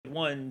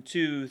1,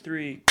 2,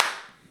 3.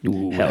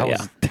 Ooh, Hell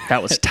yeah.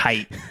 That was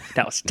tight.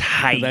 That was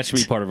tight. That should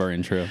be part of our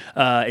intro.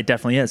 It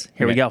definitely is.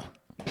 Here we go.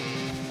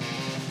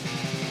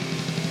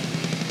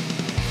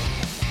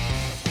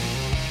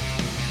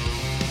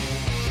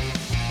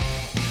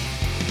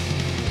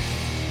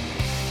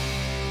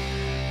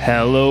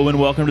 Hello and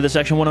welcome to the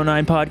Section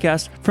 109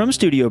 podcast from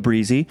Studio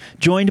Breezy,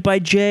 joined by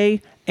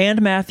Jay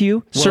and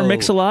Matthew, Sir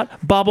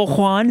Mix-a-Lot, Bobble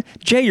Juan.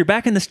 Jay, you're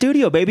back in the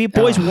studio, baby.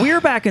 Boys,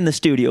 we're back in the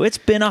studio. It's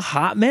been a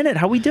hot minute.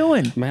 How we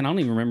doing? Man, I don't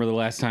even remember the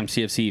last time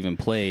CFC even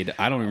played.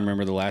 I don't even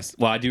remember the last...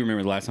 Well, I do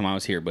remember the last time I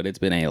was here, but it's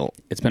been a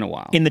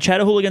while. In the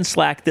Chattahooligan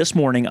Slack this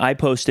morning, I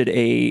posted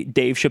a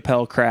Dave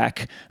Chappelle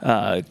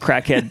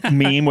crackhead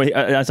meme where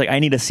I was like, I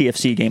need a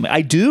CFC game.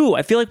 I do.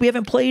 I feel like we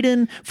haven't played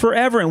in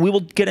forever, and we will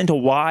get into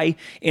why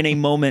in a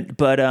moment.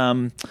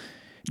 But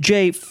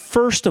Jay,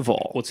 first of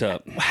all, What's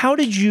up? How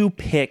did you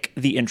pick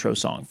the intro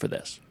song for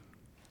this?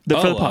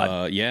 For the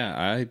pod?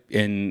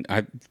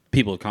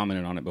 People have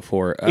commented on it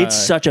before. It's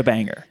such a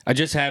banger. I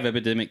just have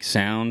Epidemic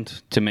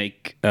Sound to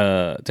make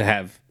to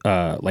have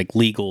like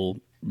legal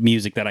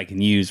music that I can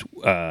use.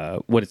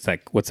 What's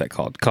that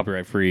called?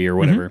 Copyright free or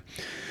whatever.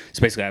 Mm-hmm.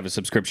 So basically, I have a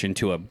subscription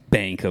to a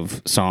bank of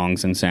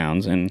songs and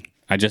sounds, and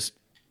I just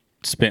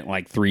spent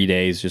like 3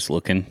 days just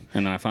looking,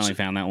 and then I finally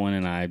found that one,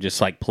 and I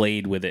just like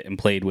played with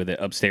it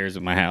upstairs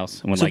at my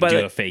house, and would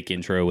do a fake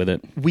intro with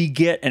it. We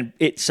get, and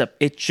it's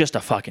just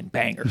a fucking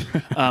banger,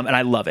 and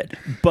I love it.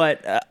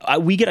 But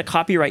we get a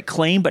copyright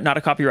claim, but not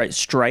a copyright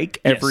strike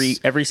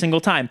every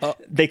single time.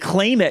 They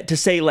claim it to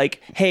say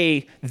like,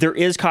 hey, there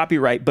is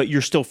copyright, but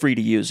you're still free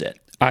to use it.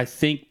 I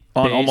think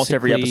on almost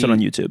every episode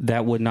on YouTube,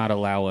 that would not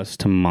allow us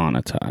to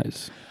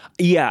monetize.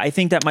 Yeah, I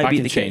think that might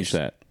be the case. I can change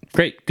that.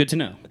 Great, good to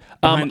know.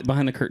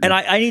 Behind the curtain. And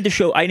I need to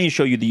show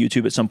you the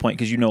YouTube at some point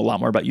because you know a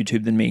lot more about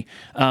YouTube than me.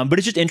 But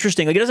it's just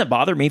interesting. Like, it doesn't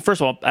bother me.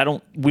 First of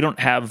all, we don't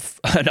have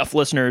enough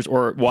listeners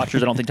or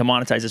watchers, I don't think, to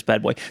monetize this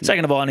bad boy.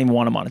 Second of all, I don't even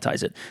want to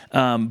monetize it.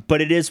 But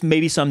it is,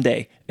 maybe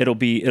someday that'll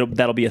be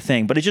a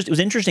thing. But it was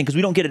interesting because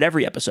we don't get it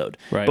every episode.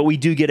 Right. But we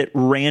do get it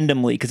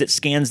randomly because it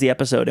scans the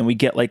episode and we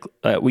get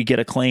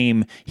a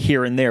claim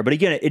here and there. But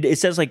again, it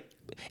says like,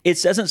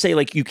 it doesn't say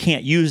like you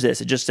can't use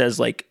this. It just says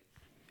like,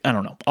 I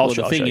don't know.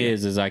 The thing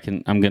is I'm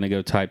going to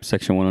go type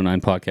Section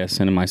 109 podcast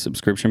into my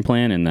subscription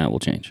plan, and that will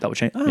change. That will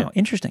change. Oh, yeah.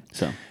 Interesting.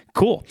 So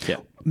cool. Yeah.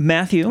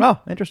 Matthew. Oh,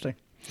 interesting.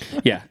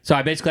 Yeah. So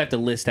I basically have to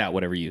list out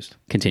whatever used.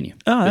 Continue.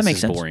 Oh, that makes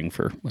is sense. Boring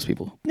for most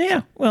people.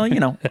 Yeah. Well,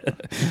 you know,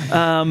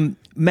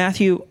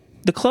 Matthew,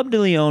 the Club de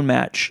Leon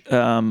match.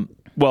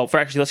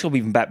 Let's go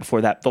even back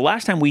before that. The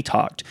last time we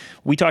talked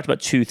about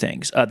two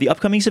things. The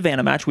upcoming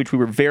Savannah match, which we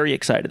were very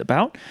excited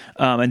about.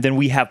 And then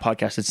we have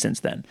podcasted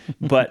since then.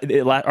 But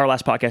our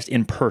last podcast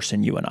in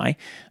person, you and I,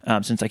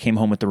 since I came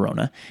home with the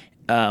Rona.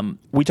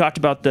 We talked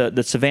about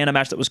the Savannah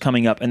match that was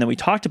coming up. And then we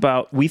thought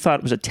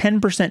it was a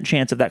 10%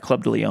 chance of that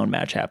Club de Leon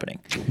match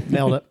happening.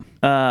 Nailed it.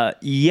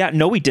 Yeah,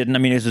 no, we didn't. I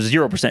mean, it was a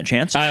 0%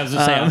 chance. I was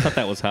just saying, I thought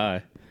that was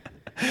high.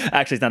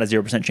 Actually, it's not a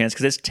 0% chance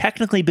because it's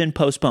technically been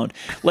postponed.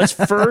 Let's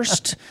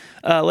first.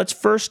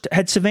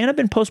 Had Savannah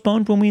been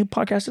postponed when we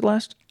podcasted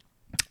last?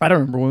 I don't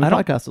remember when we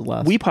podcasted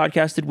last. We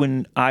podcasted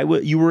when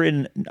you were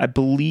in, I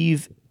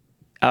believe,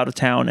 out of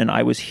town, and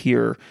I was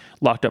here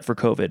locked up for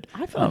COVID.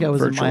 I feel like I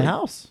was virtually in my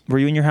house. Were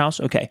you in your house?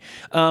 Okay.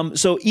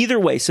 So either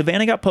way,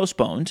 Savannah got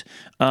postponed.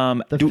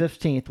 The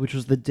 15th, which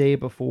was the day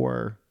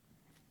before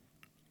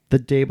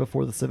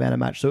the Savannah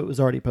match, so it was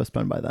already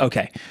postponed by then.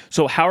 Okay.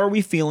 So how are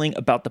we feeling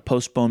about the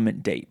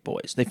postponement date,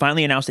 boys? They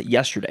finally announced it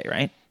yesterday,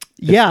 right?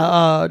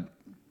 Yeah,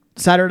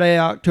 Saturday,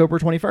 October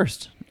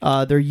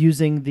 21st. They're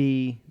using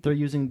the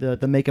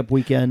makeup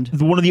weekend.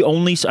 One of the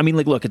only, I mean,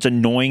 like, look, it's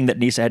annoying that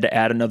NISA had to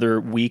add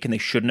another week, and they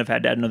shouldn't have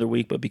had to add another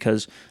week, but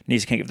because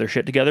NISA can't get their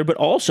shit together, but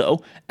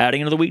also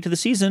adding another week to the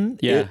season,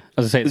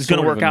 it's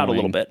going to work out a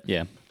little bit.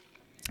 Yeah.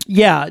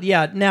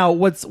 Yeah. Now,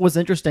 what's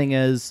interesting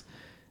is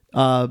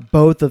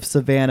both of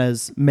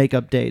Savannah's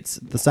makeup dates,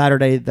 the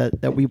Saturday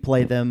that we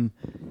play them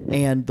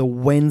and the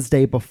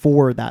Wednesday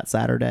before that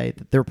Saturday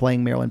that they're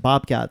playing Maryland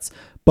Bobcats,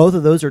 both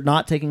of those are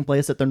not taking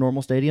place at their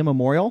normal stadium,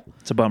 Memorial.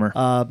 It's a bummer.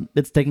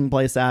 It's taking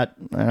place at,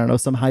 I don't know,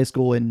 some high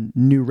school in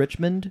New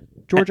Richmond,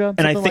 Georgia,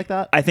 and something like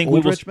that. I think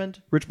Old Richmond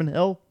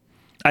Hill.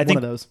 I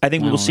think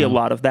we will see know. a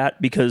lot of that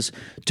because,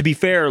 to be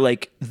fair,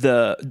 like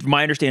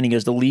my understanding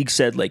is the league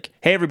said, like,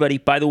 hey, everybody,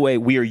 by the way,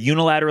 we are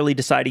unilaterally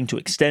deciding to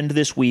extend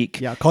this week.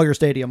 Yeah, call your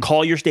stadium,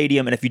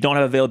 and if you don't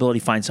have availability,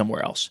 find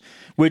somewhere else.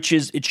 Which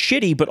is, it's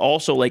shitty, but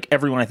also like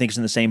everyone I think is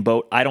in the same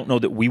boat. I don't know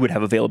that we would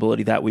have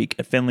availability that week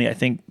at Finley. I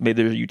think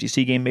maybe there's a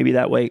UTC game maybe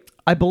that way.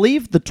 I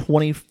believe the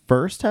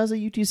 21st has a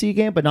UTC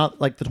game, but not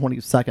like the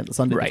 22nd, the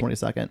Sunday right. the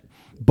 22nd.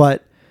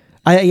 But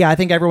I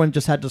think everyone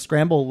just had to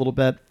scramble a little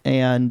bit,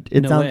 and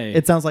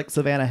it sounds like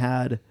Savannah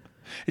had.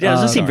 It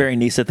doesn't seem very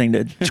NISA thing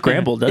to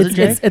scramble, does it,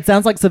 Jay? It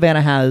sounds like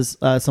Savannah has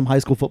some high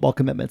school football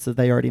commitments that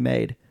they already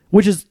made,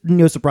 which is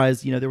no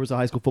surprise. You know, there was a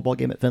high school football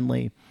game at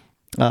Finley,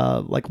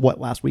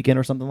 last weekend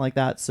or something like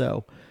that.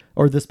 So,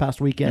 or this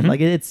past weekend, like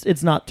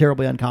it's not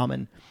terribly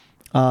uncommon.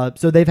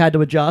 So they've had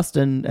to adjust,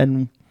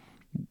 and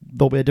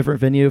there'll be a different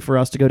venue for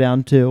us to go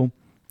down to.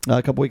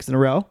 a couple weeks in a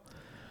row.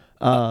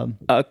 And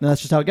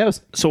that's just how it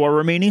goes. So our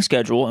remaining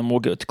schedule, and we'll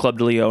get to Club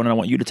de Leon, and I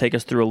want you to take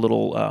us through a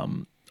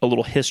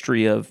little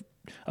history of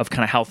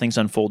kind of how things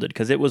unfolded,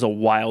 because it was a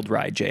wild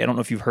ride, Jay. I don't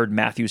know if you've heard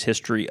Matthew's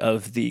history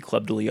of the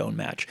Club de Leon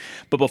match.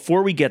 But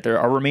before we get there,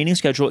 our remaining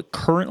schedule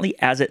currently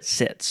as it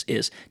sits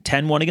is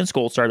 10-1 against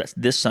Gold Star. That's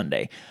this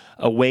Sunday.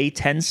 Away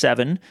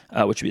 10-7,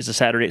 which is a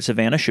Saturday at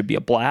Savannah, should be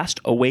a blast.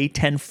 Away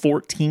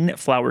 10-14 at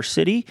Flower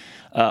City.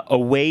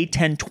 Away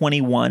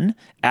 10-21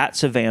 at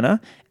Savannah.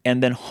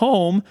 And then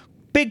home,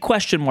 big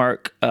question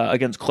mark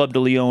against Club de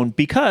Leon,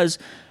 because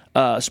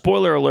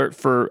spoiler alert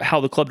for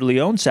how the Club de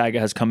Leon saga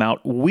has come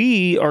out,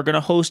 we are going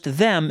to host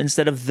them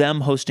instead of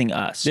them hosting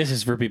us. This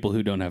is for people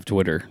who don't have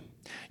Twitter.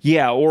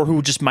 Yeah, or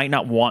who just might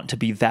not want to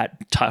be that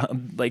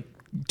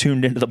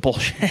tuned into the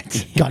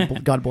bullshit.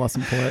 God bless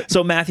him for it.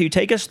 So Matthew,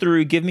 take us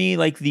through. Give me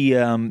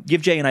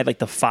give Jay and I the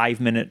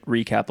 5-minute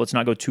recap. Let's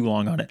not go too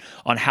long on it,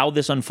 on how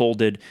this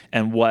unfolded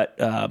and what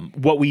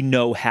we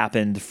know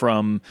happened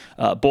from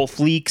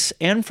both leaks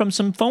and from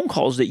some phone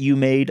calls that you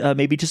made,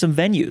 maybe to some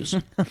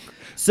venues.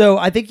 So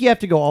I think you have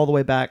to go all the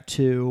way back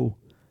to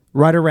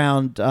right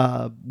around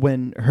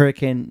when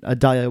Hurricane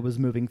Idalia was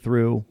moving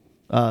through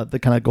the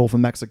kind of Gulf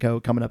of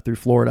Mexico, coming up through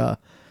Florida.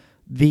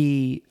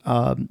 The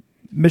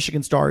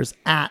Michigan Stars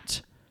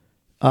at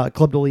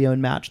Club de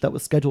Leon match that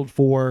was scheduled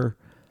for,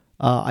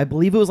 I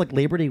believe it was like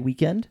Labor Day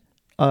weekend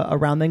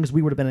around then, because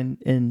we would have been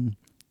in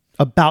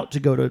about to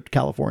go to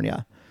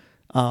California.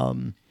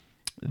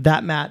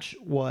 That match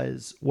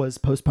was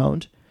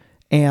postponed.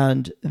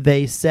 And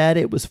they said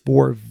it was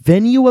for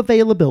venue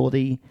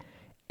availability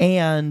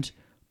and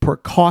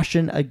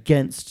precaution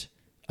against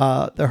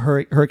the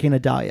Hurricane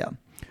Idalia,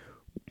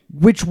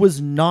 which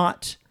was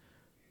not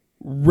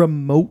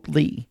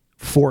remotely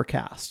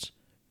forecast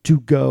to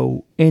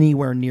go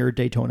anywhere near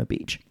Daytona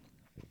Beach.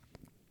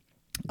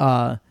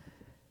 That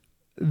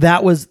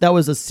was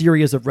a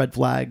series of red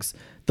flags.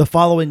 The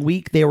following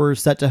week, they were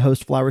set to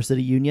host Flower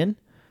City Union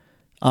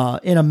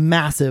in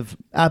a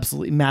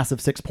absolutely massive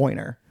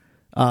 6-pointer.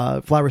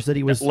 Flower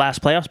City was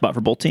last playoff spot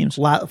for both teams.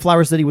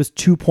 Flower City was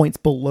 2 points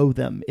below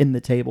them in the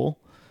table,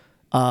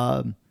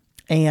 and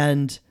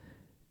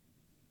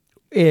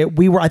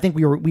we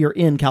were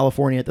in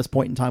California at this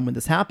point in time when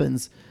this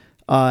happens,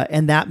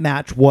 and that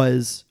match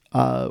was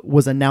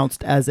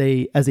announced as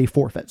a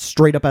forfeit,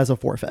 straight up as a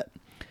forfeit,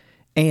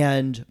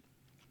 and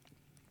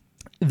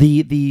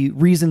the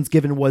reasons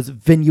given was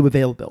venue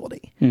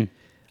availability.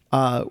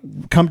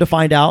 Come to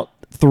find out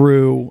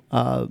through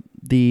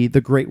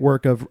the great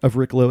work of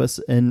Rick Lewis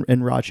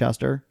in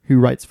Rochester, who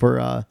writes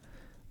for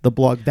the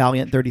blog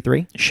Valiant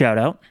 33. Shout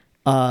out.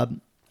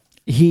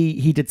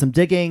 He did some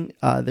digging.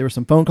 There were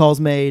some phone calls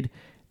made,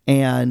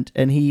 and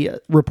he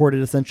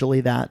reported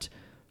essentially that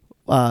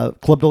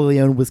Club de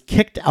Leon was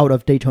kicked out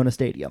of Daytona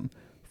Stadium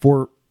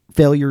for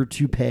failure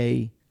to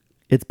pay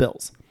its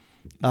bills.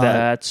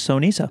 That's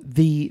Sonisa.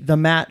 The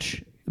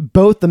match,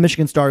 both the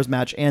Michigan Stars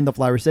match and the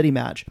Flower City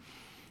match,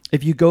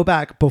 if you go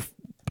back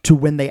to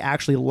when they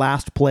actually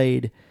last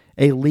played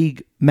a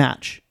league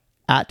match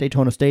at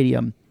Daytona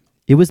Stadium,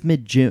 it was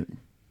mid-June.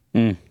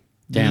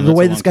 Damn, the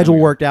way the schedule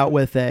worked out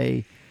with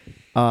sound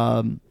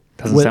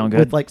good.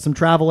 With like some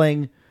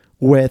traveling,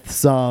 with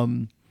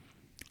some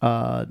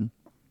just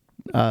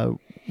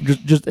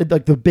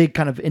like the big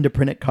kind of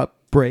Independent Cup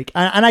break,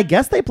 and I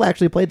guess they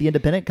actually played the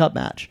Independent Cup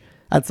match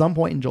at some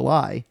point in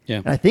July. Yeah,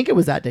 and I think it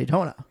was at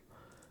Daytona,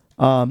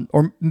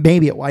 or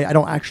maybe I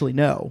don't actually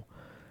know.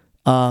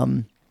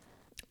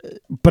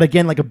 But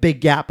again, like a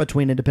big gap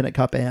between Independent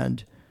Cup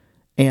and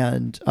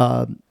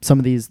some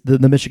of these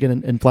the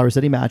Michigan and Flower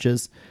City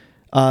matches.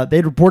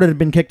 They'd reported had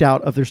been kicked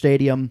out of their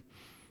stadium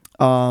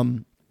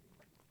for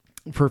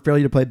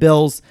failure to pay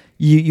bills.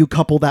 You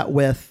couple that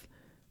with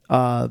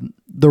the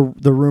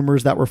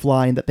rumors that were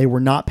flying that they were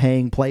not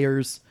paying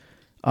players.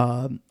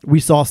 We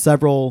saw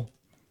several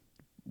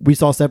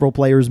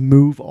players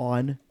move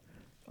on.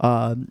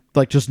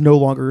 Like just no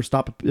longer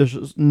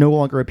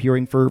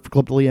appearing for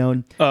Club de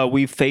Leon.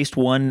 We faced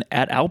one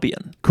at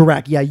Albion.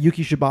 Correct. Yeah,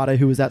 Yuki Shibata,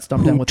 who was at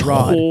Stumptown with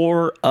Rod,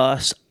 tore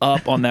us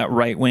up on that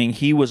right wing.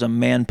 He was a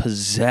man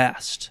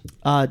possessed.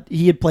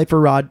 He had played for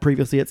Rod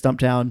previously at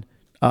Stumptown.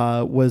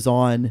 Was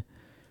on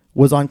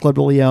Club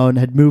de Leon.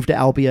 Had moved to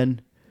Albion.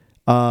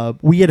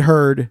 We had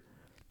heard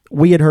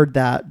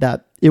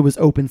that it was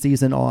open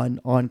season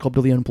on Club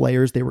de Leon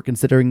players. They were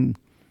considering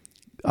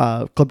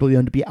Club de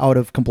Leon to be out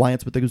of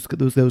compliance with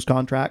those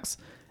contracts,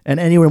 and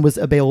anyone was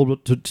available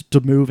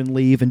to move and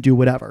leave and do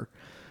whatever.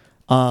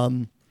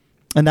 And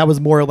that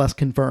was more or less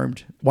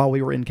confirmed while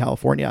we were in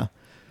California.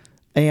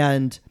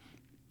 And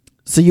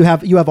so you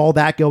have all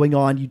that going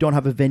on. You don't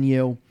have a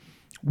venue.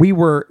 We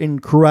were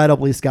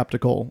incredibly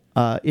skeptical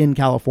in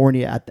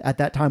California at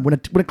that time. When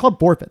a club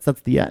forfeits,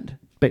 that's the end,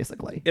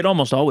 basically. It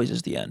almost always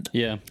is the end.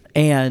 Yeah.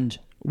 And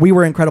we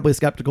were incredibly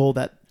skeptical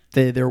that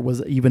there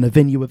was even a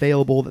venue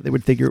available, that they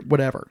would figure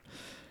whatever.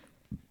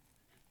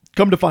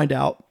 Come to find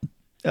out,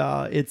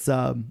 it's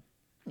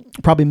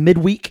probably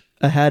midweek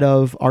ahead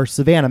of our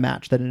Savannah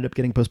match that ended up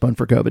getting postponed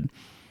for COVID.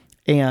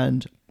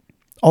 And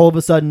all of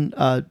a sudden,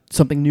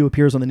 something new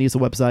appears on the NISA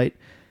website.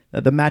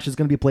 The match is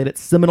going to be played at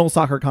Seminole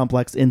Soccer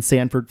Complex in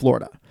Sanford,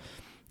 Florida.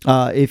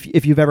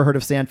 If you've ever heard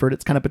of Sanford,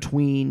 it's kind of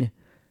between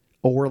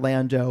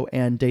Orlando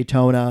and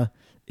Daytona.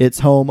 It's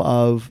home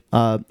of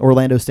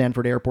Orlando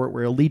Sanford Airport,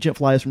 where Allegiant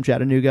flies from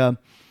Chattanooga.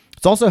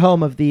 It's also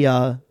home of the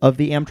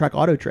Amtrak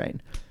Auto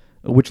Train,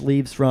 which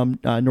leaves from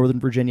Northern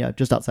Virginia,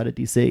 just outside of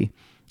D.C.,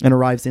 and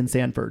arrives in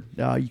Sanford.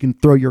 You can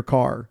throw your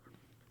car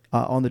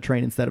on the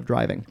train instead of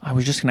driving. I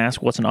was just going to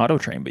ask what's an auto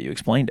train, but you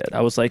explained it.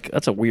 I was like,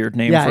 that's a weird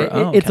name Yeah,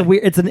 for it's a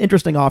weird. It's an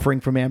interesting offering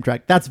from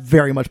Amtrak. That's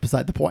very much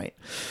beside the point.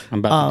 I'm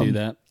about to do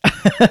that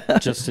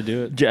just to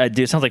do it. Dude,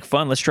 it sounds like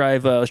fun. Let's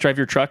drive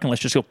your truck and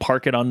let's just go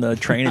park it on the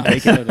train and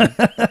take it.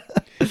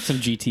 Some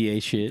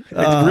GTA shit.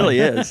 It really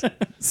is.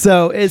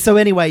 So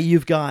anyway,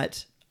 you've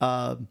got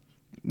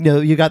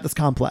you got this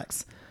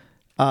complex.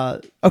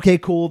 Okay,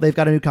 cool. They've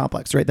got a new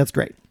complex, right? That's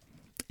great.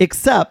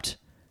 Except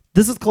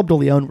this is Club de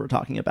Leon we're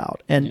talking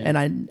about,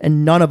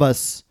 and none of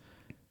us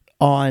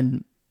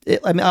on.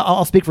 I mean,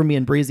 I'll speak for me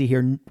and Breezy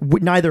here.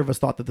 Neither of us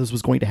thought that this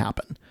was going to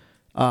happen,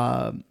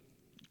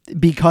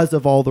 because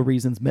of all the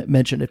reasons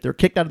mentioned. If they're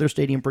kicked out of their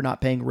stadium for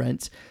not paying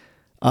rent,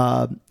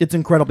 it's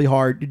incredibly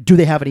hard. Do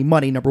they have any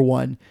money? Number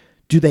one,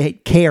 do they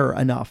care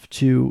enough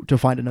to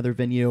find another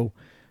venue?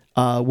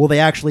 Will they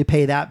actually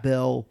pay that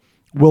bill?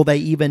 Will they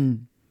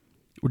even?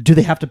 Do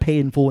they have to pay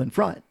in full in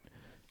front?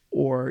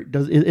 Or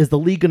is the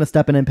league going to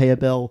step in and pay a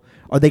bill?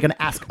 Are they going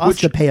to ask us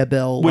to pay a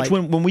bill? Which,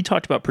 when we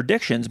talked about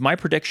predictions, my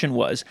prediction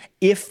was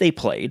if they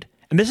played,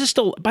 and this is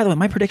still, by the way,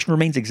 my prediction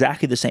remains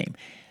exactly the same.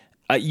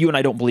 You and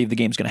I don't believe the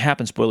game's going to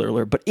happen, spoiler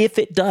alert, but if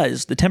it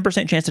does, the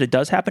 10% chance that it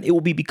does happen, it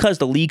will be because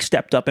the league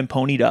stepped up and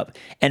ponied up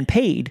and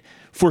paid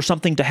for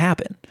something to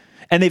happen.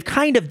 And they've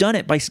kind of done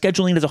it by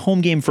scheduling it as a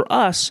home game for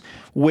us,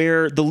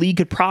 where the league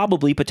could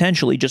probably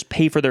potentially just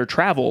pay for their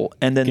travel,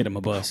 and then get them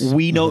a bus.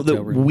 We know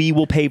that we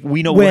will pay.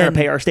 We know we're going to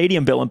pay our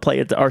stadium bill and play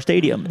at our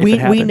stadium.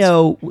 We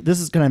know this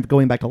is kind of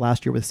going back to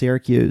last year with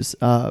Syracuse,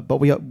 but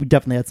we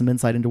definitely had some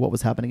insight into what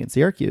was happening in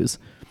Syracuse.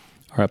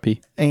 RIP.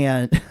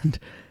 And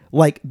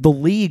like the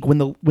league, when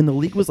the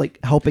league was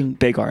like helping,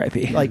 big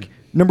RIP. Like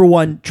number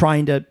one,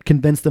 trying to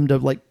convince them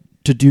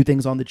to do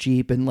things on the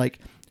cheap and like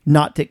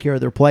not take care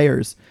of their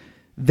players.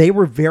 They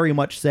were very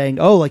much saying,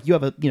 "Oh, like you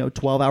have a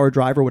 12-hour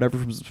drive or whatever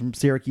from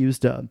Syracuse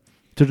to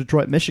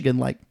Detroit, Michigan.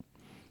 Like,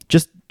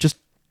 just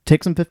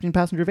take some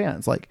 15-passenger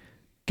vans. Like,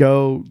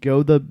 go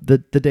the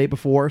day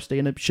before, stay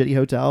in a shitty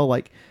hotel.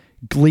 Like,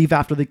 leave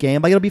after the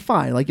game. Like, it'll be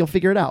fine. Like, you'll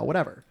figure it out.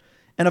 Whatever."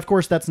 And of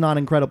course, that's not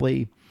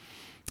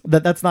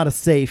that's not a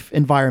safe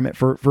environment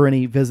for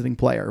any visiting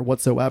player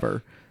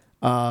whatsoever.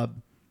 But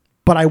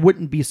I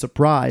wouldn't be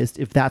surprised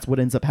if that's what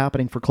ends up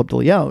happening for Club de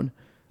Leon.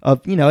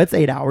 It's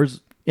 8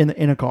 hours.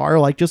 In a car,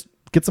 like just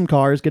get some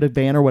cars, get a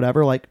van or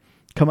whatever, like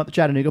come up to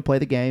Chattanooga, play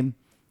the game,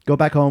 go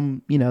back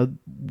home,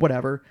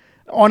 whatever.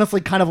 Honestly,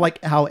 kind of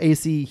like how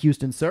AC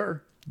Houston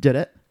Sir did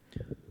it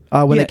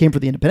when they came for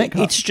the Independent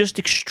Cup. It's just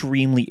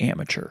extremely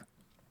amateur.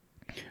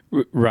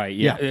 Right.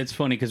 Yeah. It's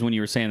funny because when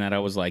you were saying that, I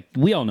was like,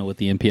 we all know what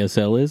the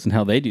NPSL is and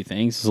how they do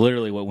things. It's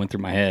literally what went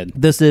through my head.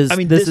 This is the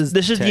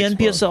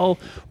NPSL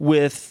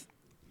with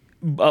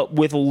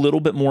a little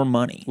bit more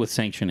money, with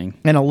sanctioning,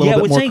 and a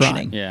little bit more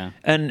sanctioning. Crime.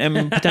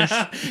 And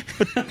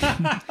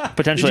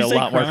potentially a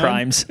lot more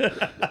crimes.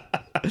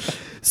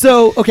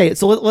 So okay,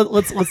 so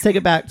let's take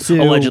it back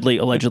to allegedly.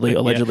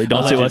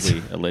 Don't sue us.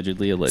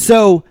 Allegedly.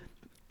 So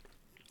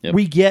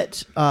we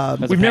get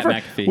we've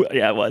never.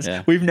 It was.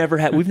 Yeah. We've never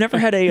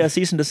had a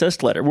cease and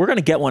desist letter. We're going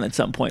to get one at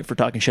some point for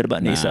talking shit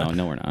about NISA.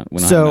 No, we're not.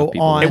 So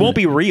it won't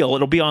be real.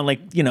 It'll be on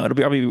it'll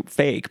be probably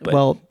fake. But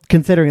well,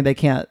 considering they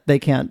can't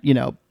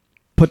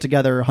put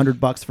together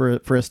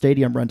 $100 for a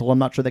stadium rental, I'm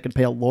not sure they can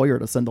pay a lawyer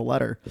to send a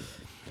letter.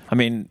 I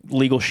mean,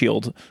 Legal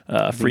Shield,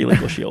 free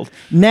Legal Shield.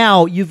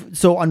 Now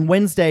so on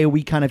Wednesday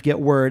we kind of get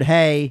word,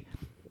 hey,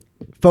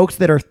 folks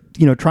that are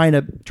trying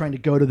to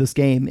go to this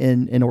game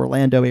in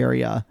Orlando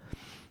area,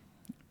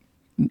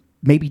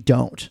 maybe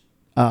don't.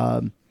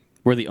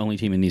 We're the only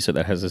team in NISA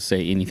that has to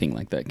say anything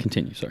like that.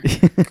 Continue, sorry.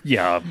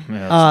 Yeah.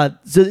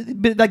 So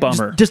like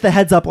bummer. Just a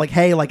heads up, like,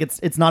 hey, like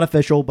it's not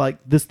official, but like,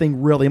 this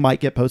thing really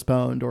might get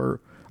postponed or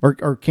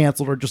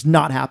canceled or just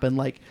not happen.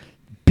 Like,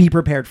 be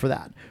prepared for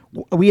that.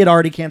 We had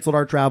already canceled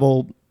our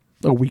travel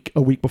a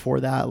week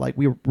before that. Like,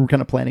 we were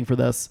kind of planning for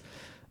this.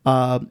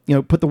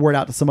 Put the word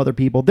out to some other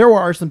people. There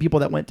are some people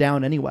that went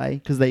down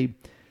anyway because they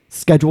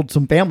scheduled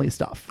some family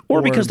stuff,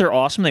 or because they're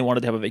awesome, they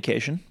wanted to have a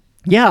vacation.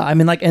 Yeah, I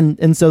mean, like,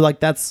 and so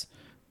like that's.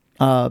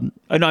 No,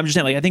 I'm just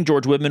saying. Like, I think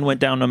George Whitman went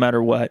down no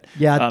matter what.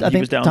 Yeah, I think he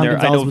was down Tom there.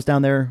 Gonzalez was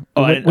down there.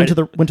 Went to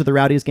the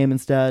Rowdies game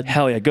instead.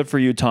 Hell yeah, good for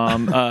you,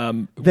 Tom.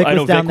 Vic I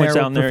know was down Vic there went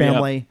down for there.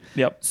 family.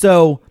 Yep.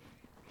 So,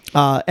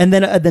 and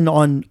then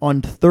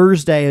on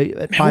Thursday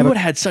at 5 we would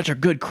have had such a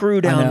good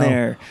crew down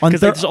there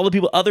because there's all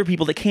the other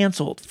people that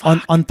canceled.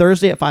 On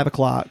Thursday at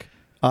 5:00,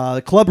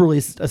 the club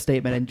released a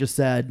statement and just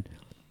said,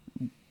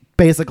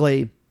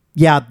 basically,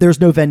 yeah,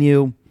 there's no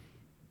venue.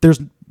 There's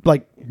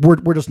like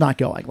we're just not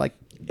going. Like,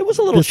 It was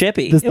a little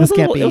chippy. It was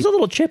a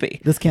little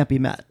chippy. This can't be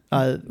met.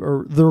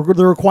 Or the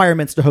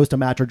requirements to host a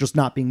match are just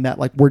not being met.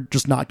 Like, we're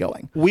just not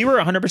going. We were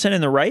 100%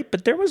 in the right,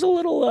 but there was a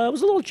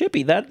little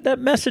chippy. That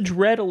message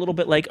read a little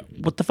bit like,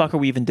 what the fuck are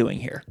we even doing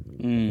here?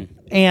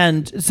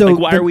 And so, Like,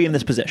 why are we in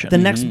this position?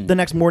 The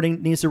next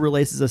morning, Nisa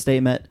releases a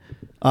statement.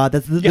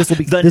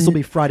 This will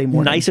be Friday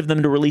morning. Nice of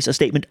them to release a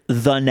statement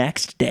the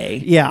next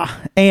day. Yeah,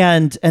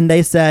 and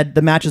they said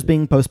the match is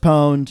being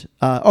postponed.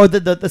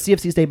 The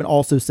CFC statement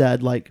also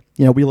said, like,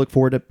 we look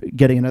forward to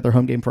getting another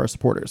home game for our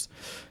supporters.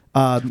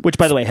 Which,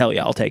 by the way, hell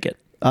yeah, I'll take it.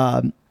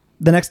 The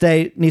next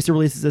day, Nisa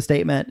releases a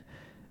statement,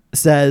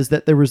 says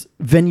that there was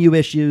venue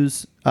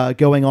issues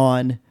going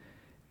on,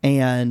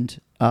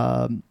 and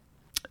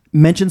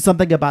mentioned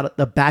something about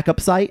the backup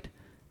site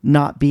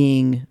not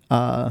being,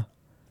 or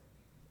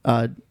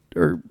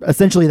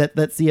essentially that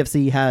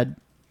CFC had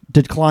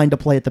declined to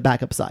play at the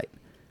backup site,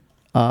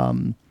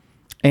 and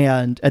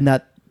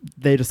that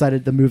they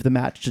decided to move the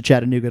match to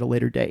Chattanooga at a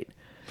later date.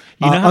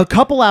 A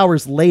couple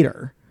hours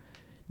later,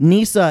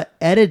 Nisa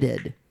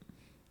edited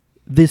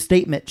the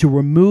statement to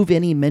remove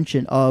any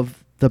mention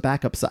of the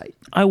backup site.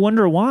 I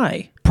wonder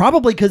why.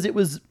 Probably because it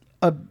was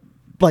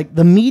like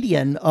the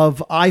median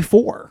of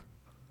I-4.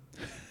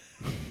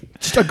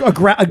 Just a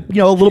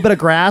little bit of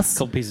grass. A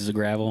couple pieces of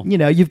gravel.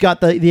 You've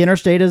got the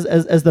interstate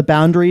as the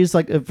boundaries,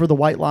 like for the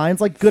white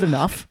lines, like good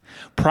enough.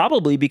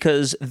 Probably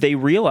because they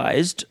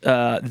realized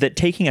that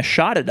taking a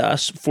shot at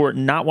us for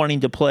not wanting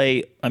to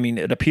play, I mean,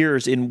 it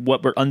appears in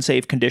what were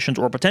unsafe conditions,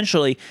 or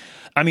potentially,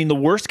 I mean, the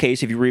worst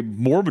case, if you read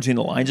more between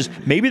the lines, is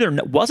maybe there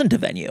wasn't a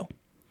venue.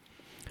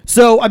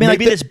 So, I mean,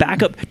 maybe did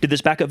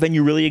this backup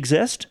venue really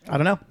exist? I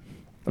don't know.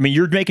 I mean,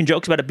 you're making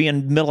jokes about it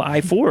being middle of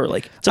I-4.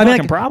 Like, it's a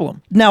fucking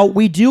problem. Now,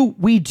 we do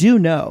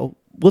know,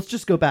 let's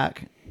just go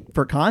back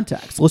for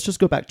context. Let's just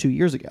go back 2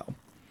 years ago.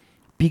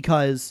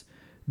 Because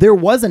there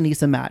was a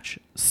Nisa match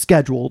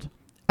scheduled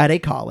at a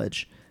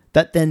college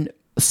that then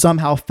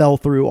somehow fell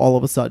through all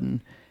of a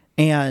sudden.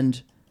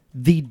 And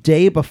the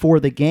day before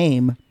the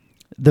game,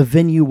 the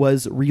venue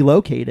was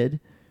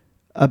relocated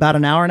about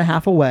an hour and a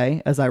half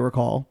away, as I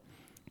recall.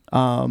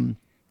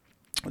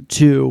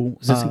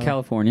 Was this in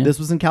California? This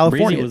was in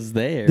California. Breezy was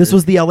there. This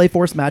was the LA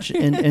Force match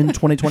in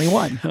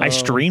 2021. I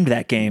streamed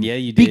that game. Yeah,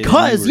 you did.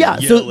 Because,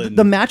 so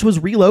the match was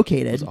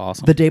relocated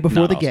the day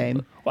before the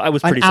game. Well, I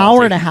was pretty an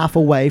hour and a half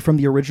away from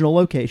the original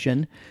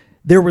location.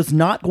 There was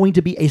not going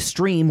to be a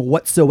stream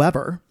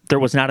whatsoever. There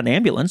was not an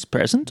ambulance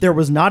present. There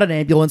was not an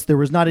ambulance. There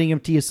was not an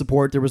EMT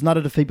support. There was not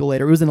a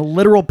defibrillator. It was in a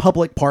literal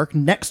public park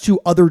next to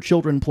other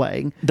children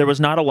playing. There was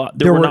not a lot.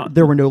 There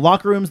were no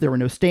locker rooms. There were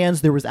no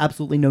stands. There was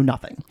absolutely no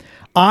nothing.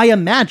 I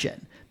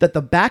imagine that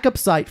the backup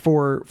site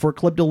for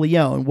Club de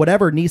Leon,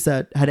 whatever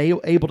Nisa had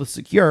able to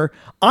secure,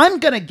 I'm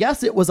going to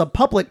guess it was a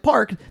public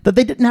park that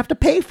they didn't have to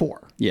pay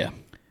for. Yeah.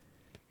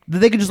 That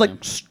they could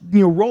just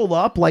roll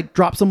up, like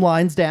drop some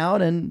lines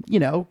down and,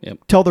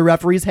 tell the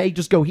referees, hey,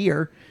 just go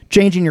here,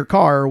 change in your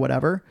car or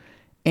whatever.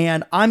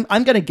 And I'm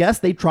going to guess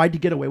they tried to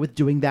get away with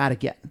doing that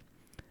again.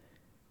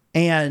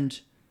 And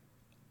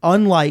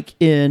unlike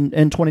in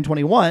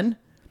 2021,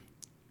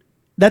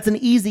 that's an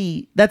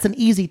easy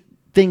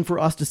thing for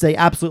us to say,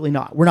 absolutely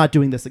not. We're not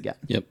doing this again.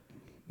 Yep.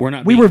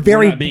 We were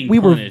very,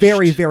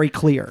 very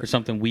clear for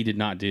something we did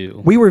not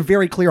do. We were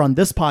very clear on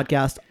this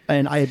podcast,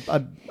 and I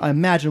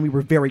imagine we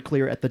were very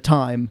clear at the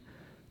time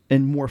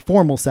in more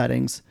formal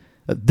settings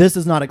that this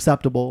is not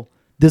acceptable.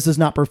 This is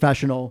not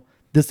professional.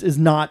 This is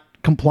not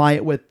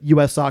compliant with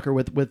U.S. soccer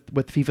with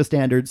FIFA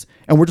standards,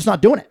 and we're just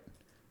not doing it.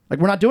 Like,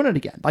 we're not doing it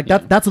again. Like,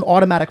 that's an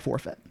automatic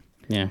forfeit.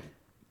 Yeah.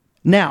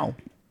 Now,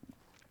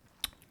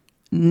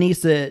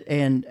 Nisa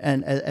and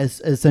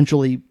as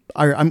essentially,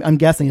 I'm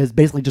guessing, has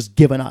basically just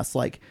given us,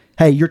 like,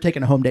 hey, you're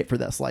taking a home date for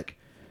this. Like,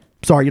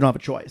 sorry, you don't have a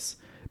choice.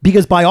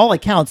 Because by all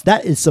accounts,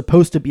 that is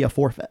supposed to be a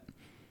forfeit.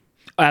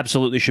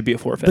 Absolutely should be a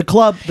forfeit. The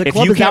club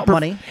is out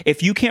money.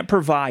 If you can't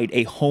provide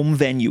a home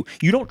venue,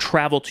 you don't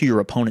travel to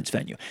your opponent's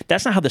venue.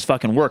 That's not how this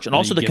fucking works. And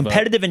also, the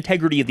competitive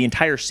integrity of the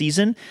entire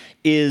season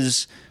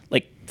is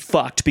like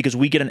fucked because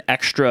we get an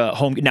extra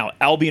home. Now,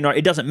 Albion,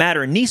 it doesn't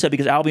matter in Nisa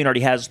because Albion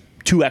already has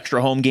 2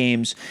 extra home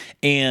games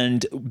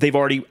and they've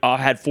already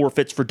had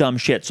forfeits for dumb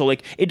shit. So,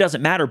 like, it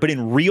doesn't matter. But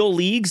in real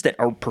leagues that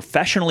are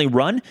professionally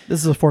run,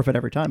 this is a forfeit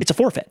every time. It's a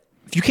forfeit.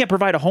 If you can't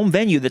provide a home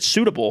venue that's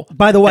suitable,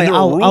 by the way, and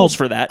there are rules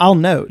for that. I'll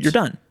note you're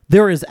done.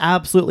 There is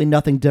absolutely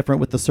nothing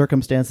different with the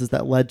circumstances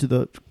that led to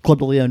the Club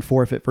de Leon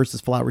forfeit versus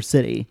Flower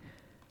City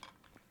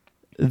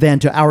than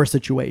to our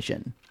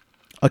situation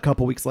a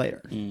couple weeks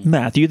later.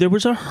 Matthew, there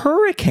was a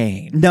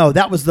hurricane. No,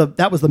 that was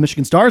the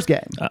Michigan Stars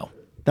game. Oh.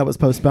 That was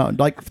postponed.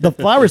 Like, the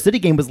Flower City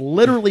game was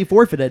literally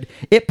forfeited.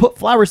 It put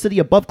Flower City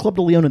above Club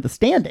de Leon in the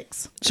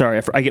standings.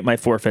 Sorry, I get my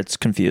forfeits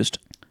confused.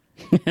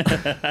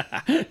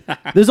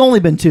 There's only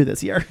been 2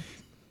 this year.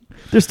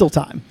 There's still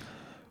time.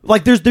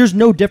 Like, there's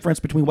no difference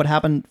between what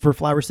happened for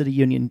Flower City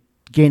Union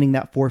gaining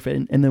that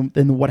forfeit and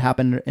then what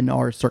happened in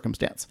our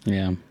circumstance.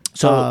 Yeah.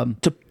 So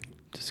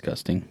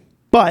disgusting.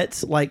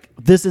 But, like,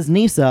 this is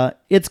Nisa.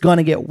 It's going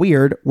to get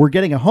weird. We're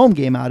getting a home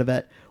game out of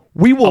it.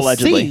 We will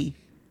Allegedly. see.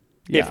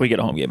 if we get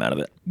a home game out of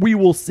it. We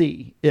will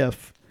see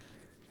if.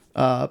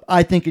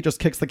 I think it just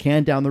kicks the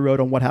can down the road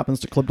on what happens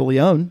to Club de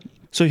Leon.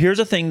 So here's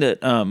a thing that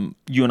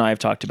you and I have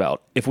talked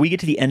about. If we get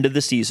to the end of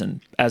the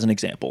season, as an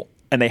example,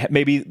 and they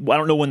maybe, I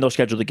don't know when they'll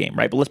schedule the game,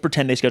 right? But let's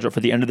pretend they schedule it for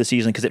the end of the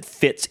season because it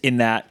fits in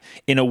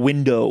a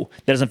window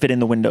that doesn't fit in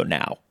the window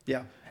now.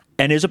 Yeah.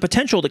 And there's a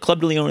potential that Club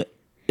de Leon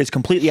is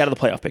completely out of the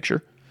playoff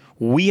picture.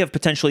 We have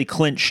potentially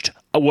clinched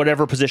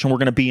whatever position we're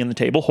going to be in the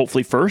table,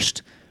 hopefully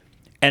first.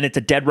 And it's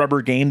a dead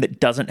rubber game that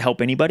doesn't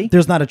help anybody.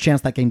 There's not a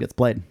chance that game gets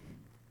played.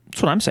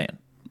 That's what I'm saying.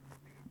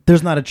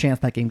 There's not a chance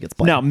that game gets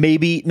played.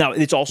 Now,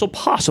 it's also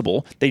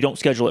possible they don't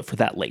schedule it for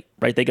that late,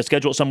 right? They could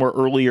schedule it somewhere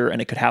earlier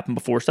and it could happen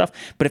before stuff.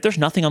 But if there's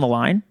nothing on the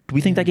line, do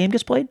we think that game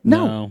gets played?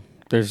 No.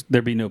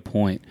 There'd be no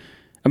point.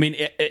 I mean,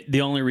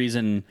 the only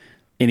reason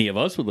any of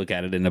us would look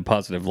at it in a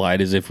positive light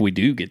is if we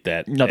do get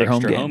that Another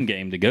extra home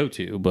game. to go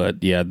to.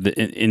 But yeah,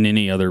 in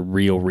any other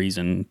real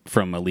reason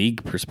from a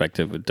league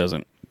perspective, it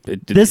doesn't.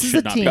 This is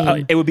should a not be team-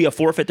 played. It would be a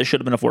forfeit that should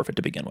have been a forfeit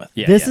to begin with.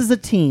 Yeah, This yeah. is a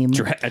team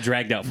a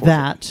dragged out forfeit.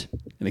 that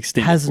An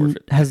extended has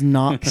forfeit. has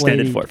not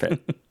Extended played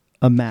forfeit.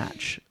 a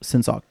match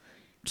since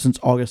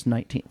August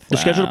 19th. They're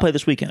scheduled to play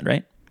this weekend,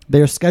 right?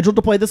 They are scheduled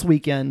to play this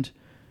weekend,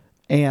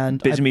 and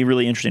It's going to be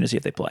really interesting to see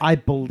if they play. I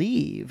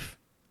believe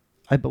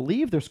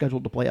they're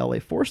scheduled to play LA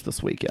Force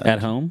this weekend. At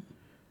home?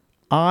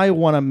 I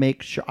want to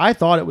make sure. I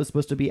thought it was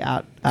supposed to be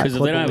at Because if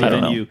Club they don't de have a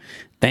Leon. venue,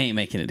 they ain't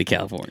making it to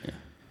California.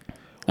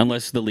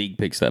 Unless the league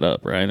picks that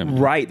up, right? I mean,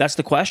 Right, that's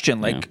the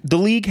question. Like the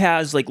league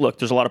has, look,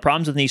 there's a lot of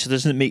problems with these, so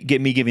this isn't get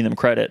me giving them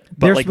credit, but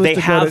They're like supposed they to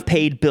go have to-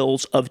 paid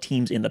bills of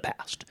teams in the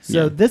past,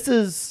 So this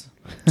is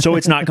so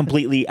it's not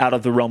completely out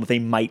of the realm. They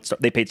might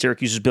start, they paid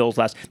Syracuse's bills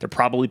last. They're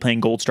probably paying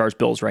Gold Star's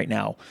bills right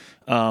now.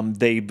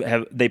 They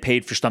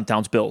paid for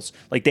Stumptown's bills.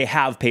 Like they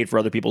have paid for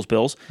other people's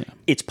bills. Yeah.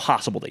 It's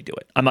possible they do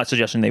it. I'm not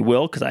suggesting they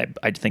will because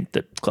I think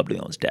that Club de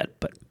Leon is dead,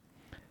 but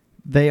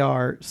they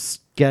are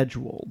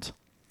scheduled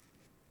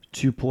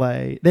to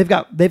play. They've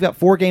got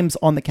 4 games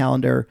on the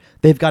calendar.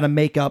 They've got to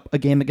make up a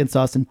game against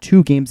us and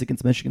 2 games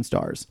against Michigan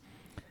Stars.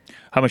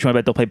 how much do I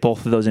bet they'll play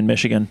both of those in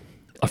Michigan?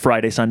 A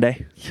Friday,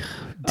 Sunday?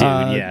 dude,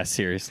 yeah,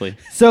 seriously.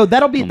 So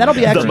that'll be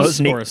actually The most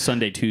neat- or a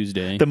Sunday,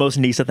 Tuesday. The most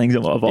Nisa things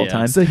of all Yeah.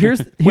 time. So here's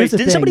Wait, the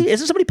thing.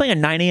 isn't somebody playing a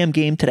 9 a.m.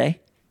 game today?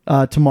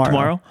 Tomorrow.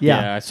 Tomorrow?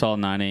 Yeah. I saw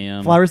 9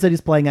 a.m. Flower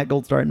City's playing at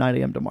Gold Star at 9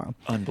 a.m. tomorrow.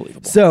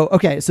 Unbelievable. So,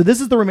 okay, so this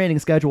is the remaining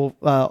schedule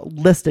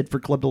listed for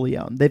Club de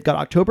Leon. They've got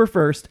October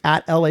 1st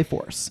at LA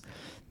Force.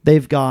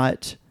 They've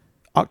got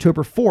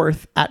October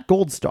 4th at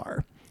Gold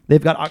Star.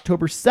 They've got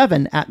October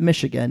 7 at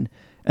Michigan.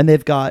 And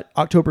they've got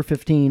October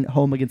 15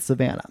 home against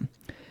Savannah.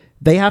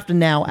 They have to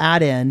now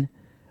add in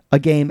a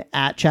game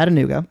at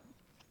Chattanooga.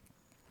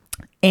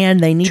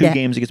 And they need 2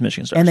 games against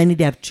Michigan Stars. And they need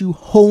to have 2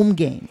 home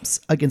games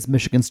against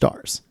Michigan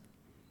Stars.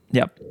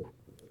 Yep.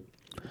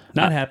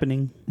 Not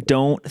happening.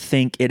 Don't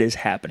think it is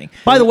happening.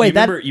 By the way, you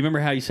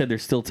remember how you said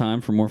there's still time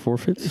for more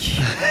forfeits?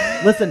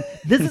 listen,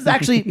 this is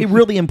actually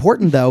really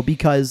important though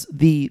because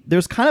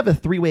there's kind of a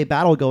 3-way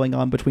battle going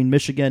on between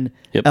Michigan,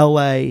 Yep.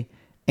 LA,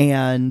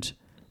 and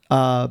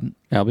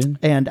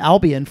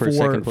Albion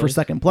for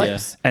second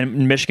place. Yeah.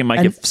 And Michigan might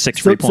And get 6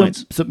 free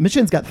points. So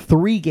Michigan's got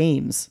 3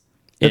 games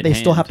that In they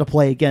still hand. have to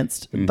play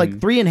against,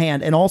 like 3 in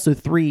hand, and also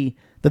 3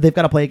 that they've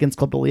got to play against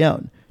Club de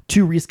Leon.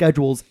 2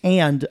 reschedules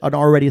and an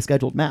already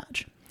scheduled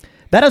match.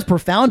 That has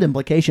profound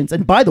implications.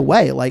 And by the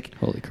way, like,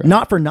 Holy crap.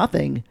 not for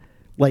nothing,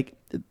 like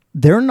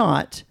they're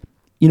not,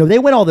 they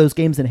win all those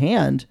games in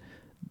hand.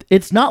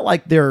 It's not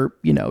like they're,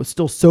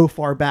 still so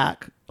far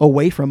back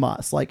away from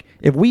us. Like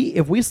if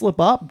we slip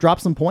up,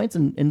 drop some points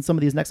in some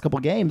of these next couple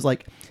games,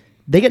 like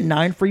they get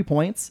 9 free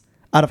points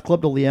out of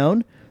Club de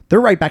Leon. They're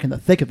right back in the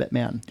thick of it,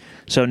 man.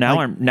 So now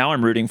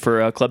I'm rooting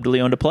for Club de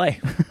Leon to play.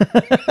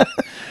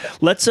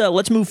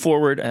 Let's move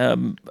forward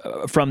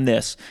from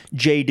this.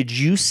 Jay, did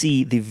you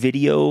see the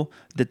video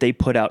that they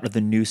put out of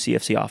the new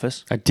CFC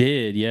office? I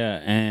did,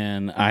 yeah,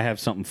 and I have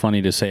something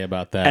funny to say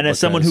about that. And as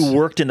someone who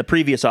worked in the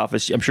previous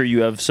office, I'm sure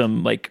you have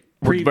some maybe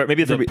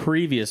the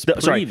previous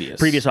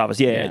office.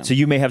 Yeah. So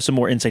you may have some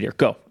more insight here.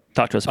 Go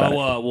talk to us about it.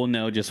 Well,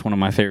 no, just one of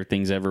my favorite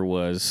things ever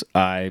was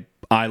I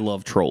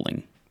love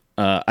trolling.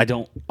 I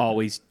don't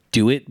always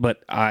do it,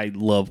 but I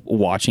love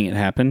watching it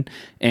happen.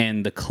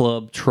 And the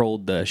club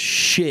trolled the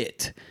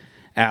shit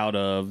out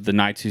of the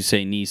Knights Who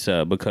Say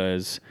Nisa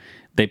because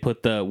they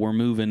put the "We're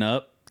moving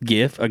up"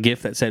 a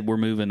gif that said "We're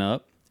moving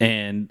up,"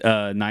 and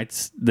the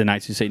Knights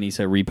Who Say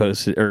Nisa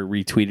reposted or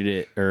retweeted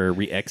it or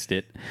re-xed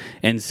it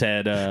and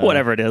said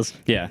Whatever it is.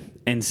 yeah,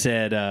 and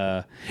said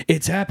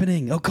it's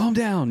happening. Oh, calm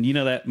down. You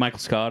know that Michael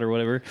Scott or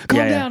whatever. Calm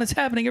Yeah, down. It's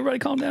happening. Everybody,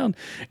 calm down.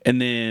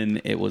 And then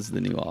it was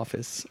the new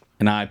office,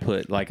 and I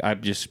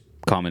just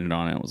commented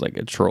on it. It was like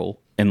a troll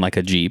in like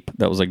a Jeep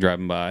that was like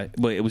driving by,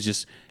 but it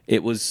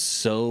was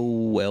so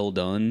well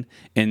done,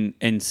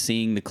 and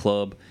seeing the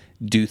club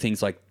do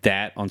things like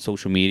that on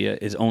social media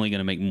is only going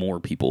to make more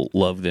people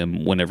love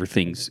them whenever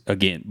things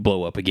again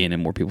blow up again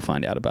and more people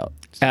find out about.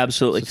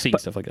 Absolutely. So seeing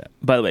stuff like that.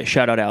 By the way,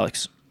 shout out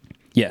Alex.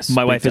 Yes,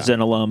 My big wife is time. an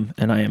alum,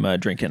 and I am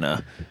drinking.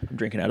 I'm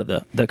drinking out of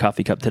the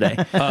coffee cup today.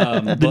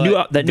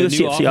 But that new the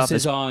CFC office.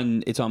 is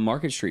on. It's on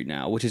Market Street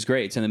now, which is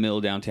great. It's in the middle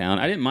of downtown.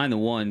 I didn't mind the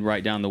one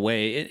right down the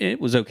way. It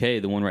was okay.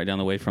 The one right down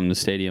the way from the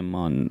stadium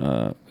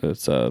on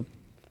it's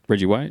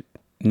Reggie White.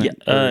 No, Yeah,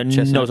 or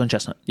Chestnut? no, it's on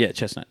Chestnut. Yeah,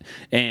 Chestnut.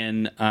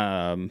 And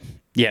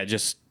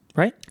just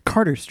Right?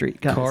 Carter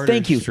Street, guys. Carter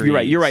Thank you. Street. You're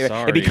right. You're right.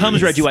 Sorry. It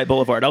becomes Reggie White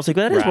Boulevard. I was like,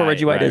 that is where Right,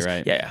 Reggie White right, is.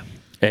 right. Yeah.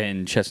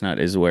 And Chestnut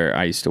is where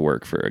I used to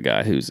work for a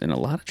guy who's in a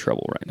lot of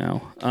trouble right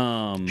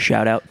now.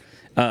 Shout out.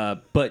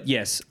 But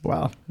yes,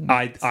 Wow.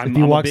 I'm, If he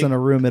I'm walks a big, in a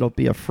room, it'll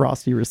be a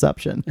frosty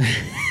reception.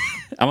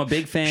 I'm a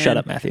big fan. Shut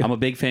up, Matthew. I'm a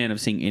big fan of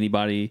seeing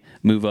anybody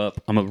move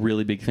up. I'm a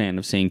really big fan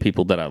of seeing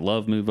people that I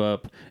love move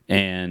up,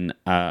 and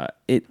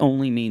it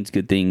only means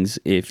good things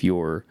if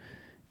you're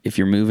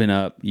moving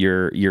up.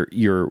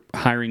 You're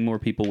hiring more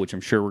people, which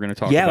I'm sure we're going to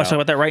talk about. Yeah, let's talk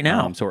about that right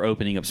now. So we're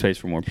opening up space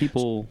for more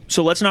people.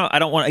 So let's not. I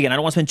don't want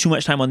to spend too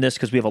much time on this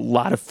because we have a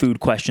lot of food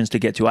questions to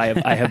get to.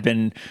 I've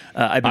been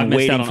I've waiting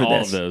missed out on for all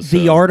this. of those.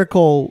 The so-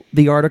 article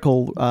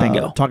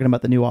Bingo. talking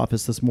about the new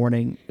office this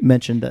morning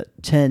mentioned that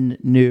 10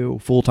 new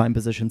full-time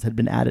positions had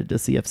been added to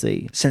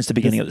CFC Since the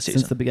beginning of the season.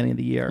 Since the beginning of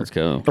the year. Let's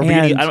go. Or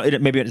beginning,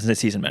 And- maybe it's the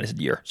season, man. It's a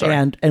year. Sorry.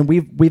 And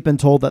we've been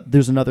told that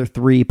there's another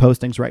 3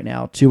 postings right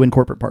now, 2 in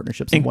corporate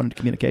partnerships and 1 in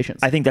communications.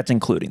 I think that's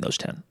including those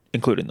 10.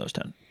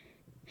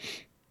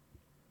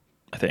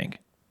 I think.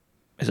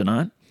 Is it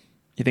not?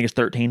 You think it's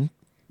 13?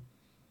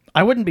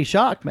 I wouldn't be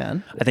shocked,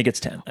 man. I think it's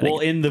 10. Well,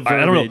 in the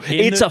verbiage, I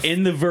don't know.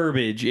 In the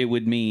verbiage, it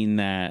would mean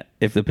that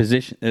if the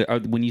position,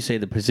 when you say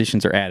the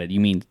positions are added, you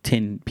mean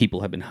 10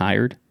 people have been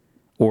hired,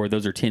 or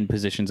those are 10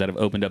 positions that have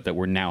opened up that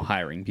we're now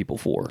hiring people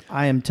for.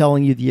 I am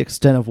telling you the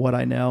extent of what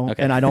I know,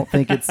 Okay. and I don't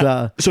think it's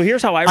So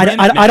here's how I I, read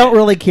I don't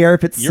really care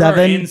if it's You're our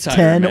 7, insider,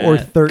 10, or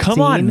Matt. 13.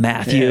 Come on,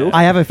 Matthew. Yeah.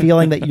 I have a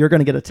feeling that you're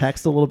going to get a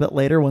text a little bit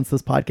later once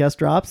this podcast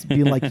drops,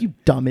 being like, "You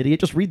dumb idiot!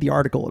 Just read the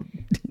article."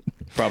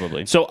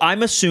 Probably. So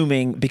I'm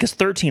assuming, because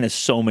 13 is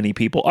so many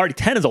people, already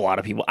 10 is a lot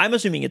of people. I'm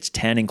assuming it's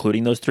 10,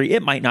 including those 3.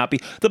 It might not be.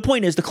 The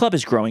point is, the club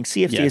is growing.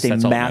 CFC Yes, is a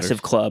that's all that massive matters.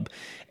 club.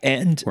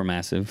 And We're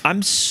massive.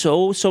 I'm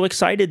so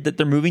excited that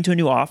they're moving to a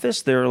new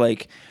office. They're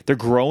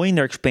growing,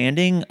 they're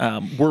expanding.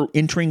 We're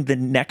entering the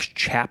next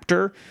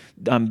chapter.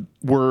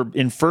 We're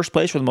in first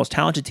place. We're the most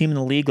talented team in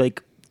the league.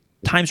 Like,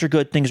 times are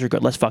good, things are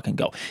good. Let's fucking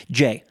go.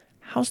 Jay,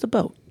 how's the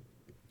boat?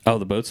 Oh,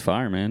 the boat's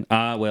fire, man.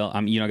 Well,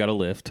 I got a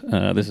lift.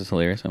 This is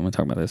hilarious. I'm going to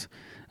talk about this.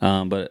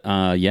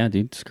 Yeah,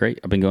 dude, it's great.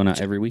 I've been going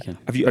out every weekend.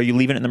 Are you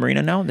leaving it in the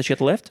marina now that you get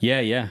the lift?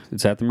 Yeah.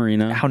 It's at the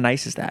marina. How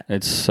nice is that?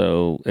 It's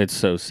so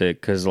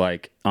sick because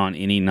like on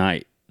any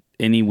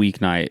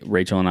weeknight,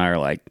 Rachel and I are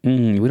like, we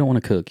don't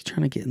want to cook. You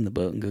trying to get in the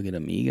boat and go get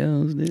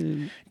amigos, dude?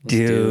 Let's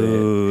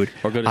do it.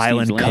 Or go to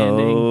Island Steve's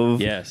Landing.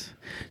 Cove. Yes.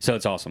 So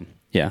it's awesome.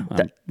 Yeah,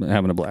 I'm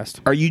having a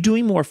blast. Are you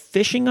doing more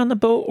fishing on the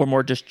boat or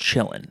more just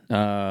chilling?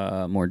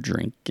 More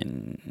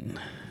drinking.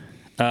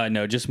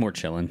 No, just more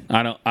chilling.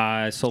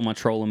 I sold my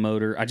trolling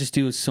motor. I just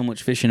do so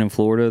much fishing in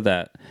Florida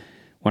that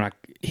when I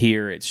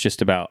here, it's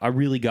just about I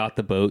really got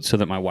the boat so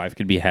that my wife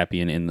could be happy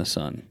and in the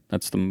sun.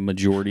 That's the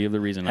majority of the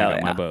reason I Hell got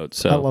yeah. my boat.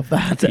 So I love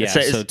that. Yeah, So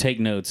so take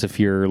notes if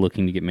you're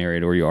looking to get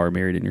married or you are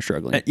married and you're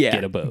struggling. Yeah,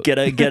 Get a boat. Get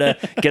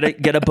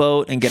a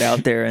boat and get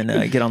out there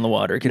and get on the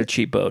water. Get a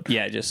cheap boat.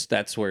 Yeah, just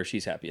that's where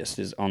she's happiest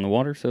is on the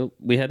water. So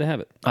we had to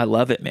have it. I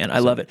love it, man. I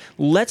love it.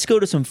 Let's go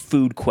to some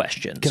food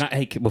questions.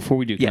 Before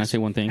we do, can I Yes. say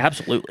one thing?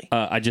 Absolutely.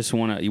 I just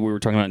want to. We were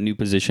talking about new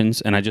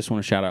positions, and I just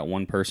want to shout out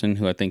one person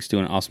who I think is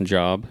doing an awesome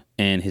job,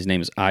 and his name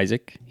is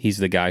Isaac. He's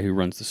the guy who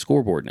runs the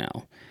scoreboard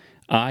now.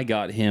 I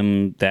got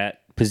him that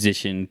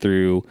position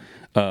through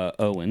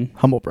Owen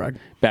Humble brag.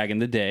 back in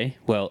the day.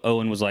 Well,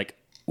 Owen was like,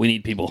 "We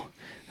need people,"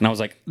 and I was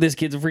like, "This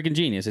kid's a freaking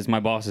genius. It's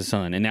my boss's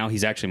son," and now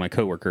he's actually my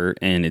coworker,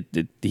 and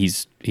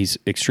he's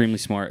extremely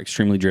smart,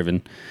 extremely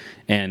driven,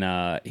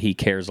 and he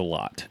cares a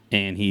lot,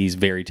 and he's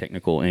very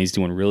technical, and he's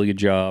doing a really good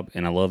job,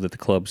 and I love that the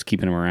club's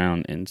keeping him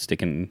around and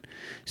sticking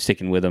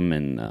with him,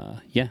 and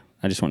yeah,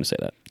 I just want to say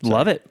that.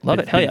 Love it. Love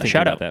it. Hell yeah.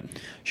 Shout out.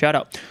 Shout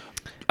out.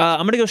 I'm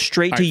going to go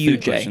straight to right, you,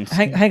 food Jay. questions.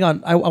 Hang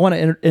on. I want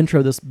to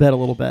intro this bit a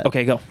little bit.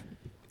 Okay, go.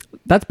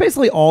 That's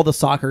basically all the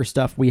soccer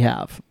stuff we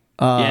have.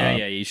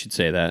 Yeah, you should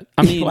say that.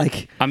 I mean,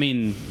 like-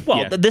 Well,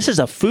 yeah. this is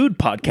a food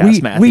podcast,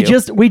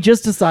 Matthew. we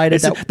just decided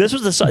that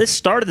This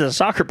started as a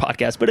soccer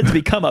podcast, but it's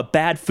become a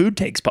bad food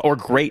takes or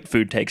great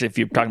food takes. If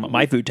you're talking about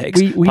my food takes,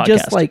 we podcast.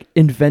 just like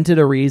invented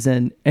a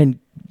reason and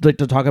like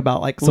to talk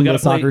about like some of the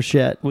soccer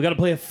shit. We got to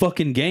play a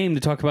fucking game to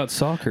talk about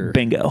soccer.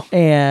 bingo.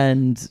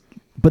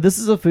 But this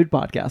is a food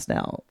podcast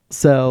now,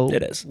 so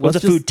It is. let's What's a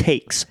just- food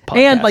takes podcast?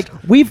 And like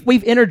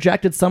we've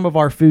interjected some of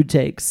our food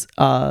takes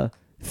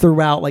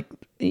throughout like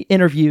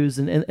interviews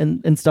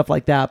and stuff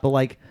like that, but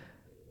like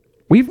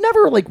we've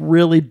never like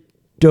really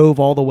dove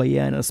all the way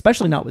in,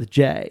 especially not with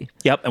Jay.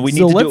 Yep, and we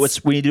So need to do it.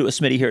 let's- We need to do it with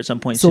Smitty here at some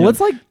point. So soon. let's,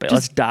 like, But just-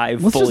 let's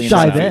dive let's fully just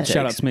into dive food in. takes.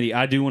 Shout out Smitty.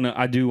 I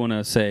do want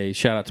to say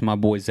shout out to my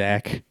boy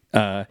Zach.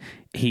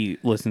 He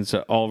listens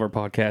to all of our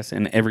podcasts,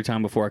 and every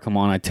time before I come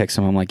on, I text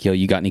him. I'm like, "Yo,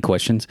 you got any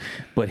questions?"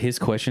 But his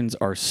questions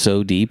are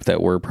so deep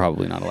that we're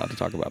probably not allowed to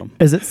talk about them.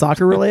 Is it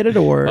soccer related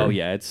or? Oh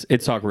yeah, it's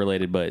soccer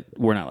related, but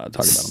we're not allowed to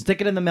talk about them.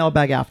 Stick it in the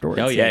mailbag afterwards.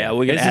 Oh yeah,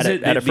 we can This add is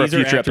it for a these are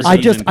future after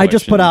episode. I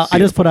just put out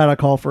questions. a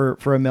call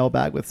for a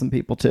mailbag with some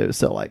people too.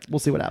 So like we'll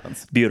see what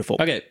happens. Beautiful.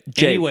 Okay.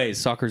 Jay, Anyways,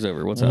 soccer's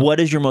over. What's up? what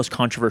is your most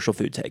controversial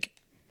food take?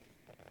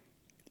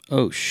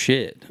 Oh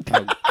shit!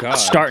 Oh god!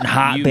 Starting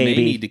hot, you baby.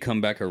 may need to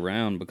come back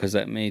around because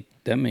that may.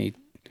 I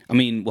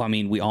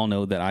mean, we all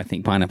know that I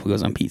think pineapple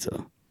goes on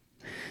pizza.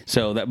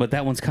 So but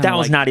that one's kind of That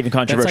one's not even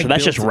controversial.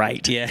 That's just built-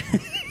 right. Yeah.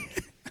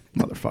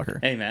 Motherfucker.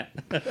 Hey Matt.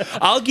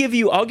 I'll give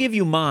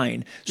you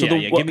mine. So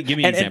Yeah, give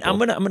me an and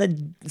example. I'm gonna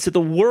so the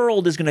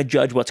world is gonna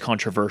judge what's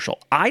controversial.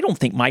 I don't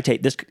think my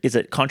take this is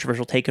a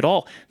controversial take at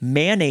all.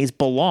 Mayonnaise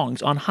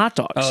belongs on hot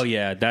dogs. Oh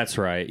yeah, that's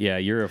right. Yeah,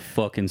 you're a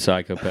fucking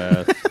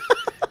psychopath.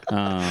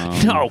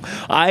 No,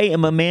 I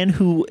am a man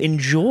who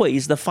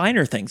enjoys the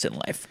finer things in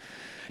life.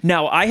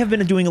 Now, I have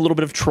been doing a little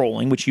bit of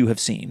trolling, which you have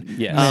seen.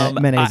 Yes.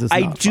 Mayonnaise is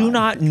I not do fine.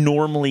 not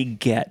normally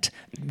get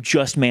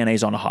just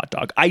mayonnaise on a hot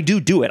dog. I do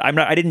it.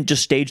 I didn't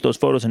just stage those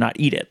photos and not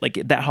eat it. Like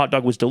that hot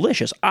dog was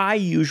delicious. I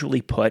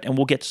usually put, and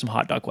we'll get to some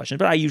hot dog questions,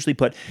 but I usually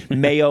put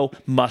mayo,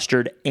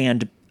 mustard,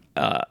 and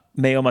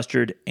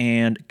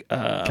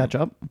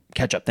Ketchup.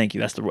 ketchup. Thank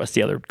you. That's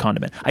the other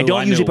condiment. I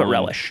don't I usually know put one.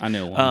 relish. I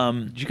know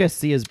one. Did you guys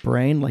see his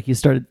brain? Like he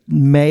started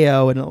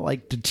mayo and it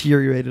like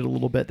deteriorated a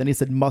little bit. Then he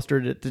said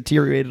mustard, it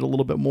deteriorated a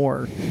little bit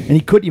more, and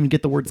he couldn't even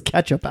get the words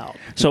ketchup out.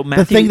 So The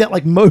Matthew, thing that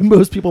like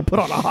most people put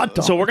on a hot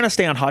dog. so we're gonna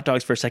stay on hot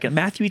dogs for a second.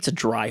 Matthew eats a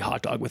dry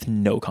hot dog with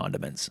no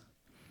condiments.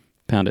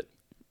 Pound it.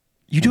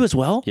 You do as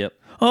well? Yep.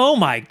 Oh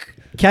my!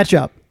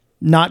 Ketchup,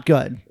 not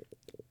good.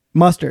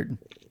 Mustard,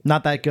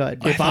 not that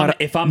good.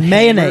 If I'm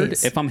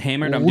mayonnaise,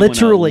 hammered, I'm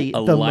literally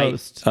doing the a light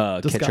most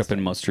ketchup disgusting.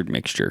 and mustard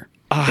mixture.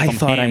 I If I'm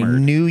thought hammered. I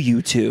knew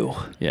you two.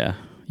 Yeah,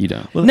 you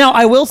don't. Now,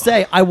 I will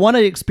say I want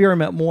to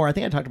experiment more. I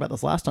think I talked about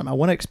this last time. I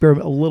want to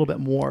experiment a little bit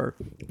more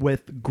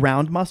with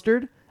ground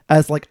mustard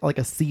as like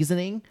a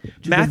seasoning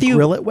to then Matthew-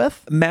 grill it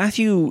with.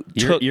 Matthew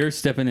took You're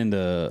stepping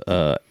into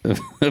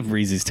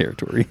Reezy's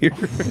territory here.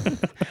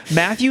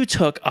 Matthew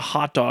took a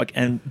hot dog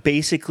and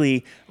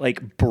basically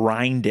like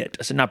brined it.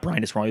 I said not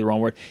brined is probably the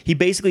wrong word. He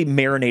basically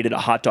marinated a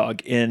hot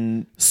dog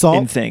in Salt,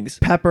 in things.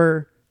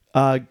 pepper,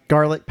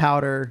 garlic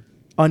powder,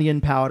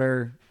 onion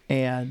powder,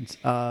 and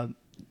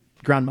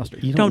ground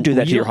mustard. Don't do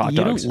that to your hot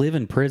You dogs. don't live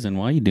in prison.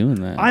 Why are you doing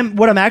that?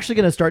 What I'm actually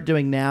going to start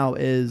doing now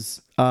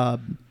is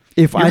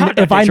if Your hot dog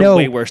if I takes are know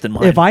way worse than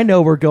mine. if I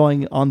know we're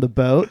going on the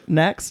boat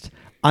next,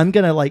 I'm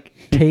gonna like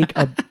take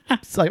a I'm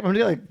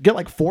gonna like, get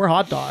like 4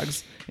 hot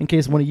dogs in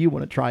case one of you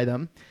want to try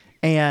them,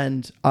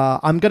 and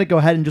I'm gonna go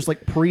ahead and just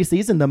like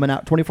pre-season them and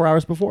out 24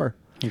 hours before.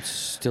 I'm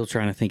still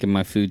trying to think of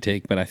my food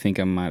take, but I think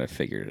I might have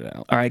figured it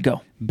out. All right,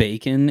 go.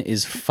 Bacon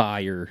is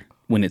fire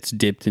when it's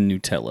dipped in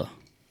Nutella.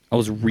 I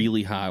was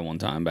really high one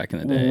time back in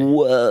the day.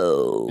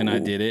 Whoa. And I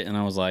did it, and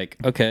I was like,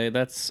 okay,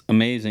 that's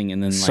amazing.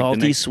 And then like, Salty,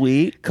 the next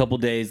sweet. couple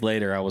days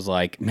later, I was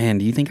like, man,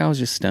 do you think I was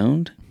just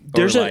stoned?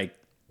 There's or a- like,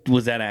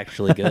 was that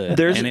actually good?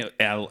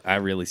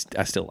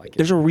 I still like it.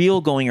 There's a reel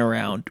going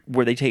around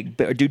where a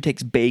dude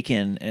takes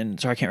bacon and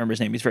sorry, I can't remember his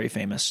name. He's very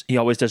famous. He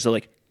always does the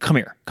like, come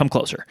here, come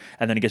closer.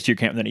 And then he gets to your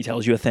camp and then he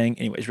tells you a thing.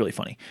 Anyway, it's really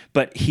funny.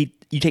 But you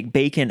take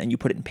bacon and you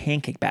put it in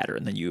pancake batter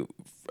and then you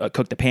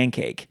cook the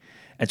pancake.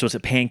 And so it's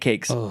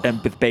pancakes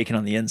and with bacon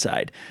on the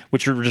inside,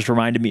 which just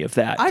reminded me of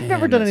that. I've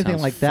never done that anything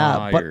sounds like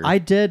that, but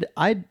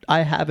fire.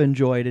 I have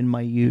enjoyed in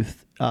my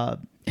youth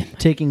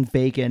taking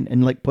bacon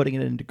and like putting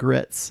it into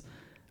grits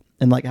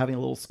and like having a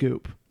little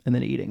scoop and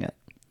then eating it.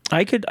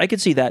 I could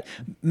see that.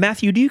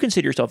 Matthew, do you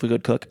consider yourself a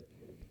good cook?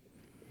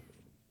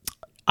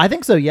 I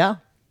think so, yeah.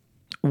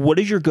 What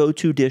is your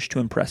go-to dish to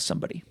impress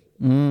somebody?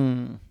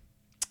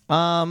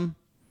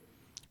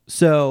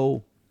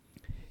 So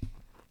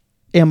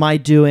am I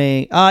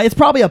doing it's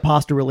probably a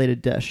pasta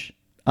related dish.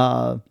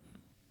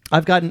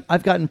 I've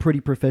gotten pretty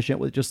proficient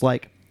with just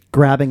like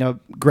grabbing a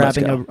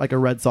go. like a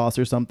red sauce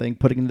or something,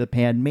 putting it in the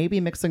pan, maybe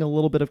mixing a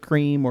little bit of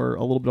cream or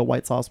a little bit of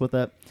white sauce with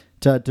it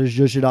to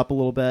zhuzh it up a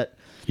little bit.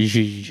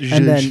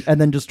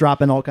 And then just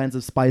drop in all kinds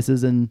of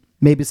spices and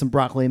maybe some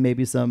broccoli,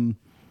 maybe some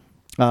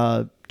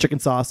chicken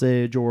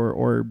sausage,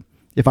 or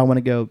if I want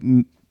to go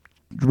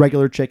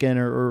regular chicken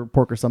or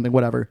pork or something,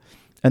 whatever.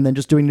 And then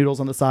just doing noodles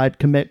on the side,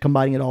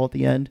 combining it all at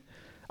the end.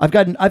 I've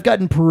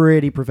gotten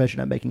pretty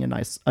proficient at making a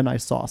nice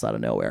sauce out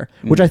of nowhere,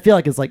 which I feel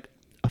like is like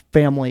a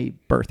family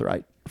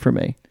birthright for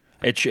me.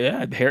 It's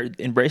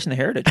embracing the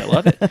heritage. I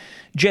love it.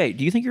 Jay,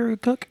 do you think you're a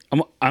good cook?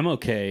 I'm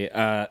okay.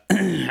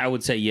 I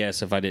would say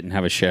yes if I didn't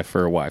have a chef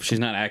or a wife. She's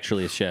not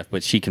actually a chef,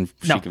 but she can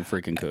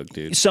freaking cook,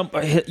 dude.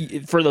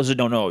 For those that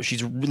don't know,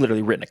 she's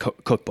literally written a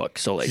cookbook.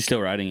 So like, She's still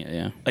writing it.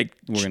 Yeah, like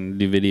we're gonna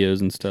do videos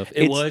and stuff.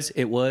 It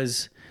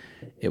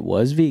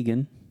was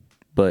vegan,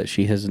 but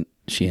she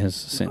has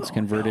since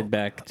converted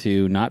back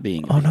to not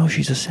being. oh no,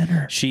 she's a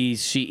sinner. She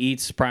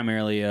eats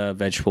primarily a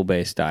vegetable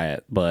based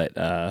diet,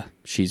 but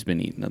she's been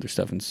eating other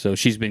stuff, and so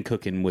she's been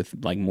cooking with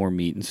like more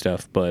meat and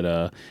stuff,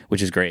 but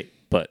which is great.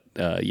 But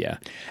yeah,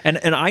 And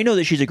I know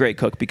that she's a great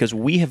cook because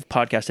we have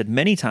podcasted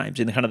many times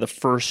in kind of the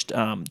first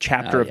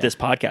chapter of this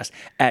podcast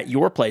at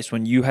your place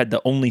when you had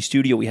the only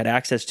studio we had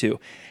access to.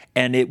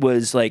 And it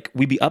was like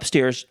we'd be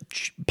upstairs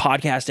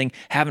podcasting,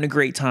 having a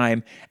great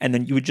time, and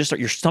then you would just start,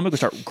 your stomach would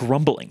start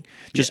grumbling,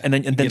 and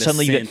then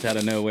suddenly you get out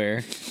of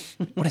nowhere.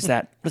 what is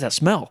that? What does that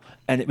smell?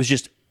 And it was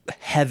just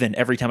heaven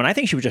every time. And I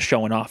think she was just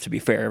showing off, to be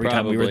fair, every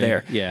time we were Probably,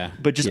 there. yeah.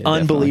 But just Yeah,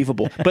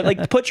 unbelievable. But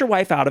like, put your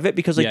wife out of it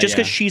because like just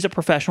because she's a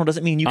professional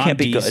doesn't mean you can't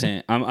be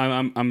decent. good.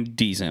 I'm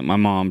decent. My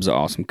mom's an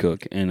awesome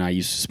cook, and I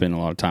used to spend a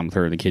lot of time with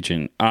her in the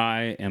kitchen.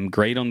 I am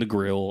great on the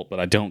grill, but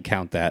I don't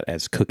count that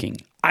as cooking.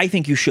 I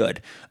think you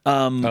should.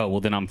 Oh well,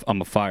 then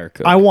I'm a fire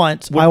cook. I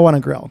want a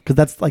grill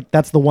because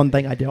that's the one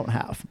thing I don't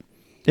have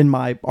in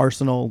my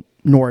arsenal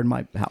nor in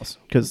my house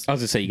because I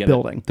was gonna say you got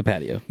building the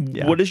patio.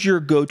 Yeah. What is your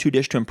go-to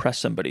dish to impress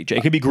somebody, Jay?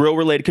 It could be grill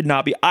related, could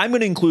not be. I'm going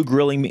to include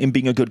grilling in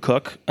being a good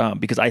cook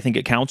because I think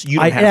it counts. You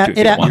don't have to. If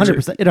you It don't want to.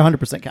 100%. It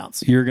 100%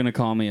 counts. You're gonna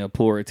call me a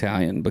poor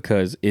Italian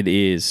because it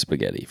is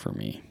spaghetti for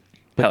me.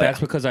 But Hell that's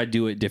yeah. because I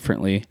do it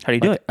differently. How do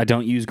you do it? I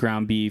don't use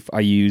ground beef. I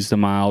use the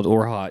mild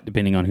or hot,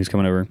 depending on who's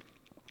coming over,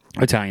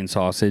 Italian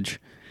sausage.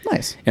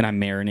 Nice. And I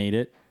marinate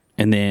it,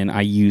 and then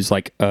I use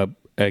like a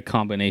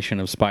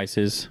combination of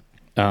spices.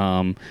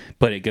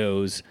 But it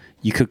goes.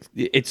 You cook.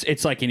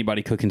 It's like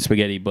anybody cooking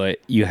spaghetti, but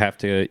you have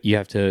to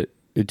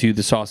do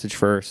the sausage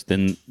first,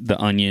 then the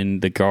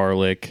onion, the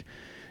garlic,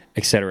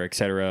 et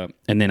cetera,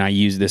 and then I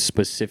use this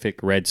specific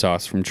red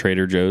sauce from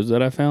Trader Joe's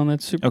that I found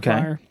that's super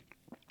fire.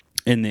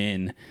 And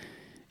then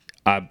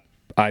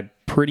I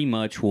pretty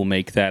much will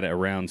make that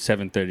around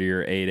 7:30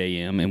 or 8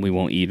 a.m. and we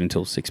won't eat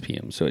until 6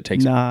 p.m. So it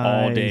takes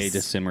all day Nice.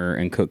 to simmer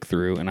and cook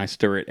through. And I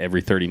stir it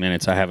every 30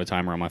 minutes. I have a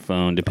timer on my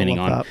phone depending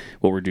love on that.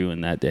 what we're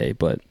doing that day.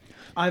 But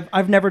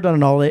I've never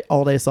done an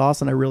all day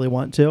sauce and I really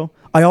want to.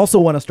 I also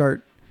want to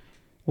start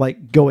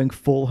like going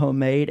full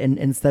homemade and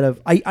instead of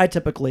I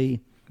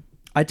typically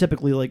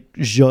like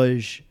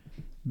zhuzh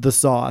the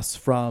sauce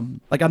from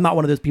like I'm not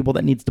one of those people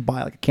that needs to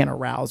buy like a can of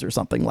Rouse or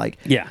something like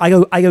Yeah. I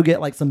go get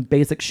like some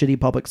basic shitty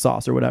public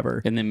sauce or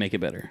whatever and then make it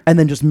better. and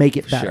then just make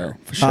it better.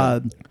 For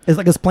sure. It's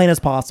like as plain as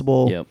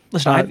possible. Yep.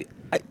 Listen,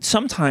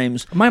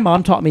 sometimes My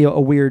mom taught me a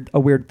weird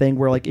thing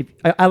where like if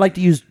I like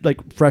to use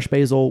like fresh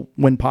basil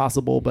when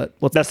possible, but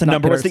that's the not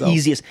number. kid That's the ourselves.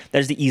 easiest. That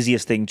is the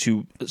easiest thing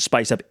to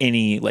spice up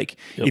any like.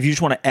 If you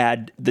just want to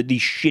add the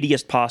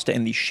shittiest pasta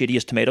and the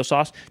shittiest tomato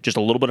sauce, just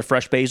a little bit of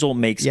fresh basil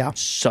makes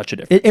such a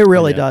difference. It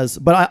really does.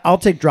 But I'll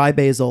take dry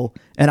basil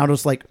and I'll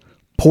just like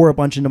pour a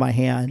bunch into my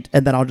hand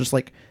and then I'll just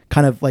like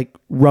kind of like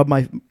rub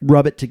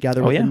it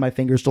together within my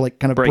fingers to like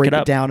kind of break it it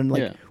up. and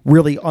like Yeah.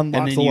 really And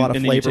unlocks then a lot of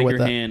and then flavor you take with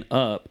your it. hand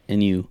up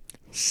and you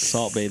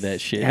salt bay that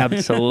shit.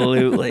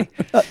 Absolutely,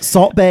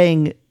 Salt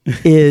baying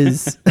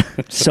is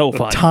so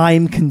fun.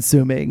 time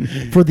consuming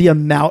for the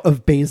amount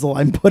of basil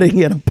I'm putting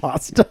in a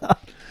pasta.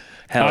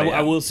 Hell I, yeah.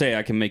 I will say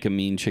I can make a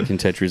mean chicken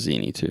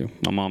tetrazzini too.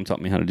 My mom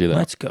taught me how to do that.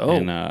 Let's go.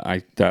 And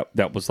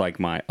that was like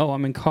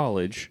I'm in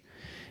college,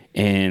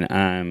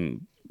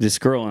 and this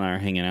girl and I are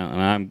hanging out,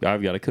 and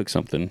I've got to cook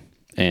something,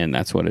 and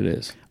that's what it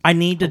is. I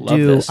need to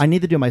this.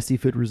 do my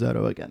seafood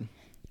risotto again.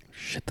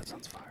 Shit, that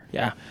sounds fire.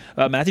 Yeah.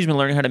 Matthew's been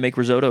learning how to make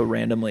risotto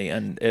randomly,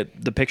 and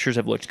the pictures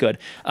have looked good.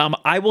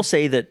 I will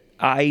say that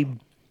I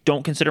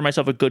don't consider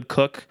myself a good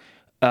cook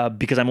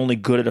because I'm only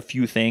good at a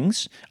few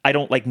things. I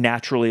don't like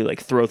naturally like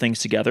throw things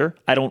together.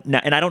 I don't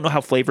know how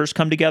flavors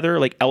come together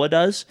like Ella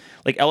does.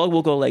 Like Ella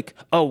will go like,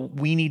 oh,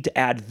 we need to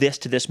add this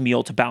to this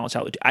meal to balance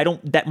out.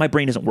 My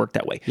brain doesn't work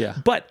that way. Yeah.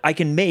 But I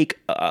can make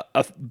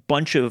a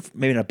bunch of,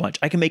 maybe not a bunch,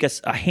 I can make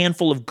a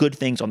handful of good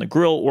things on the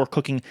grill or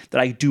cooking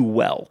that I do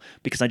well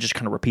because I just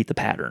kind of repeat the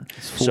pattern.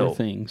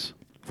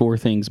 Four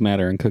things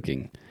matter in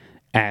cooking: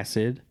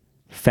 acid,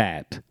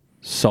 fat,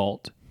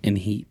 salt, and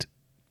heat.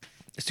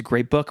 It's a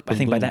great book, I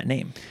think, by that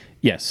name.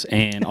 Yes,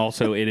 and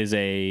also it is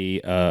a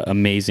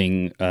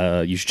amazing.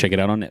 You should check it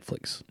out on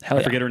Netflix. Hell I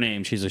yeah. forget her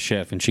name. She's a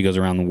chef, and she goes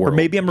around the world. Or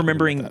maybe I'm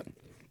remembering the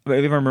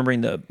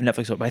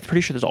Netflix book, but I'm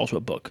pretty sure there's also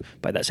a book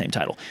by that same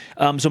title.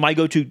 So my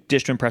go-to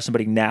dish to impress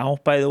somebody now,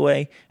 by the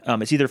way,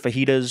 it's either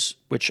fajitas,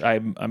 which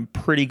I'm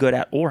pretty good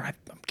at, or I'm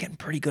getting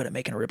pretty good at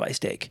making a ribeye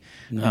steak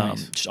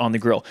just on the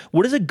grill.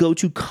 What is a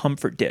go-to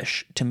comfort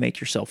dish to make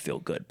yourself feel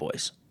good,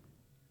 boys?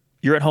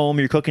 You're at home,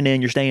 you're cooking in,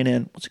 you're staying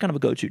in. What's kind of a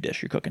go-to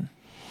dish you're cooking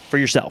for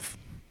yourself?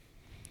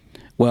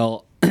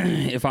 Well,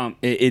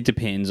 it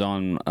depends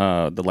on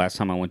the last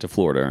time I went to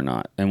Florida or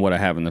not, and what I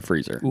have in the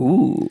freezer.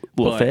 Ooh,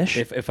 little But fish.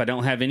 If I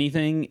don't have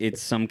anything,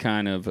 it's some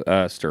kind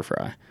of stir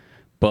fry.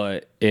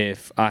 But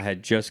if I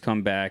had just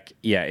come back,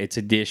 it's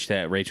a dish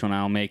that Rachel and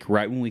I will make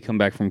right when we come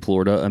back from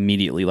Florida,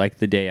 immediately, like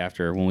the day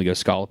after when we go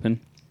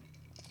scalloping.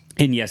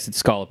 And yes, it's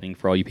scalloping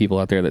for all you people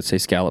out there that say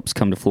scallops.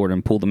 Come to Florida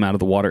and pull them out of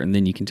the water, and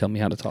then you can tell me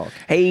how to talk.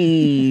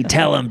 Hey,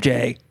 tell him,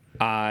 Jay.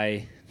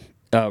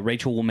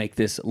 Rachel will make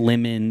this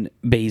lemon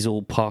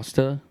basil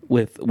pasta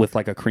with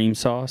like a cream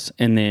sauce,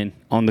 and then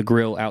on the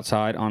grill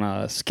outside on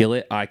a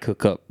skillet, I cook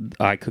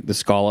the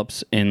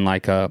scallops in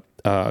like a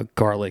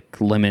garlic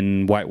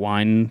lemon white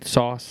wine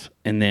sauce,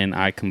 and then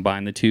I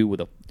combine the two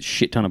with a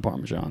shit ton of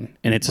Parmesan,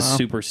 and it's a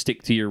super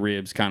stick to your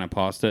ribs kind of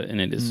pasta, and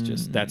it is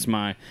just that's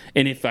my.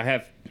 And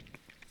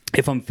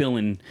if I'm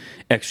feeling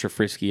extra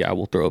frisky, I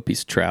will throw a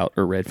piece of trout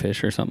or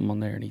redfish or something on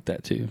there and eat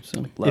that too.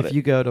 So If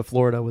you go to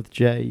Florida with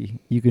Jay,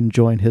 you can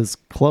join his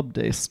club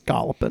day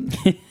scalloping.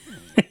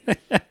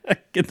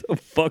 get the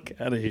fuck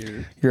out of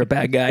here. You're a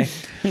bad guy.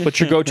 What's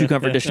your go-to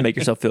comfort dish to make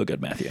yourself feel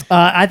good, Matthew?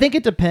 I think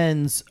it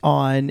depends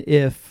on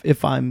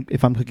if I'm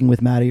cooking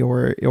with Maddie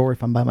or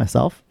if I'm by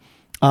myself.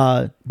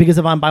 Because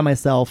if I'm by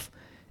myself,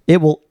 it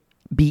will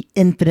be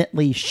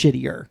infinitely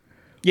shittier.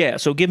 Yeah.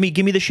 So give me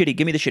the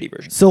shitty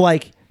version. So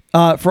like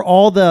for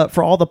all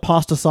the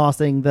pasta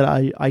saucing that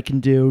I can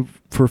do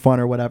for fun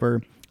or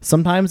whatever,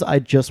 sometimes I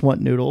just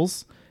want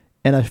noodles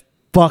and a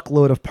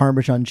fuckload of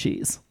Parmesan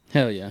cheese.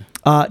 Hell yeah.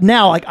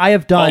 Now, like I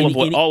have done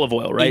Olive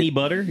oil, right? Any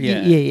butter?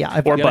 yeah.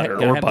 Or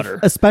Gotta have butter.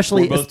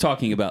 Especially We're both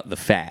talking about the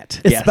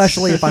fat.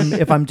 especially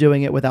if I'm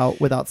doing it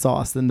without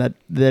sauce, then that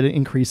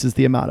increases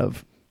the amount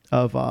of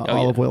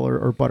olive oil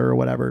or butter or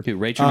whatever. Dude,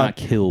 Rachel and I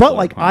killed. But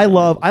like I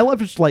love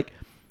just like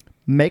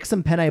make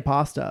some penne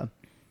pasta,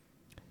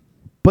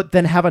 but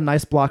then have a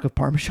nice block of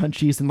Parmesan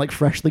cheese and like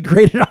freshly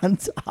grated on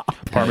top.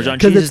 Parmesan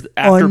 'Cause cheese it's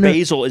after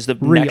basil is the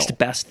unreal. next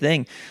best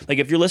thing. Like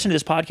if you're listening to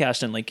this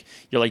podcast and like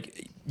you're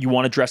like you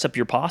want to dress up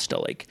your pasta,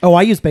 like Oh,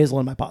 I use basil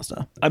in my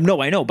pasta.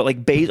 no, I know, but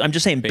like basil, I'm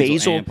just saying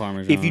basil. and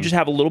Parmesan. If you just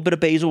have a little bit of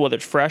basil, whether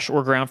it's fresh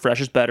or ground, fresh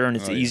is better, and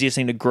it's the easiest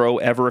thing to grow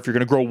ever. If you're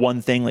going to grow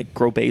one thing, like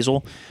grow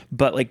basil,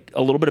 but like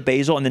a little bit of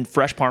basil and then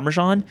fresh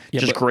Parmesan,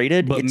 just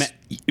grated. But It's,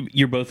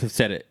 you both have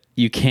said it.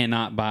 You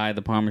cannot buy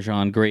the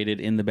Parmesan grated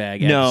in the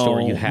bag at the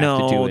store. You have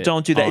to do it.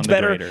 Don't do that. on It's the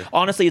better. grater.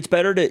 Honestly, it's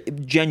better to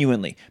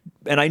genuinely.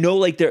 And I know,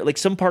 like, there, like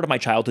some part of my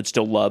childhood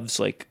still loves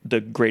like the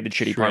grated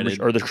shitty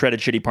Parmesan or the shredded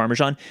shitty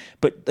Parmesan.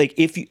 But like,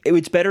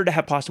 it's better to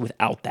have pasta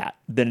without that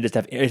than it is to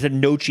have it's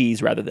no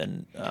cheese rather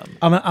than.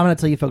 I'm gonna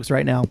tell you folks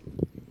right now.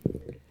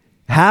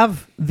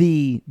 Have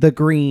the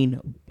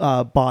green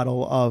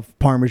bottle of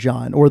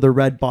Parmesan or the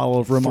red bottle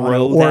of Romano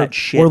Throw or that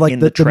shit like in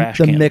the the trash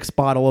can. mixed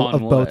bottle On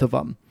of what? both of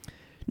them.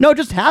 No,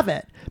 just have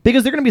it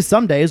because there are going to be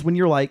some days when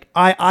you're like,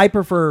 I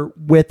prefer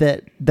with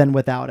it than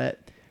without it.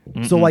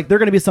 So like, there are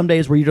going to be some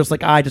days where you're just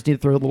like, I just need to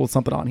throw a little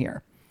something on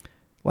here.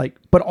 Like,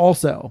 but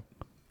also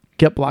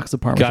get blocks of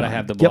Parmesan. Gotta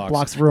have the blocks. Get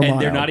blocks of Romano.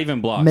 And they're not even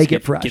blocks. Make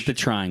Get- it fresh. Get the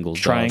triangles.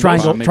 Triangles.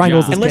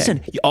 Triangles is And king.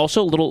 listen,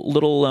 also little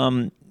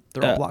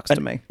They're all blocks to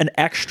me. an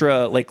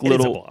extra like It is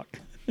little a block.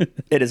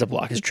 It is a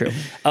block. It's true.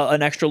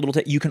 An extra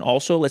little. You can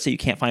also, let's say you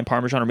can't find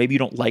Parmesan or maybe you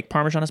don't like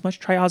Parmesan as much.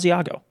 Try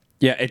Asiago.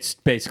 Yeah, it's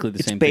basically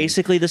the same thing.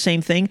 Basically the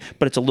same thing,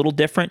 but it's a little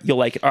different. You'll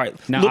like it. All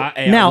right. Now,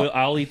 Now-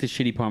 I'll eat the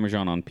shitty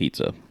Parmesan on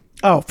pizza.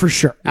 Oh, for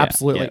sure.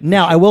 Absolutely. yeah, for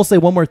Now, I will say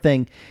one more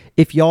thing.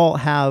 If y'all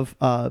have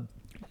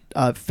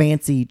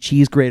fancy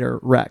cheese grater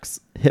Rex,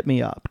 hit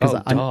me up because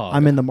Oh, dog.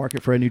 I'm in the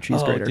market for a new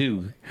cheese grater.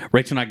 Dude.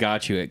 Rachel and I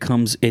got you.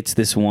 It's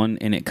this one,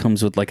 and it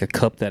comes with like a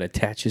cup that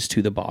attaches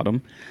to the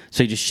bottom.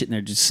 So you're just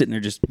sitting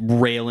there, just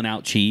railing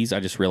out cheese. I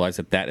just realized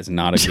that is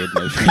not a good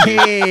notion.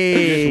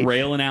 Hey. Just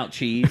railing out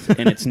cheese,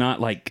 and it's not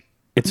like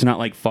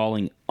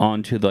falling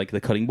onto like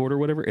the cutting board or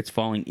whatever. It's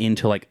falling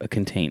into like a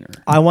container.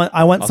 I want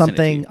send it to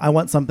something. you. I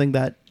want something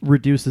that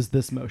reduces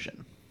this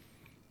motion,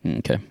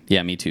 Okay.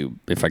 Yeah, me too.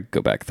 If I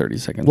go back 30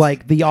 seconds.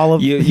 like the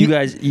Olive. You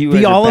guys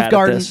the are Olive bad at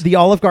Garden, this. the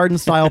Olive Garden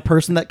style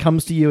person that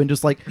comes to you and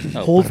just like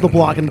holds the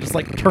block and just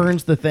like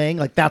turns the thing.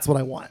 Like that's what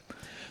I want.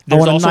 I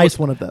want a also nice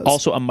one of those.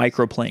 Also, a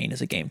microplane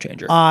is a game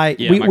changer. Yeah,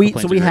 we microplanes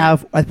so are we great.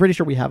 have. I'm pretty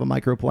sure we have a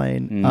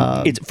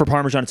microplane. It's for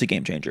Parmesan. It's a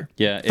game changer.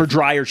 Yeah, For if-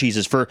 drier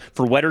cheeses, for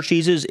wetter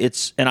cheeses,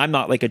 it's. And I'm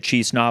not like a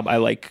cheese snob.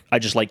 I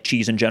just like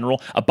cheese in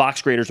general. A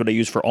box grater is what I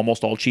use for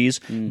almost all cheese.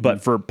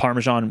 But for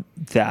Parmesan,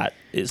 that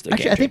is the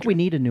Actually, game I think changer. we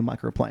need a new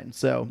microplane.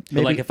 So But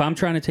maybe like if I'm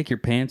trying to take your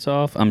pants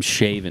off, I'm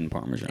shaving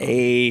Parmesan.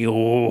 Hey,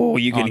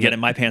 you can On get the- in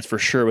my pants for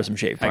sure with some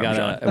shaved I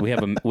Parmesan. got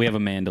we have a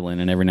mandolin,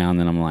 and every now and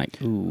then I'm like,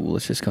 ooh,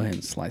 let's just go ahead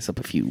and slice up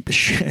a few.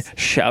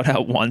 Shout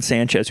out Juan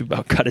Sanchez who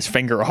about cut his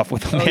finger off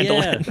with a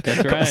mandolin that's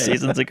a couple right.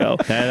 seasons ago.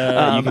 You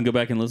can go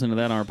back and listen to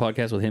that on our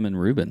podcast with him and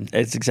Ruben.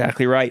 It's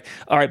exactly right.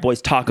 All right, boys,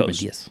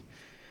 tacos. Yes.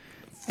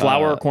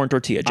 Flour or corn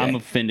tortilla, Jay? I'm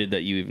offended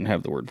that you even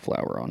have the word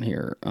flour on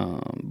here,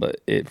 but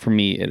for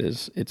me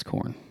it's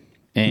corn,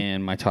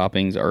 and my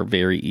toppings are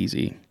very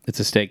easy. It's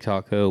a steak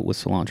taco with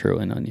cilantro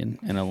and onion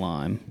and a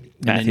lime,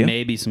 and Matthew? then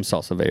maybe some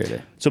salsa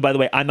verde. So, by the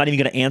way, I'm not even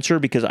going to answer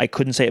because I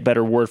couldn't say it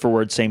better word for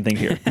word. Same thing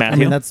here. I Matthew?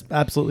 mean that's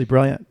absolutely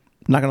brilliant.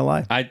 I'm not gonna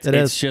lie. It's It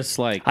is. just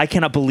like I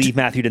cannot believe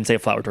Matthew didn't say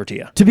flour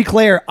tortilla. To be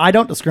clear, I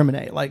don't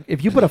discriminate. Like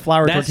if you put a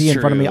flour that's tortilla in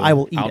front of me, true. I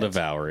will eat I'll it.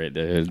 devour it.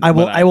 Dude. I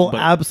will. But I will but-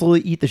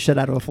 absolutely eat the shit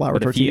out of a flour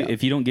But tortilla.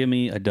 if you don't give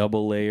me a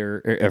double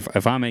layer, or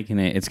if I'm making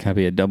it, it's gotta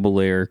be a double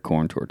layer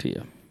corn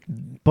tortilla.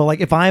 but like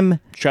if I'm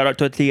Shout out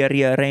to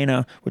Tortilleria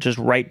Arena, which is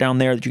right down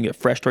there that you can get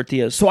fresh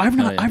tortillas. so I've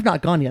not yeah. I've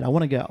not gone yet. I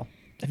want to go.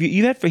 Have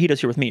you had fajitas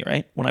here with me,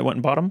 right? When I went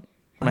and bought them?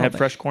 When I had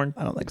fresh corn?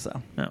 I don't think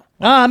so.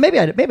 No. Maybe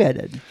I did. Maybe I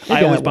did. Maybe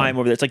I always went. buy them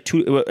over there. It's like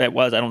 $2. It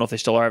was. I don't know if they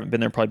still are. I haven't been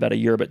there probably about a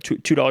year, but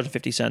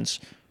 $2.50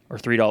 or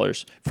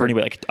 $3 for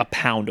anybody, like a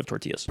pound of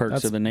tortillas. Perks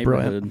That's of the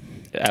neighborhood.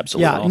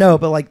 Absolutely. Yeah, no,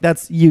 but like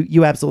that's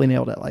you absolutely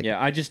nailed it. Like,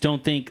 Yeah, I just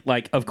don't think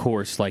like, of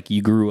course, like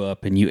you grew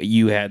up and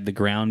you had the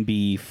ground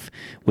beef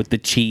with the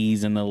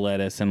cheese and the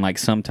lettuce, and like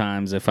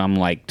sometimes if I'm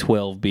like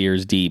 12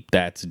 beers deep,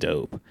 that's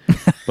dope.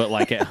 But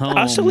like at home,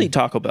 I still eat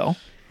Taco Bell.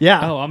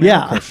 yeah, oh, I mean,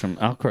 yeah.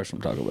 I'll crush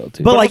some Taco Bell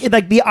too. But like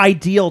the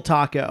ideal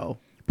taco,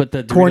 but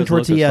the corn Doritos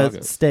Locos tortilla,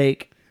 tacos.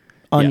 steak,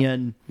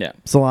 onion, Yeah.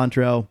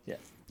 cilantro. Yeah.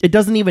 It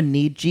doesn't even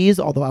need cheese,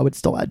 although I would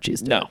still add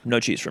cheese to it.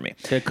 No cheese for me.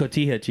 The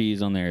cotija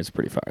cheese on there is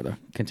pretty fire though.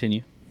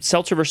 Continue.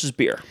 Seltzer versus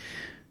beer.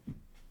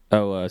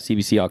 Oh,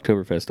 CBC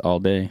Oktoberfest all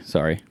day.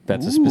 Sorry,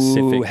 that's a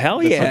specific. Ooh, hell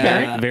that's a yeah.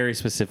 very, very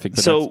specific.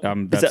 But So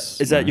that's,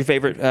 is that your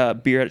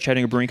favorite beer at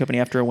Chattanooga Brewing Company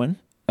after a win?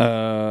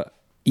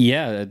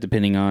 Yeah,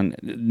 depending on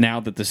now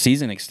that the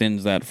season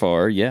extends that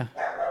far. Yeah,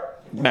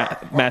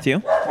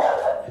 Matthew?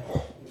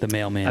 the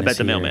mailman. I bet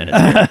the here. mailman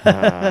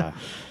is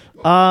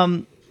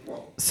here.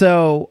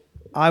 So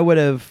I would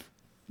have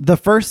the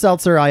first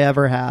seltzer I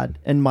ever had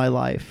in my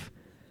life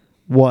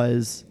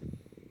was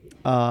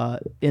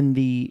in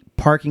the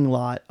parking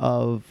lot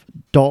of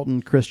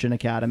Dalton Christian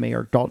Academy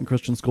or Dalton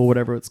Christian School,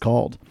 whatever it's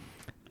called.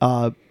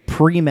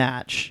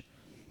 Pre-match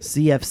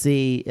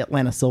CFC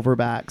Atlanta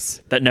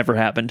Silverbacks, That never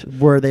happened.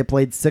 where they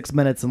played 6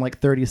 minutes and like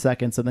 30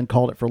 seconds and then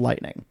called it for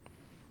Lightning.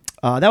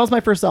 That was my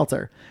first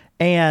seltzer,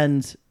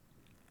 and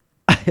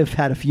I have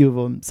had a few of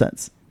them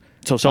since.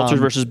 So seltzers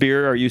versus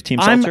beer. Are you team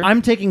seltzer?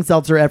 I'm taking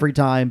seltzer every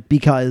time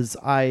because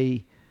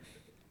I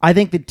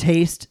think the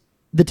taste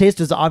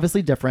is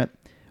obviously different,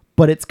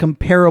 but it's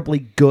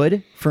comparably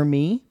good for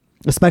me,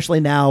 especially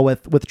now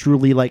with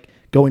Truly like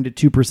going to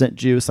 2%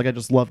 juice. Like I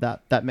just love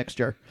that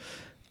mixture.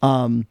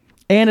 And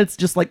it's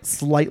just like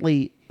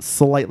slightly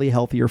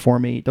healthier for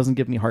me. It doesn't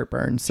give me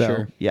heartburn. So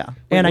Sure. yeah.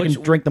 And I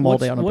can drink them all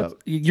day on a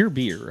boat. Your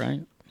beer,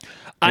 right?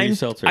 Or your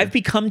seltzer? I've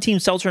become team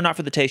seltzer, not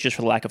for the taste, just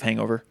for the lack of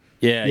hangover.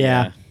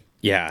 Yeah,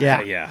 Yeah.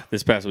 yeah.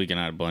 This past weekend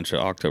I had a bunch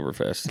of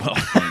Oktoberfest.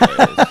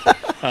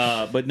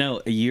 But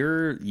no,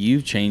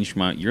 you've changed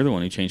my. You're the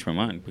one who changed my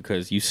mind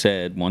because you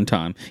said one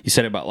time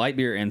about light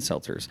beer and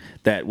seltzers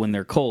that when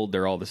they're cold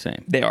they're all the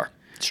same. They are.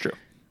 It's true.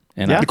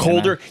 And Yeah. The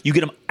colder you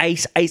get them,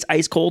 ice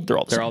cold. They're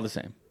all the they're same. all the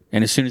same.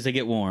 And as soon as they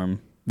get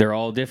warm, they're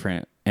all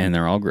different and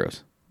they're all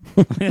gross.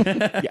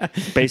 Yeah,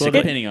 basically. Well,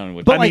 depending on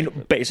what. I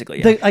mean,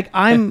 basically. Yeah. Like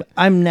I'm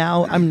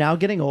now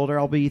getting older.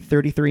 I'll be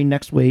 33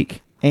 next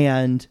week,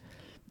 and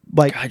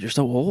like God, you're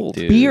so old.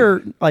 Dude.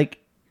 beer, like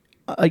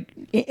and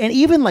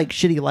even like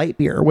shitty light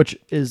beer, which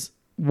is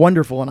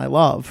wonderful and I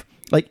love,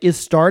 like is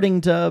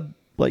starting to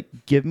like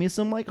give me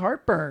some like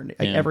heartburn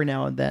like, Yeah. every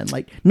now and then.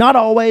 Like not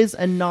always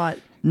and not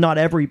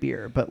every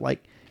beer, but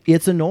like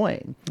it's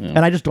annoying, and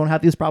I just don't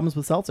have these problems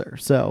with seltzer.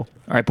 So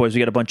All right, boys, we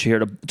got a bunch here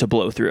to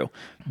blow through.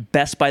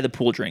 Best by the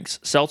pool drinks: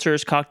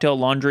 seltzers, cocktail,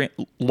 long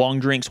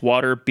drinks,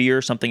 water,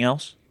 beer, something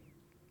else.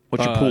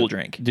 What's your pool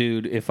drink?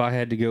 Dude, if I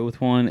had to go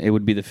with one, it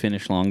would be the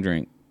Finnish long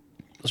drink.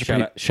 Those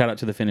are Shout out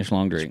to the Finnish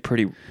long drink.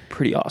 pretty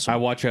awesome. I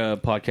watch a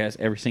podcast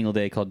every single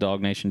day called Dog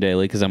Nation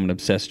Daily because I'm an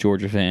obsessed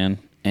Georgia fan,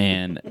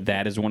 and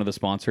that is one of the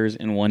sponsors.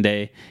 And one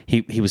day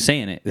he was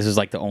saying it. This is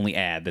like the only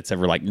ad that's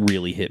ever like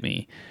really hit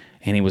me.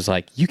 And he was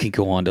like, "You can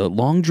go on to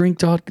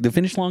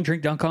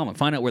thefinishlongdrink.com and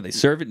find out where they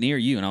serve it near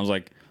you." And I was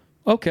like,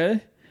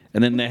 "Okay."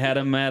 And then they had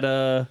him at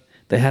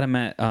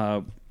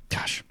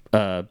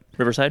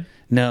Riverside.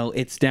 no,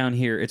 it's down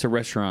here. It's a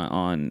restaurant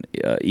on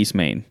East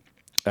Main.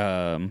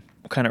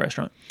 What kind of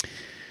restaurant?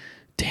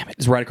 Damn it!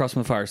 It's right across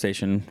from the fire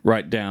station,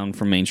 right down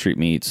from Main Street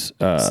Meats.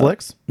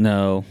 Slicks,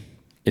 No,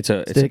 it's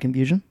a State of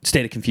Confusion.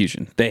 State of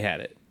Confusion. They had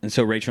it, and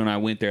so Rachel and I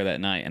went there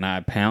that night, and I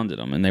pounded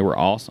them, and they were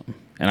awesome.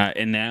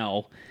 And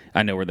now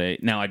I know where they.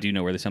 Now I do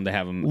know where they some. They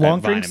have them Long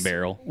at Vine drinks, and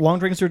Barrel. long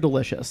drinks are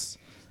delicious.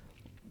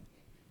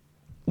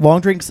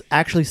 Long drinks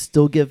actually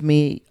still give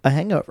me a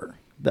hangover,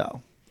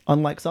 though,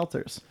 unlike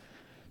seltzers.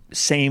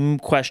 Same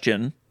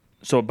question.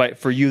 So,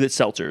 for you, that's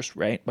seltzers,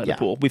 right? By the Yeah,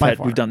 pool, by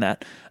far. we've done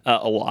that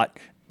a lot.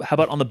 How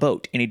about on the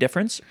boat? Any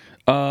difference?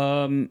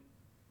 I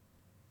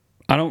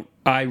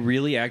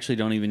really actually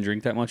don't even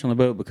drink that much on the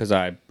boat because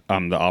I'm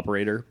the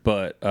operator.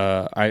 But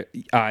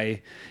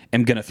I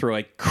am gonna throw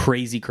a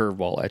crazy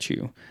curveball at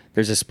you.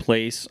 There's this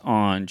place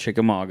on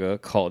Chickamauga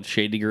called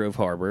Shady Grove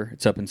Harbor.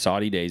 It's up in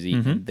Saudi Daisy.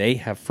 And they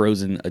have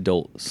frozen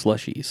adult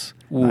slushies.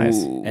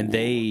 Nice. And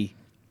they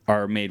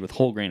are made with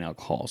whole grain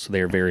alcohol, so they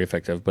are very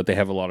effective. But they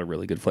have a lot of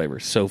really good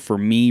flavors. So for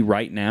me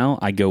right now,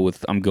 I'm going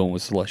with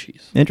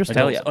slushies. Interesting.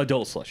 Hell yeah.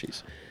 Adult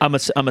slushies. I'm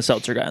a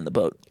seltzer guy on the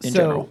boat in So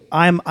general.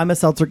 I'm a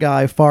seltzer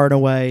guy far and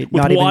away.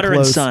 With not water even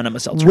and close. sun, I'm a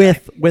seltzer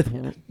with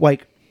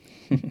like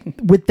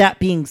with that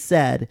being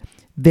said,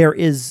 there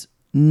is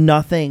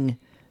nothing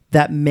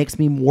that makes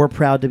me more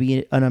proud to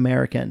be an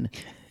American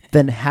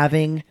than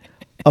having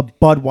a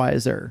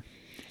Budweiser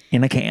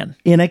In a can.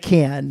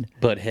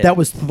 But hey, that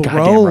was goddamn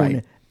thrown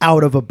right.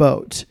 out of a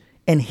boat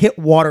and hit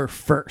water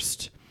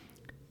first,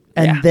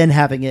 and Yeah. then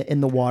having it in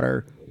the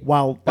water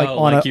while like Oh,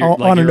 on like a you're- like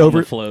on an you're on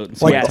over the float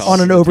and like someone on tosses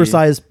an it to you.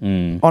 oversized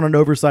on an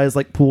oversized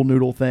like pool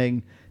noodle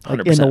thing. like,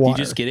 100%. in the You water.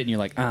 You just get it and you're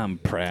like, I'm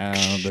proud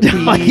to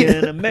Be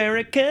an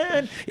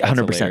American. Yeah,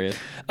 100%. hilarious.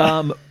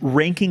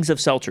 Rankings of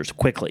seltzers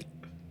quickly,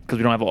 because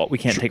we don't have all. We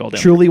can't take all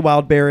down. Truly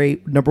Wild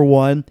Berry, number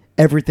one.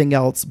 Everything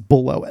else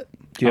below it.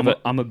 Do you have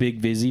I'm a big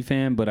Vizzy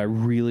fan, but I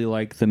really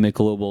like the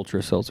Michelob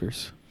Ultra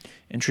seltzers.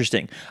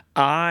 Interesting.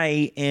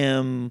 I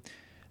am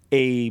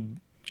a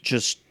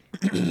just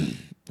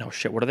oh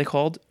shit. What are they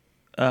called?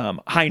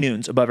 High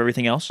Noons above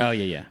everything else. Oh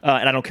yeah.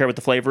 And I don't care what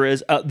the flavor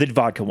is. The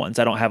vodka ones.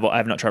 I have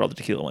not tried all the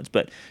tequila ones,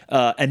 but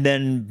and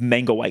then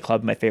Mango White Claw,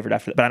 my favorite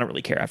after that. But I don't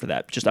really care after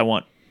that. Just I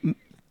want.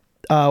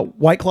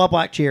 White Claw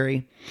Black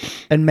Cherry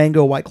and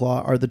Mango White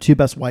Claw are the two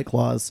best White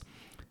Claws.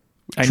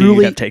 I knew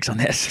you'd have takes on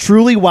this.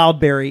 Truly Wild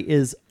Berry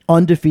is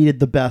undefeated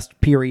the best,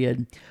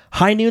 period.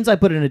 High Noons I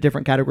put in a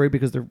different category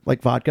because they're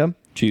like vodka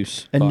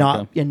Juice. and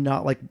vodka.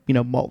 not like,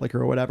 malt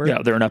liquor or whatever.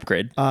 Yeah, they're an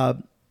upgrade.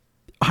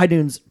 High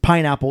Noons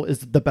pineapple is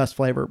the best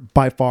flavor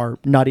by far,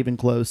 not even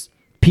close.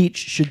 Peach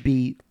should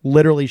be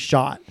literally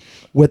shot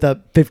with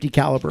a 50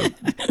 caliber.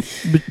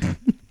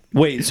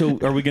 Wait, so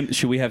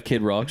should we have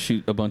Kid Rock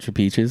shoot a bunch of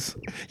peaches?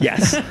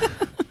 Yes.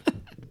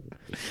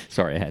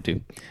 Sorry, I had to.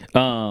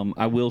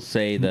 I will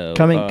say though,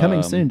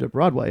 coming soon to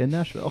Broadway in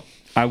Nashville.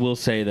 I will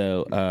say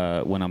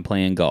though, when I'm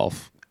playing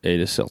golf, it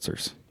is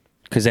seltzers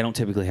because they don't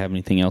typically have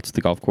anything else at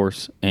the golf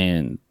course,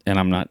 and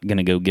I'm not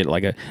gonna go get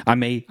like I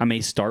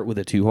may start with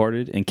a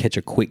 2-hearted and catch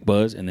a quick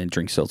buzz and then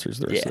drink seltzers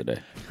the rest of the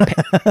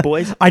day.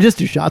 Boys. I just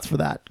do shots for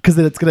that because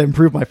then it's going to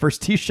improve my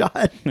first tee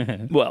shot.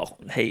 Well,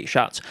 hey,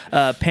 shots.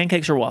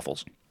 Pancakes or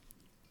waffles?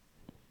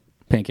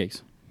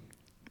 Pancakes,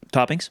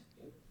 Toppings?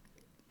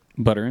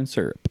 butter and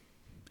syrup,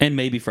 and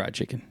maybe fried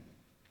chicken.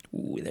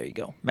 Ooh, there you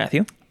go.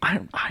 Matthew? I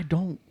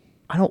don't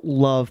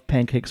love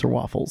pancakes or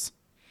waffles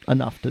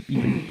enough to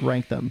even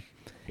rank them.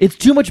 It's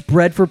too much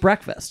bread for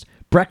breakfast.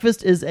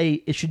 Breakfast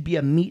it should be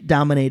a meat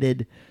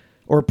dominated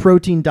or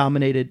protein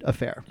dominated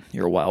affair.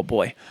 You're a wild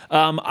boy.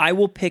 I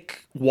will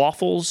pick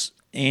waffles,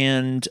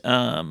 and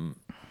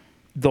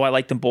though I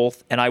like them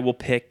both, and I will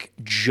pick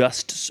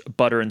just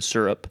butter and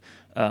syrup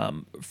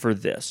for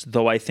this.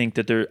 Though I think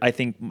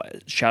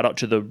that shout out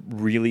to the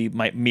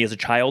me as a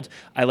child.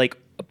 I like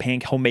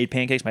homemade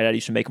pancakes. My dad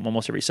used to make them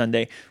almost every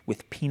Sunday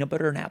with peanut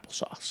butter and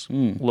applesauce. A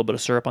little bit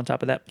of syrup on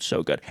top of that.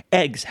 So good.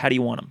 Eggs. How do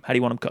you want them? How do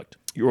you want them cooked?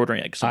 You're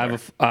ordering eggs somewhere.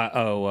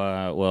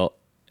 I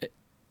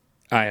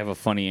have a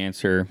funny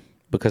answer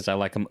because I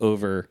like them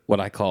over what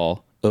I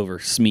call over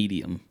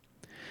medium,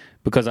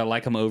 because I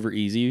like them over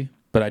easy,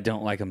 but I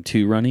don't like them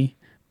too runny,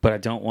 but I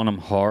don't want them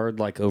hard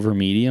like over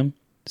medium.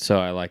 So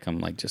I like them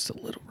like just a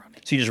little runny.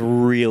 So you just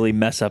really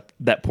mess up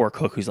that poor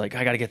cook who's like,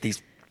 I got to get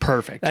these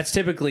perfect. That's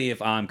typically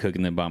if I'm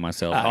cooking them by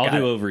myself. got I'll do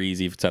it. over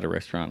easy if it's at a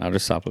restaurant. I'll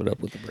just sop it up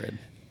with the bread.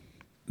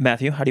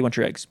 Matthew, how do you want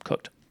your eggs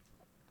cooked?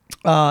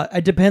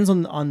 It depends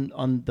on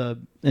the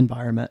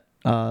environment.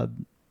 I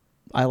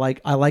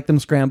like them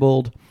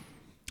scrambled.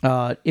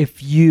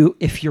 If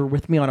you're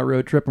with me on a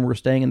road trip and we're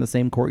staying in the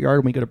same courtyard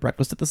and we go to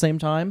breakfast at the same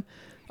time,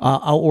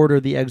 I'll order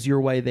the eggs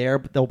your way there,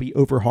 but they'll be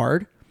over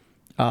hard.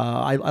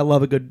 I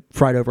love a good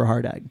fried over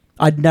hard egg.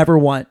 I'd never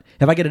want,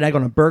 if I get an egg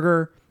on a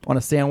burger, on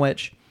a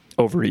sandwich,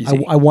 Over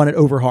easy. I want it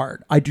over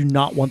hard. I do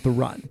not want the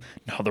run.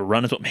 No, the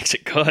run is what makes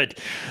it good.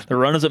 The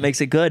run is what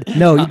makes it good.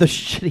 No, the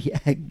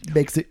shitty egg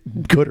makes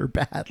it good or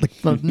bad.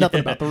 Like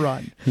nothing about the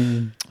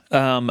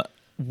run.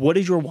 What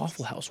is your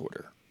Waffle House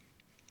order?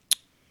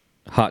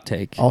 Hot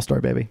take. All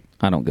star baby.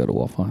 I don't go to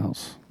Waffle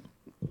House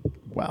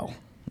Wow.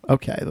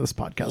 Okay, this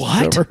podcast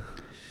What? is over.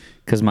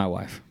 because my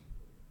wife.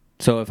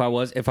 So if I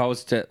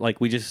was to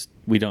like, we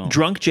don't.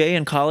 Drunk Jay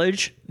in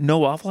college? No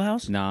Waffle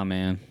House? Nah,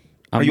 man.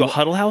 Are you a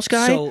Huddle House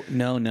guy? So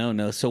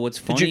no. So what's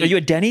funny? Are you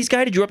a Denny's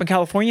guy? Did you grow up in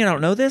California and I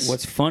don't know this?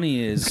 What's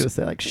funny I was is gonna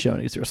say like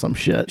Shoney's or some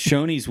shit.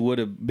 Shoney's would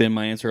have been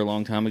my answer a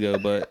long time ago,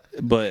 but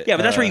yeah,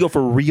 but that's where you go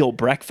for real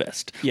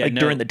breakfast. Like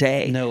during the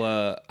day.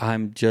 No,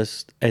 I'm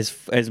just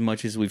as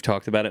much as we've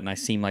talked about it, and I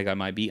seem like I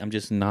might be. I'm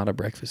just not a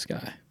breakfast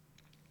guy.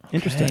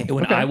 Interesting.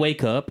 When I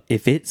wake up,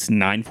 if it's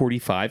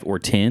 9:45 or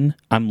 10,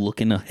 I'm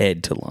looking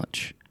ahead to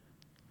lunch.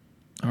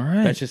 All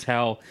right. That's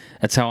how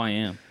I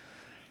am.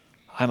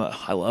 I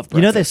love breakfast.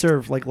 You know they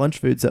serve like lunch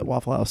foods at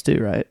Waffle House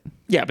too, right?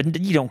 Yeah, but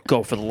you don't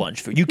go for the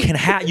lunch food. You can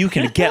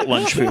get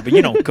lunch food, but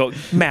you don't go.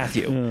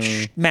 Matthew.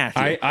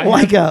 Matthew.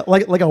 Like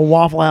a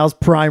Waffle House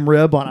prime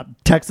rib on a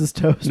Texas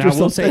toast Now, or I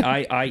will something.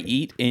 say I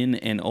eat in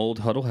an old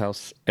Huddle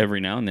House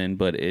every now and then,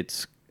 but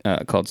it's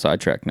called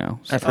Sidetrack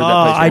now. So I've heard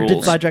that place I did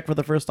rules. sidetrack for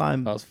the first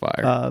time. that was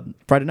fire.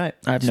 Friday night.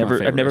 I've my never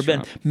favorite been.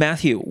 restaurant.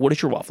 Matthew, what is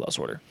your Waffle House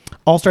order?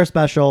 All Star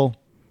Special.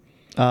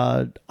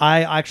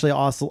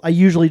 I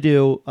usually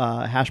do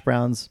hash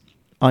browns,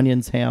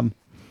 onions, ham,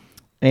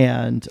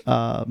 and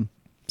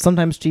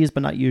sometimes cheese,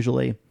 but not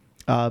usually.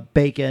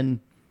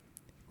 Bacon,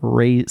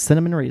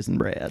 cinnamon raisin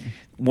bread.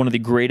 One of the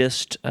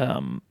greatest.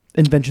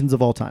 Inventions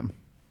of all time.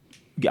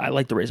 Yeah, I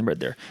like the raisin bread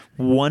there.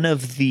 One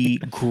of the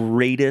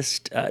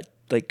greatest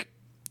like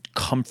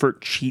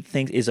comfort cheat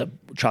things is a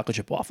chocolate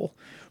chip waffle.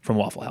 from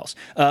Waffle House.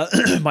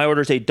 My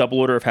order is a double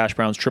order of hash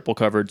browns, triple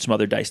covered,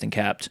 smothered, diced, and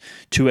capped,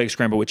 2 eggs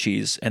scrambled with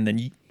cheese, and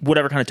then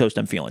whatever kind of toast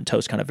I'm feeling.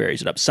 Toast kind of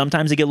varies it up.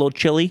 Sometimes I get a little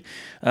chili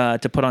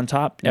to put on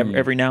top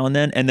every now and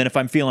then. And then if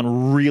I'm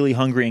feeling really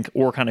hungry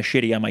or kind of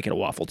shitty, I might get a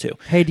waffle too.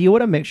 Hey, do you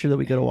want to make sure that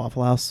we go to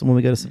Waffle House when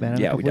we go to Savannah? in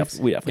a Yeah, couple weeks?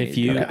 we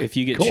definitely. If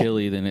you get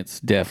chili, then it's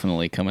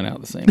definitely coming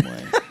out the same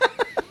way.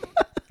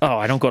 Oh,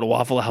 I don't go to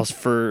Waffle House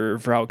for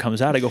how it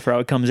comes out. I go for how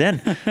it comes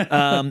in.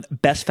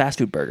 Best fast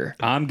food burger.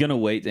 I'm gonna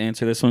wait to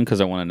answer this one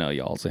because I want to know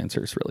y'all's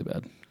answer is really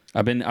bad.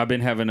 I've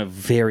been having a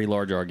very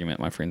large argument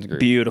in my friends group.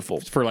 Beautiful.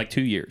 For like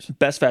 2 years.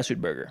 Best fast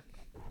food burger.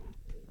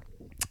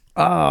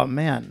 Oh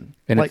man,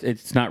 And like,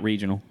 it's not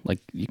regional. Like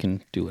you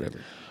can do whatever.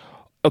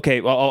 Okay,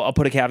 well, I'll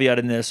put a caveat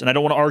in this, and I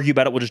don't want to argue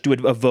about it. We'll just do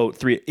a vote.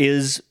 3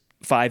 is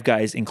Five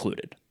Guys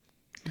included.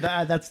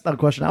 that's not a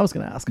question I was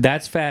going to ask.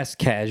 That's fast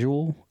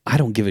casual. I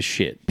don't give a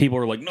shit. People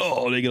are like,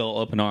 no, they get all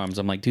up in arms.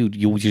 I'm like, dude,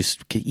 you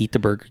just eat the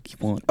burger you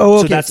want. Oh,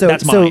 So okay.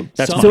 that's mine.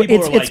 That's Some mine. people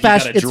it's are like,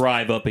 fast. you gotta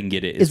drive up and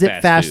get it. Is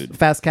it food.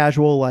 fast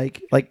casual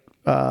like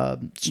a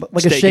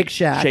Steak- Shake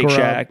Shack Shake or,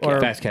 Shack, or yeah.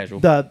 Fast casual.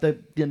 the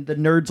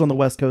nerds on the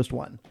West Coast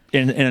one?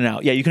 In and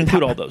out. Yeah, you can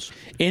include all those.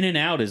 In and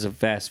Out is a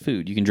fast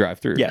food. You can drive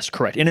through. Yes,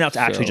 correct. In and Out's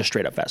actually So, just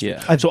straight up fast food.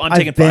 yeah. So I'm I've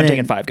taking been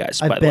in- Five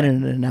Guys. I've by the been way.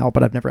 in and out,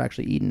 but I've never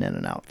actually eaten in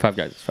and out. Five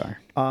Guys is fire.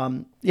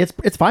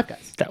 It's Five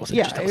Guys. That was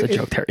a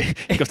joke there.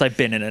 He goes, I've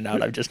been in and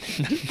out. I've just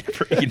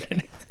never eaten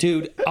it.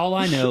 Dude, all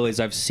I know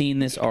is I've seen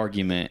this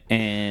argument,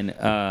 and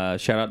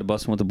shout out to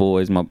Bustin' with the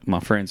Boys, my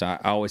friends. I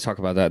always talk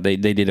about that. They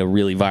did a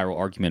really viral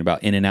argument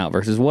about In-N-Out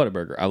versus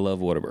Whataburger. I love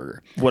Whataburger.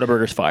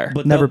 Whataburger's fire.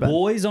 But Never the been.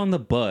 boys on the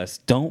bus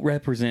don't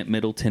represent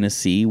Middle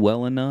Tennessee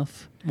well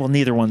enough. Well,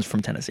 neither one's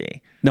from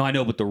Tennessee. No, I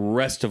know, but the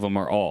rest of them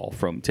are all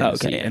from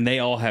Tennessee, Okay, yeah. and they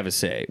all have a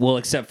say. Well,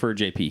 except for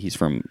JP, he's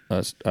from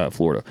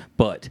Florida.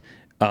 But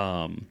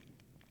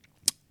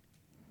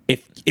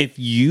if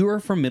you are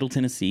from Middle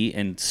Tennessee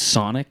and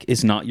Sonic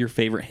is not your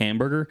favorite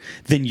hamburger,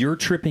 then you're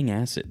tripping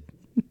acid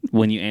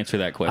when you answer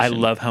that I question.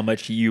 love how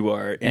much you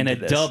are into and a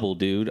this. double,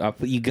 dude.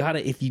 You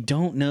gotta if you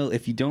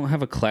don't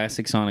have a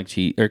classic Sonic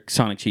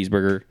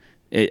cheeseburger.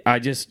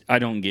 I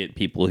don't get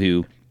people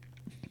who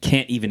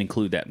can't even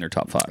include that in their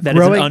top 5. That is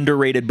Growing- an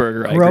underrated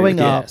burger. I agree Growing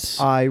with you. up, Yes.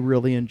 I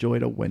really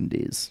enjoyed a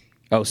Wendy's.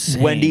 Oh,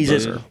 same, Wendy's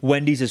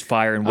is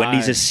fire, and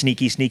Wendy's I- is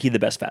sneaky the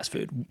best fast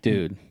food.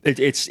 dude.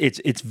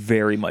 It's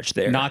very much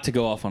there. Not to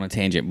go off on a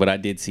tangent, but I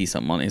did see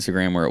something on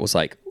Instagram where it was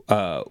like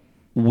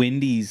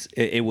Wendy's.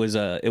 It was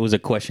a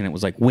question. It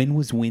was like, when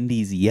was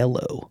Wendy's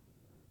yellow?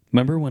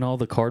 Remember when all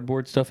the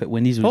cardboard stuff at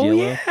Wendy's was Oh,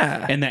 yellow?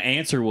 yeah. And the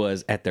answer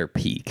was at their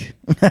peak.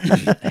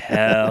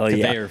 Hell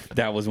yeah.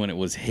 That was when it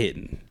was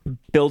hitting.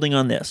 Building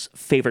on this,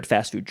 favorite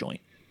fast food joint.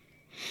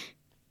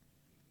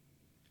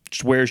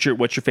 Just what's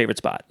your favorite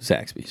spot?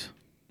 Zaxby's.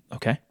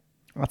 Okay,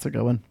 That's a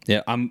good one.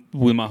 Yeah,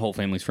 my whole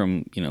family's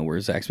from where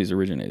Zaxby's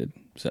originated.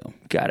 So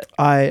got it.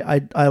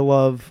 I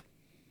love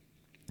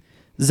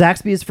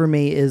Zaxby's. For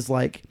me is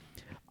like,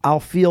 I'll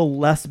feel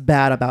less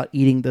bad about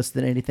eating this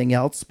than anything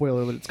else.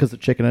 Spoiler alert, it's because of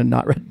chicken and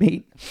not red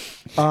meat.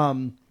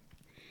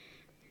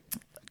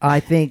 I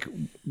think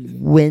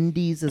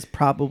Wendy's is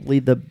probably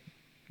the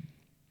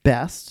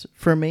best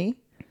for me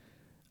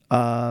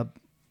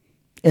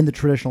in the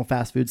traditional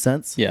fast food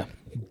sense. yeah,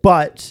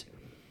 But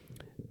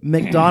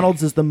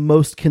McDonald's is the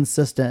most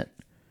consistent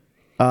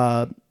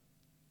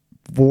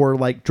for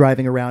like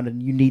driving around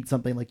and you need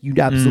something like you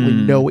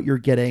absolutely know what you're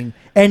getting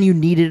and you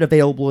need it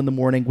available in the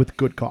morning with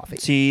good coffee.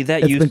 See,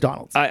 that It's used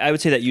McDonald's. I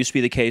would say that used to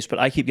be the case, but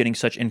I keep getting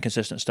such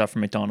inconsistent stuff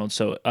from McDonald's.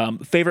 So,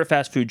 favorite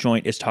fast food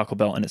joint is Taco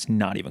Bell, and it's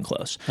not even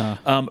close.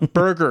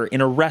 Burger in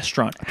a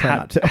restaurant.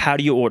 not to. How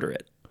do you order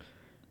it?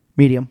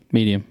 Medium.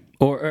 medium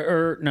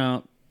or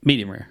no,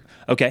 medium rare.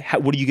 Okay,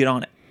 what do you get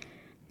on it?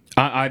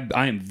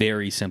 I am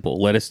very simple: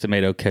 lettuce,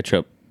 tomato,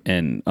 ketchup,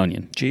 and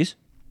onion. Cheese?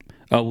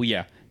 Oh well,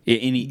 yeah,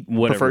 any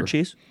whatever. Preferred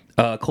cheese?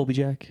 Colby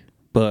Jack,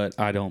 but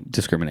I don't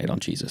discriminate on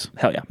cheeses.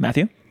 Hell yeah,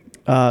 Matthew.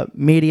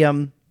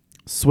 Medium,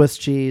 Swiss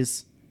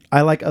cheese.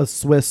 I like a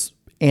Swiss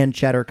and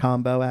cheddar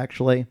combo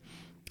actually.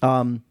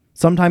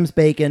 Sometimes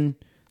bacon,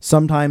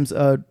 sometimes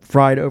a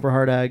fried over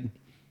hard egg,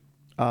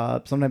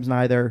 sometimes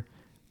neither.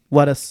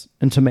 Lettuce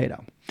and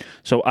tomato.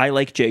 So I,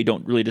 like Jay,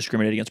 don't really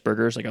discriminate against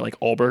burgers. Like, I like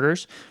all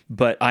burgers,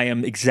 but I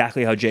am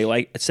exactly how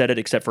Jay said it,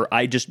 except for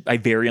I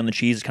vary on the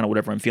cheese. It's kind of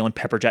whatever I'm feeling.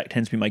 Pepper jack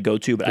tends to be my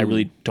go-to, but I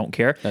really don't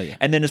care. Oh, yeah.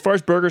 And then as far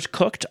as burgers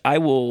cooked,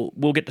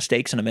 we'll get to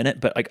steaks in a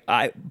minute, but like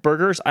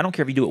burgers, I don't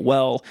care if you do it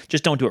well,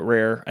 just don't do it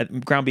rare.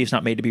 Ground beef's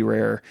not made to be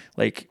rare.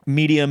 Like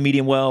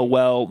medium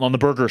well on the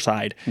burger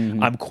side,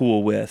 I'm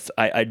cool with.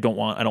 I don't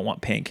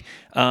want pink.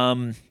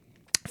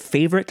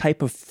 Favorite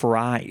type of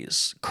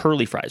fries: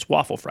 curly fries,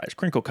 waffle fries,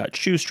 crinkle cut,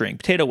 shoestring,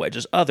 potato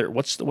wedges, other.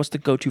 What's the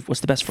go-to?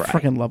 What's the best fry?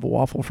 Freaking love a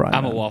waffle fry.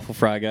 I'm a man. waffle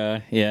fry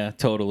guy. Yeah,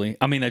 totally.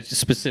 I mean,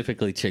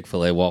 specifically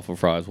Chick-fil-A waffle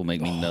fries will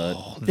make me nut.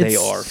 They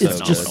It's- are It's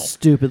phenomenal. just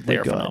stupidly They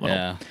are good. phenomenal.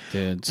 Yeah,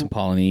 dude, some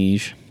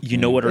Polynesian. You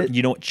know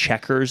what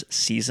Checkers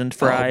seasoned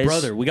fries? Oh,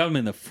 brother, we got them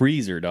in the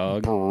freezer,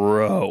 dog.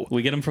 Bro.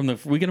 We get them from.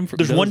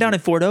 There's one down in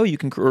Fort O. You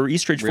can or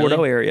Eastridge, Really? Fort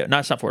O area. No,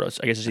 it's not Fort O.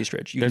 I guess it's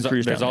Eastridge. You can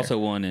cruise down There's also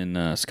one in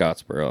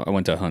Scottsboro. I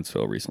went to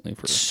Huntsville recently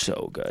for. there.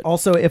 So good.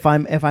 Also, if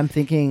I'm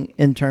thinking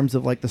in terms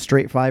of like the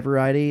straight fry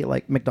variety,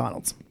 like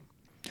McDonald's.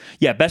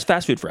 Yeah, best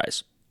fast food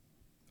fries.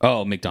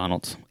 Oh,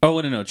 McDonald's.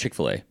 Oh, no,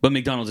 Chick-fil-A. But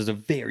McDonald's is a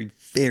very,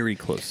 very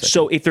close second.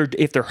 So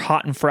if they're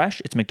hot and fresh,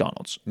 it's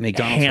McDonald's.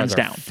 McDonald's hands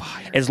fries are down.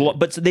 fire,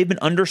 But so they've been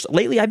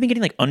lately. I've been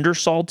getting like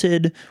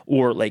undersalted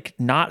or like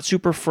not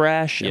super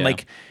fresh, and Yeah.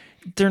 like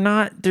they're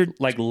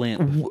like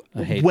limp.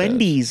 I hate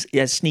Wendy's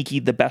has sneaky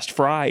the best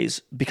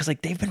fries because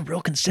like they've been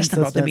real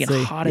consistent about them being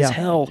Consistency. hot as Yeah.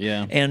 hell,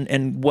 Yeah.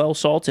 and well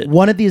salted.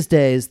 One of these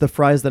days, the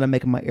fries that I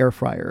make in my air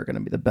fryer are going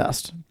to be the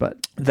best. But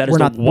That is we're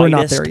the not, we're not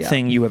whitest there yet.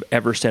 thing you have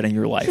ever said in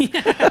your life,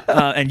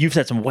 and you've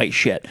said some white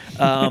shit.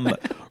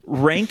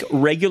 Rank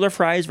regular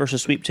fries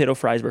versus sweet potato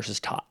fries versus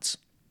tots,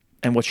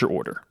 and what's your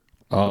order?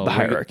 Oh, the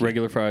hierarchy.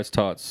 regular fries,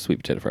 tots, sweet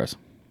potato fries.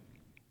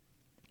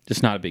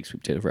 Just not a big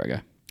sweet potato fry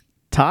guy.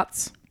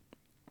 Tots,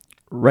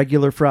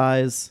 regular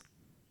fries.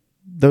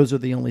 Those are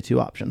the only two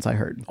options I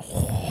heard.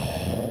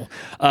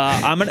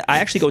 I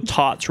actually go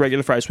tots,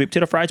 regular fries, sweet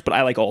potato fries, but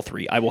I like all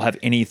three. I will have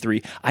any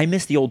three. I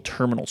miss the old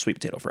terminal sweet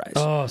potato fries.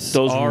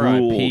 Those R.I.P.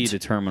 ruled. to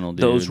Terminal,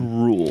 dude. Those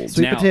ruled.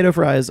 Sweet Now- potato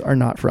fries are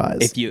not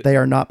fries. They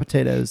are not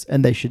potatoes,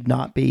 and they should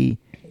not be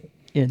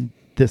in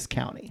this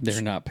county.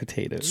 They're not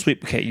potatoes.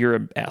 Sweet. Okay, you're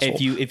an asshole.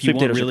 If you Sweet want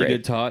potatoes are really great.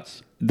 good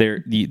tots,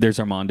 there's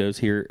Armando's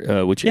here,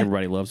 which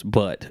everybody loves.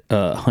 But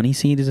Honey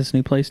Seed is this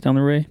new place down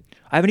the way.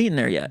 I haven't eaten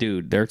there yet.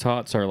 Dude, their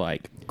tots are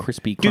like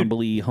crispy,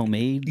 crumbly,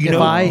 homemade. You know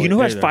who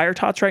has They're- fire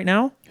tots right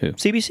now? Who?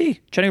 CBC,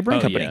 Chattanooga Brewing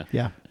Oh, Company. yeah.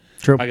 Yeah,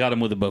 true. I got them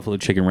with a buffalo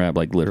chicken wrap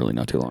like literally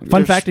not too long ago.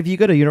 Fun fact: if you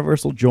go to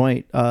Universal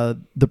Joint,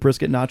 the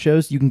brisket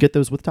nachos, you can get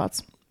those with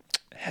tots.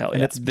 Hell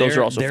yeah, those Their-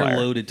 are also their fire.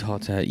 loaded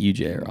tots at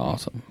UJ are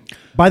awesome.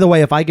 By the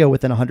way, if I go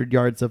within 100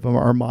 yards of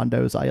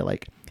Armando's, I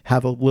like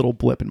have a little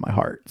blip in my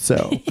heart.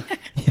 So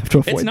you have to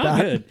avoid It's not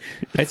that. good.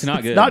 It's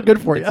not good. not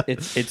good for you.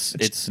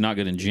 It's not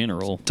good in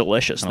general.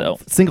 Delicious though.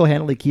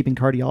 Single-handedly keeping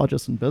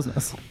cardiologists in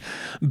business.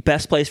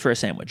 Best place for a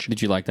sandwich.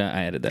 Did you like that?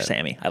 I added that.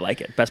 Sammy, I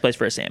like it. Best place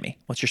for a Sammy.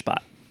 What's your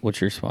spot? What's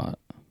your spot?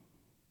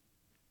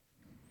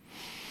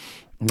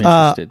 I'm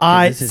interested,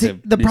 'cause this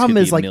the this problem could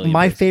be is a like million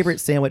my places. favorite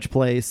sandwich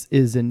place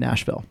is in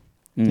Nashville,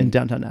 in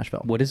downtown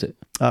Nashville. What is it?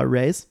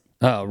 Ray's.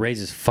 Oh,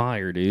 Ray's is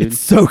fire, dude. It's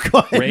so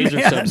good. Ray's or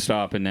man.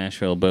 Substop in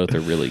Nashville, both are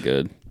really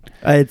good.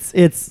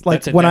 It's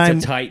like That's when a I'm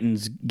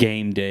Titans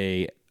game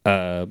day.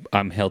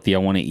 I'm healthy. I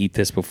want to eat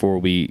this before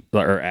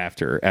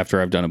after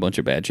I've done a bunch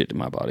of bad shit to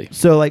my body.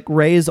 so like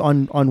Ray's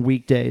on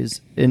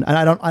weekdays, and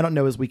I don't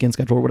know his weekend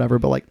schedule or whatever,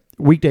 but like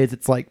weekdays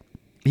it's like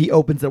he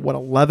opens at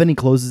 11, he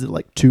closes at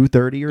like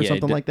 2:30 or Yeah,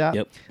 something like that.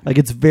 yep. Like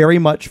it's very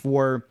much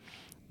for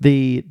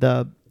the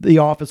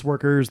office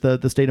workers,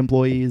 the state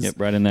employees. Yep,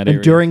 right in that and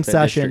area, during that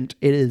session, district.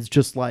 it is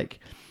just like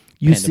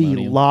you see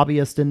Pandemonium.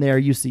 lobbyists in there.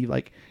 You see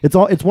like it's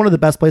one of the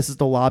best places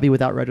to lobby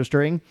without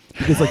registering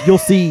because like you'll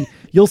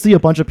see a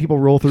bunch of people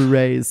roll through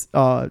Ray's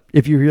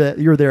if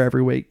you're there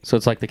every week. So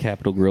it's like the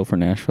Capitol Grill for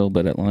Nashville,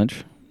 but at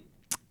lunch.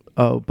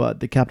 Oh, but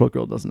the Capitol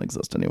Grill doesn't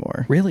exist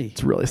anymore. Really?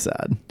 It's really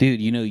sad.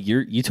 Dude,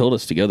 you told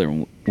us together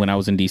when I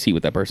was in DC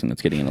with that person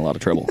that's getting in a lot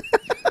of trouble.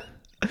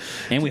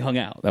 And we hung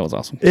out. That was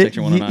awesome.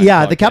 Section 109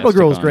 yeah, the podcast Capitol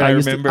Grill was took great. on. I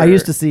remember-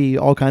 used to see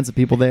all kinds of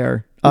people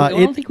there. I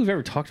don't think we've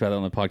ever talked about it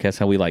on the podcast.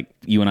 How we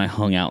you and I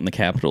hung out in the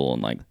Capitol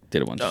and like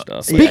did a bunch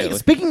of stuff.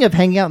 Speaking of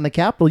hanging out in the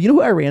Capitol, you know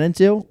who I ran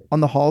into on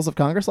the halls of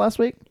Congress last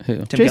week?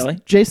 Who? Tim Kelly?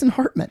 Jason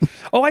Hartman.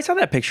 Oh, I saw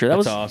that picture. That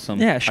That's was awesome.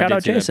 Yeah, I shout did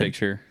out see that Jason.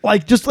 picture.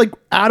 Like just like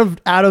out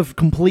of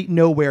complete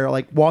nowhere,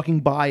 like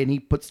walking by, and he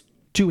puts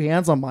two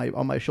hands on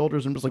my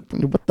shoulders and just like,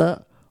 what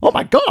the? Oh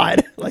my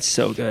god! Like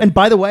so good. And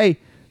by the way,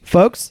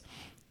 folks,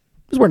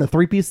 he was wearing a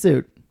 3-piece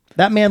suit.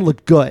 That man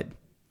looked good.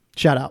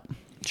 Shout out.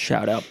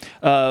 Shout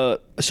out.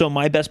 So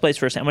my best place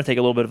for a sandwich. I'm gonna take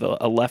a little bit of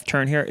a left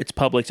turn here. It's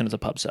Publix and it's a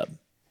pub sub.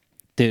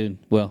 Dude,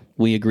 well,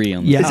 we agree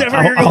on this. Yeah, Is that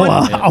where you're going?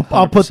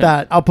 I'll put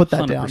that. I'll put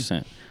that down.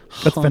 100%.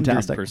 That's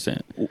fantastic.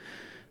 100%.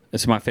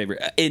 It's my favorite.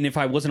 And if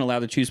I wasn't allowed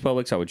to choose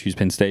Publix, I would choose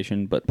Penn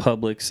Station. But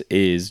Publix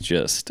is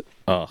just,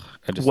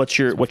 What's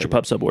your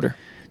pub sub order?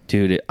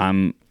 Dude,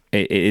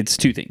 it's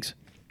two things.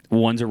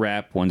 One's a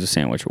wrap, one's a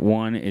sandwich.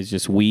 One is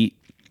just wheat.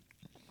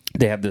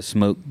 They have the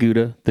smoked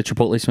Gouda, the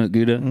Chipotle smoked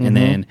Gouda, and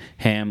then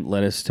ham,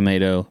 lettuce,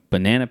 tomato,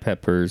 banana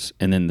peppers,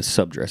 and then the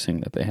sub dressing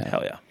that they have.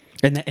 Hell yeah.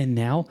 And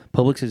now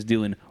Publix is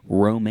doing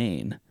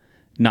romaine,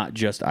 not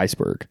just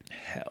iceberg.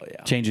 Hell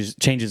yeah. Changes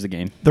the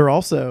game. They're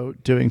also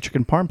doing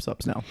chicken parm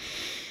subs now.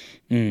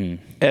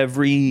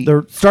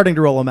 They're Starting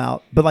to roll them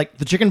out, but like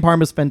the chicken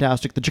parm is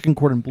fantastic. The chicken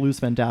cordon bleu is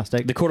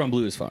fantastic. The cordon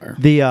bleu is fire.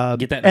 The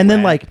Get that in and a then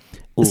wrap. like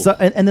Ooh.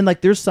 and then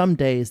like there's some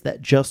days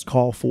that just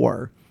call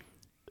for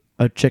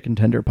a chicken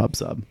tender pub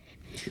sub.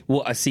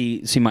 Well, I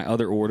see. My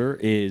other order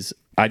is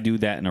I do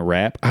that in a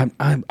wrap. I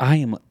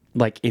am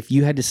like, if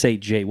you had to say,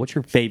 Jay, what's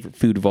your favorite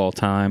food of all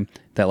time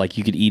that like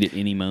you could eat at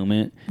any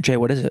moment? Jay,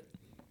 what is it?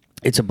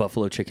 It's a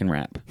buffalo chicken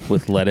wrap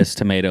with lettuce,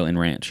 tomato, and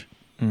ranch.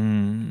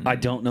 I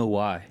don't know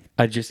why.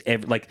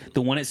 Like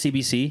the one at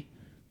CBC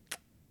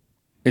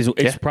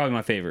it's probably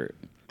my favorite.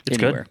 It's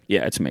anywhere. good.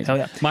 Yeah, it's amazing. Hell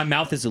yeah. My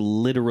mouth is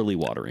literally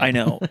watering. I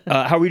know.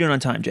 How are we doing on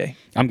time, Jay?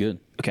 I'm good.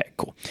 Okay,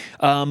 cool.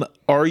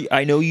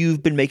 I know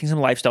you've been making some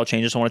lifestyle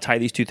changes. So I want to tie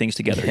these two things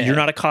together. Yeah. You're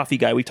not a coffee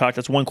guy. We talked.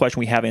 That's one question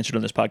we have answered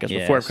on this podcast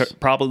before. Yes.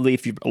 Probably,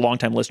 if you're a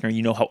longtime listener,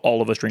 you know how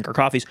all of us drink our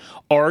coffees.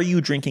 Are you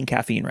drinking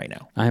caffeine right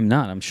now? I am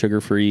not. I'm sugar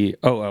free.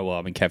 Oh, well,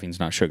 I mean, caffeine's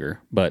not sugar,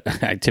 but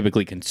I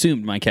typically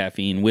consumed my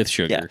caffeine with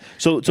sugar. Yeah.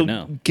 So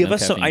no, give no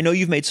us some. caffeine. I know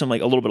you've made some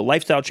like a little bit of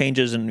lifestyle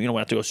changes, and we don't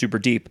have to go super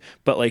deep.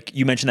 But like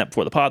you mentioned that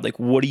before the pod. Like,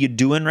 what are you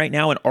doing right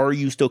now, and are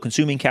you still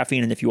consuming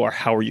caffeine? And if you are,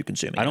 how are you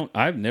consuming?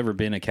 I've never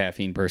been a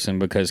caffeine person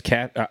because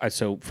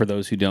so for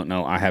those who don't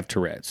know, I have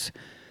Tourette's.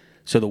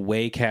 So the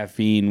way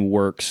caffeine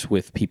works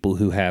with people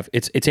who have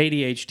it's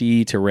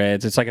ADHD,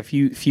 Tourette's. It's like a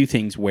few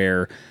things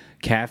where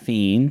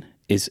caffeine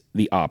is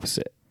the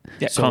opposite.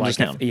 Yeah, so calms us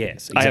down.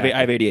 Yes, I have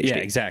exactly. ADHD. Yeah,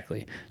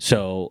 exactly.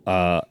 So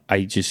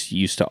I just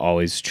used to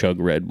always chug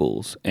Red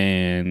Bulls,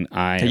 and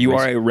You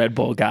are a Red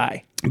Bull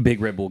guy.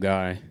 big Red Bull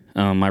guy.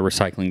 My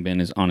recycling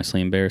bin is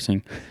honestly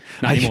embarrassing.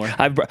 Not anymore.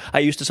 I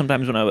used to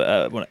sometimes when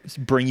I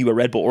bring you a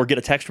Red Bull or get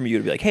a text from you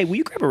to be like, "Hey, will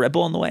you grab a Red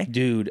Bull on the way?"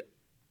 Dude,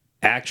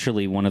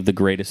 actually one of the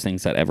greatest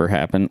things that ever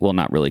happened. Well,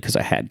 not really because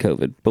I had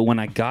COVID, but when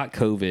I got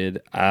COVID,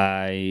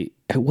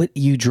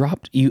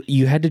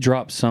 you had to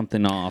drop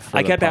something off. For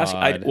I the kept pod.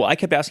 asking. I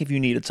kept asking if you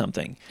needed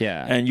something.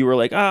 Yeah. and you were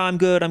like, I'm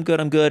good.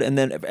 And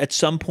then at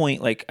some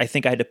point, like I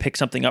think I had to pick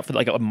something up for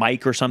like a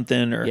mic or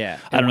something, or Yeah,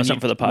 I don't know,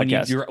 something for the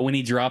podcast. When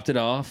he dropped it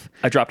off,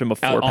 I dropped him a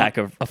four pack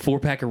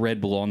of a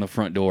Red Bull on the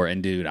front door,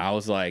 and dude, I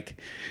was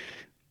like,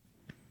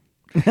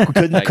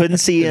 couldn't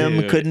see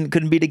him, dude.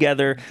 couldn't be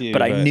together, Dude,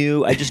 but I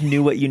but- just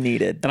knew what you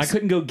needed. and I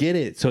couldn't go get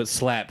it, so it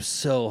slapped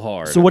so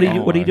hard. So what are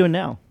you Oh what are you my- doing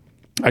now?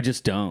 I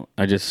just don't.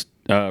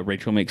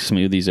 Rachel makes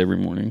smoothies every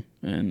morning,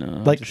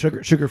 and Like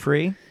sugar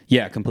free?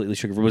 yeah, completely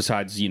sugar free.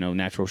 Besides,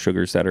 natural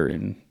sugars that are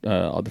in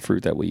all the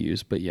fruit that we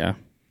use. But yeah,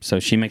 so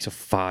she makes a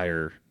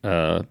fire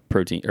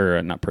protein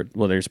or not.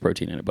 Well, there's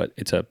protein in it, but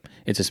it's a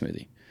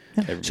smoothie.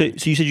 every So morning.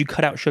 you said you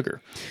cut out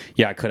sugar.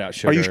 Yeah, I cut out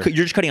sugar. You're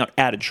just cutting out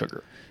added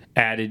sugar?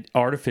 Added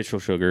artificial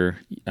sugar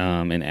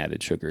and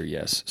added sugar,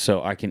 yes.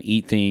 So I can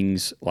eat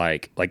things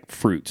like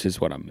fruits is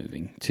what I'm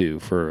moving to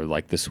for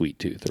like the sweet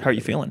tooth. How are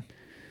you feeling?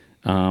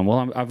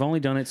 Well, I've only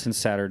done it since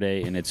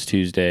Saturday, and it's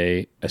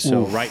Tuesday.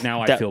 So right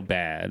now I feel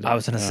bad. I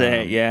was gonna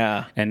say,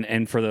 yeah.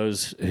 And for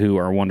those who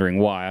are wondering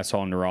why, I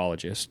saw a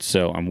neurologist.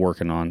 So I'm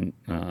working on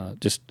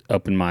just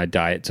upping my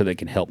diet so they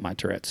can help my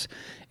Tourette's.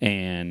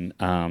 And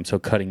so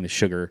cutting the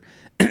sugar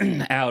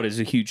out is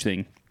a huge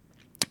thing.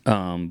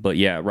 But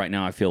yeah, right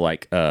now I feel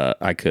like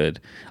I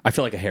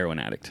feel like a heroin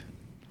addict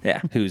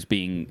Yeah. who's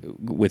being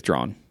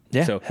withdrawn.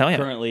 Yeah, So hell yeah.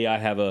 currently I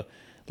have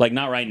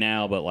not right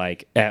now, but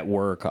like at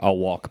work, I'll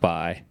walk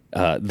by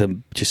the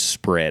just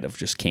spread of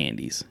just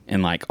candies,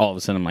 and like all of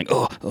a sudden I'm like,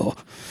 oh,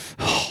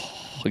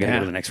 I gotta go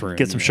to the next room.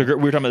 Get some sugar.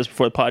 We were talking about this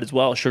before the pod as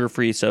well.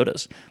 Sugar-free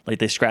sodas, like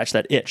they scratch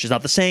that itch. It's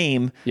not the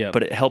same, Yep.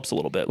 but it helps a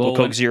little bit. Well, Little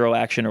Coke when- Zero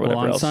action or Well,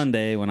 whatever on else.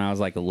 Sunday when I was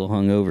like a little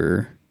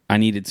hungover, I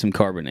needed some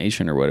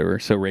carbonation or whatever.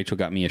 So Rachel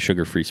got me a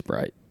sugar-free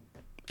Sprite,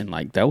 and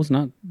like that was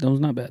not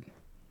bad.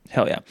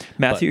 Hell yeah,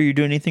 Matthew, are you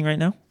doing anything right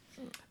now?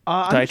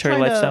 Dietary,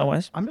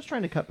 lifestyle-wise? I'm just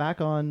trying to cut back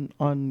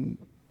on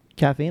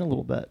caffeine a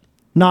little bit.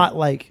 Not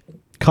like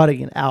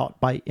cutting it out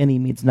by any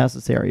means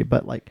necessary,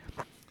 but like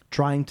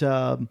trying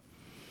to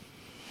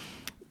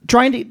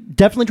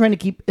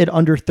keep it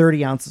under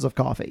 30 ounces of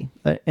coffee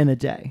in a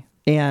day.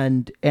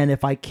 And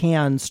if I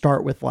can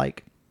start with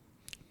like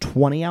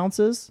 20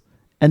 ounces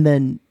and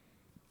then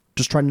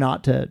just try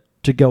not to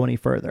go any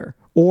further.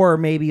 Or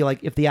maybe like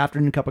if the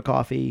afternoon cup of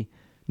coffee,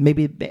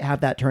 maybe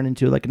have that turn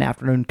into like an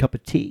afternoon cup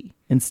of tea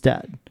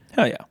instead.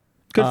 Hell yeah,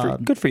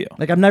 good for you.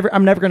 Like I'm never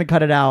going to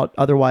cut it out.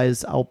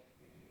 Otherwise, I'll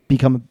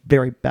become a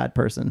very bad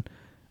person.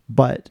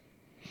 But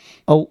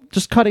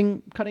just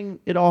cutting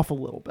it off a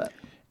little bit.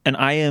 And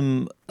I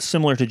am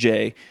similar to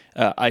Jay.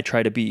 I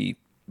try to be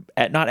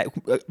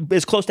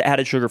as close to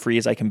added sugar-free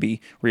as I can be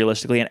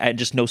realistically, and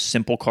just no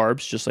simple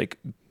carbs, just like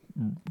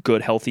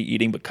good healthy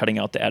eating, but cutting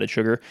out the added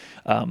sugar.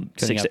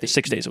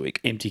 6 days a week.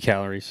 Empty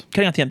calories.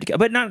 Cutting out the empty,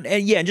 but not,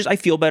 and just I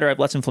feel better. I have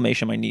less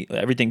inflammation. My knee,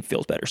 everything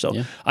feels better. So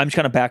Yeah. I'm just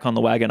kind of back on the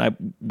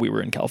wagon. We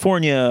were in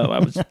California.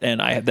 Then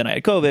I had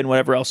COVID and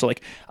whatever else. So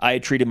like I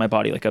treated my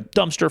body like a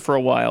dumpster for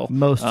a while.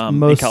 Most in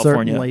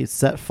California. certainly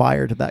set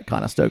fire to that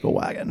Conestoga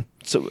wagon.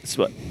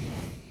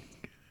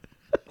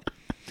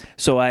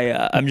 So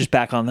I'm just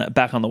back on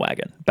the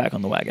wagon.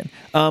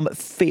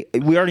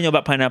 We already know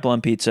about pineapple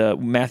on pizza.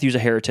 Matthew's a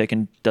heretic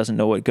and doesn't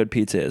know what good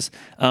pizza is.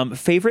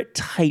 Favorite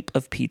type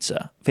of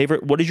pizza?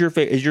 What is your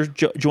is your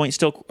joint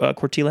still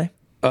Cortile?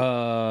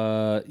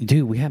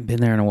 Dude, we haven't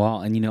been there in a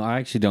while, and I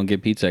actually don't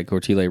get pizza at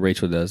Cortile.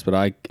 Rachel does, but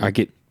I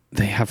get.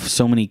 They have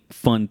so many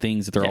fun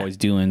things that they're always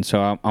doing. So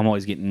I'm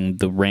always getting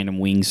the random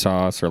wing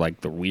sauce or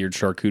like the weird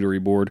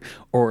charcuterie board.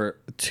 Or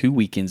 2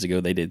 weekends ago,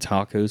 they did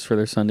tacos for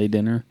their Sunday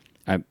dinner.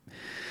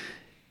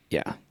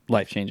 Yeah,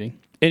 life changing.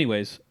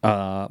 Anyways,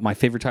 my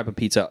favorite type of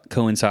pizza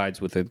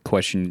coincides with the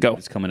question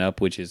that's coming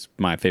up, which is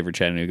my favorite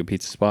Chattanooga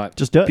pizza spot.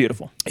 Just do it.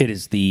 Beautiful. It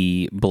is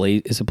the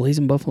Is it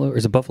Blazing Buffalo or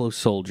is it Buffalo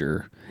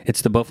Soldier?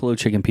 It's the buffalo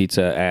chicken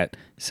pizza at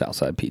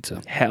Southside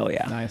Pizza. Hell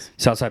yeah. Nice.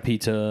 Southside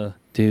Pizza,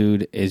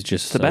 dude, is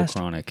just so best.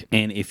 chronic.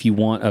 And if you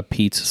want a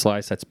pizza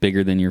slice that's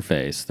bigger than your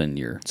face, then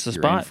you're the in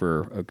spot.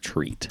 for a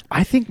treat.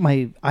 I think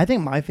my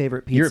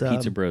favorite pizza. You're a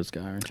Pizza Bros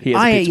guy, aren't you? He is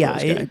a Pizza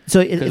Bros guy.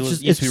 So 'Cause it's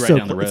just used to be it's right so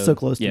down the road. it's so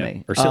close to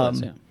me. Or still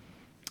is, yeah.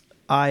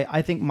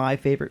 I think my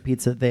favorite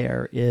pizza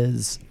there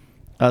is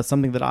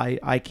something that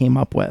I came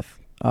up with,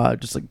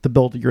 just like the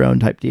build your own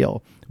type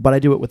deal. But I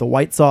do it with a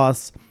white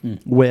sauce,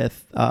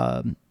 with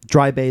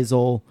dry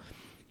basil,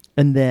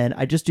 and then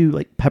I just do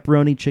like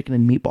pepperoni, chicken,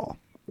 and meatball,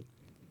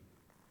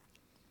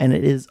 and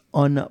it is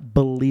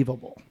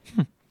unbelievable.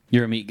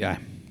 You're a meat guy.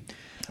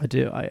 I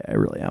do. I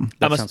really am.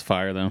 That sounds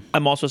fire, though.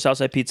 I'm also a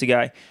Southside Pizza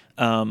guy.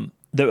 I'm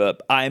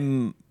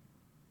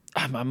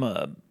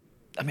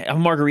a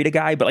margarita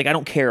guy, but like I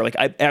don't care. Like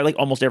I like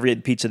almost every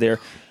pizza there.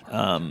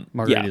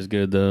 Margarita is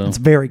good, though. It's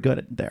very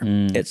good there.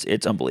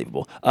 It's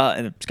unbelievable.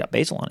 And it's got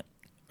basil on it.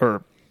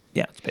 Or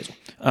yeah, it's basil.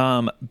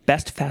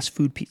 Best fast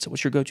food pizza.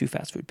 What's your go-to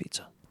fast food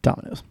pizza?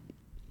 Domino's.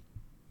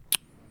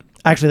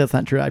 Actually, that's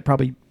not true. I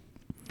probably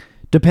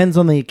depends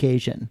on the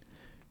occasion.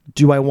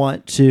 Do I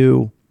want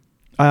to?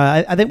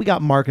 I think we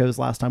got Marco's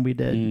last time we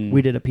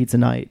did a pizza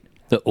night.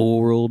 The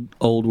old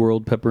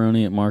world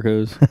pepperoni at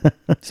Marco's.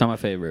 It's not my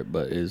favorite,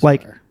 but is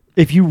Like, fire.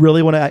 if you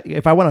really want to,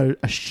 if I want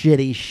a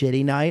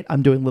shitty night,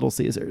 I'm doing Little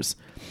Caesars.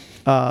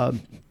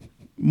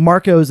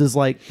 Marco's is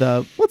like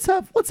the let's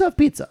have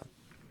pizza.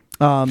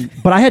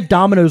 But I had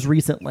Domino's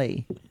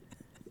recently,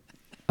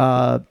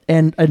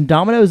 and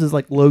Domino's is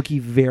like low key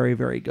very,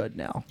 very good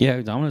now.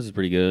 Yeah, Domino's is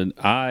pretty good.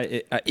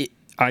 I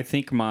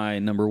think my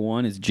number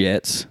one is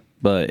Jets,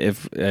 but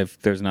if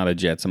there's not a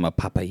Jets, I'm a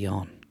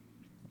Papillon.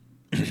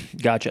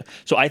 Gotcha.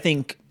 So I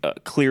think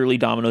clearly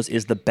Domino's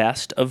is the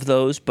best of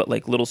those, but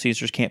like Little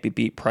Caesars can't be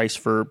beat price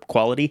for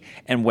quality.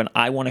 And when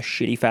I want a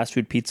shitty fast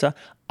food pizza,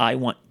 I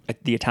want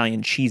the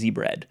Italian cheesy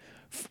bread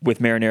with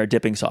marinara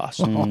dipping sauce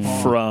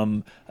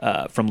from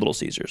Little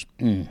Caesars.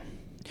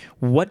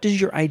 What does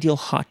your ideal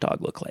hot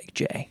dog look like,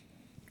 Jay?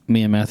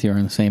 Me and Matthew are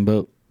in the same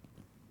boat.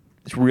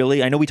 It's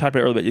really, I know we talked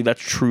about it earlier, but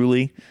that's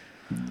truly.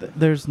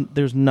 There's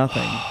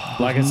nothing.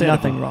 Like I said,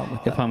 nothing wrong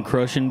with that. If I'm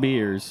crushing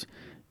beers,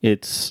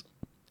 it's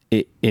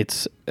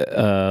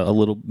a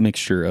little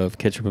mixture of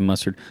ketchup and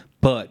mustard.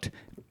 But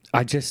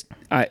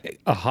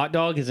a hot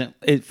dog isn't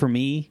it for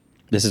me.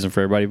 This isn't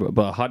for everybody,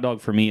 but a hot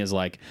dog for me is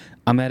like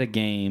I'm at a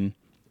game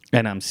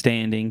and I'm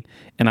standing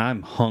and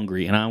I'm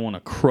hungry and I want to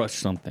crush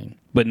something,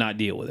 but not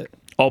deal with it.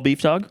 All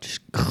beef dog? Just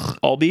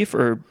all beef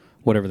or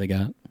Whatever they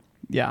got.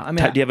 Yeah, I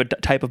mean, do you have a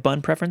type of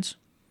bun preference?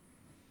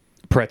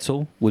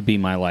 Pretzel would be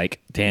my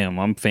like. Damn,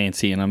 I'm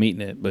fancy and I'm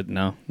eating it, but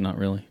no, not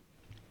really.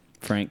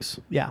 Frank's.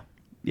 yeah,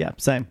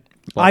 same.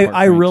 Ballpark I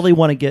Franks. really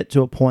want to get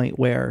to a point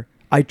where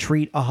I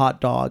treat a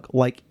hot dog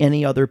like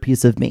any other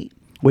piece of meat,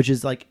 which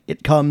is like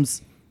it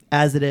comes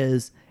as it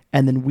is,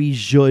 and then we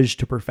zhuzh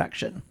to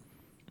perfection.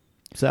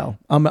 So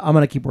I'm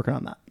gonna keep working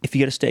on that. If you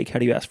get a steak, how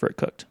do you ask for it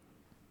cooked?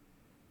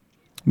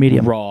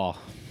 Medium. Raw.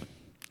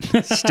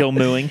 Still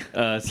mooing?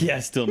 Yeah,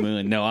 still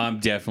mooing. No, I'm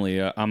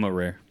definitely I'm a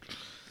rare.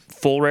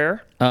 Full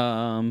rare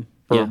or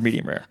Yeah.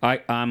 medium rare?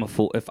 I'm a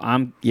full. If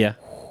I'm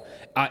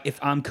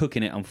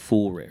cooking it, I'm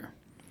full rare.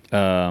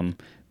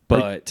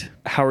 But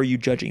How are you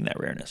judging that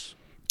rareness?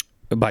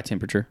 by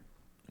temperature,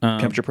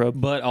 Temperature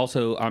probe? But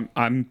also,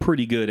 I'm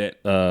pretty good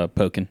at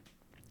poking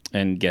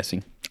and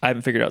guessing. I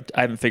haven't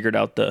figured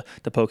out the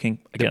poking.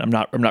 Again, I'm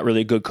not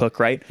really a good cook,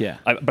 right? Yeah.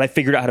 But I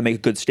figured out how to make a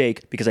good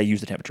steak because I use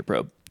the temperature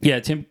probe. Yeah,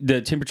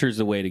 the temperature is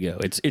the way to go.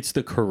 It's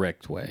the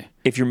correct way.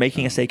 If you're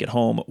making a steak at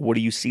home, what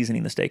are you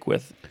seasoning the steak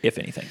with, if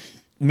anything?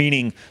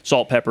 Meaning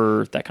salt,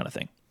 pepper, that kind of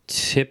thing.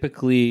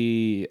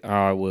 Typically,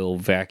 I will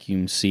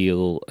vacuum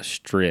seal a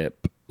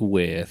strip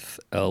with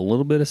a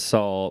little bit of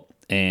salt,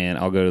 and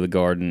I'll go to the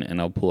garden and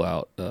I'll pull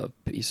out a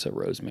piece of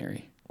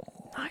rosemary.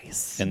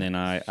 Nice. And then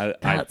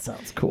That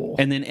sounds cool.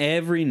 And then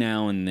every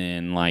now and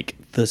then, like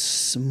the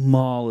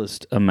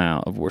smallest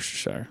amount of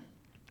Worcestershire.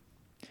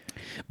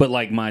 But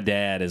like my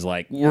dad is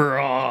like, we're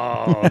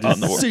all on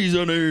the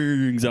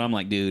seasonings, and I'm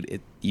like,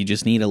 dude, you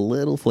just need a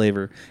little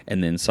flavor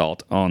and then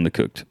salt on the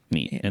cooked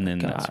meat, and then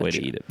that's the way to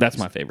Gotcha. eat it. That's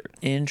my favorite.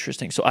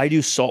 Interesting. So I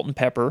do salt and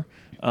pepper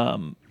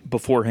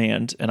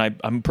beforehand, and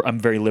I'm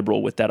very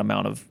liberal with that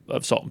amount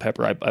of salt and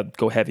pepper. I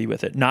go heavy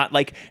with it. Not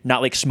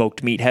like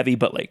smoked meat heavy,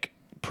 but like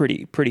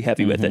pretty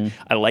heavy with it.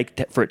 I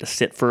like for it to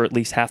sit for at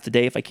least half the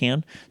day if I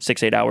can,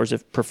 6-8 hours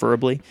if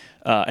preferably.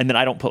 And then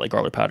I don't put like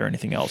garlic powder or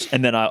anything else.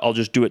 And then I'll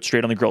just do it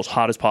straight on the grill as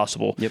hot as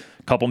possible. Yep.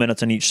 Couple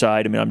minutes on each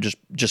side. I mean, I'm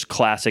just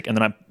classic. And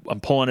then I'm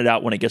pulling it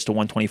out when it gets to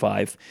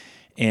 125,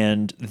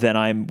 and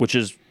then which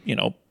is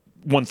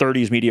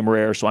 130 is medium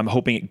rare, so I'm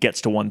hoping it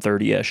gets to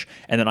 130-ish,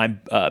 and then I'm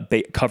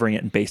covering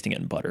it and basting it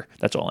in butter.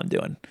 That's all I'm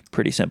doing.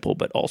 Pretty simple,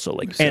 but also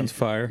like. Sounds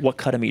fire. What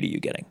cut of meat are you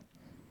getting?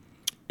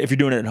 If you're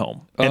doing it at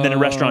home, and then a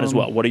restaurant as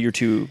well, what are your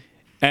two?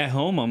 At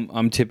home,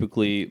 I'm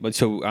typically, but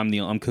so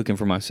I'm cooking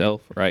for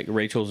myself, right?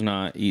 Rachel's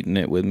not eating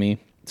it with me,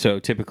 so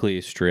typically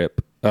a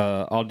strip.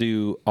 I'll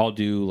do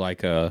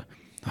like a,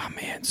 oh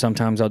man,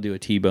 sometimes I'll do a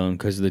T-bone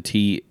because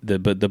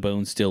the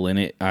bone's still in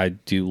it. I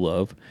do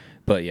love,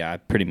 but yeah,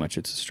 pretty much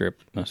it's a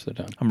strip most of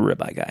the time. I'm a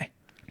ribeye guy.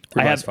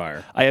 Ribeye's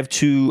fire. I have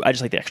two. I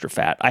just like the extra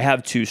fat. I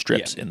have two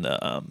strips in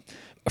the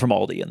from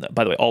Aldi. And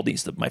by the way,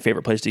 Aldi's my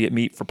favorite place to get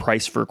meat for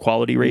price for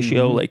quality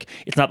ratio. Like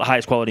it's not the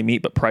highest quality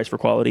meat, but price for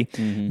quality.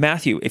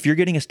 Matthew, if you're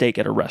getting a steak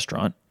at a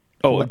restaurant,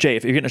 Jay,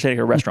 if you're getting a steak at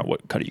a restaurant,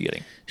 what cut are you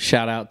getting?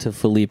 Shout out to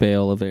Felipe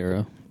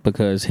Oliveira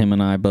because him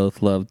and I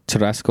both love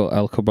Tarasco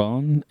El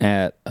Carbon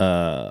at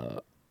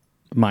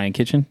Mayan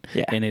Kitchen.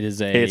 Yeah, and it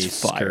is a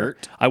fire.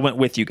 skirt. I went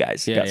with you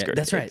guys. Yeah, Got yeah. skirt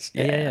That's right.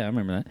 steaks. Yeah, I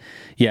remember that.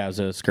 Yeah, it was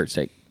a skirt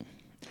steak.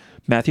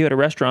 Matthew, at a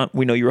restaurant,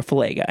 we know you're a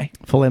filet guy.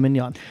 Filet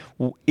mignon.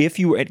 If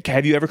you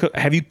have you ever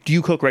do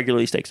you cook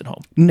regularly steaks at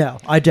home? No,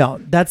 I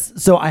don't.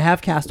 That's so I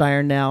have cast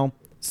iron now.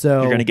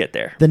 So You're gonna get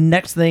there. The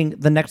next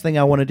thing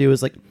I want to do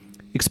is like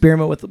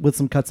experiment with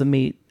some cuts of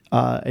meat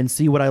and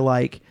see what I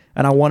like.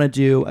 And I want to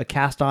do a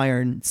cast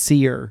iron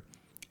sear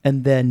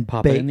and then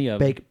Pop it in the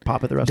oven.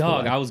 pop it the rest of the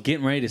Dog, way. I was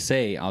getting ready to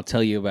say I'll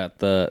tell you about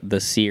the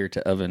sear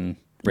to oven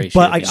ratio.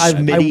 But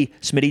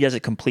Smitty does it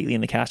completely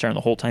in the cast iron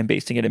the whole time,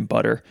 basting it in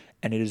butter,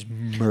 and it is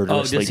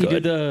murderously does he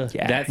good. do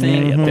Yeah. that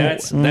thing? Yeah,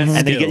 That's and then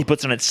skill. he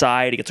puts it on its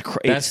side. He gets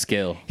That's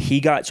skill.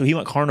 He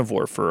went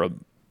carnivore for I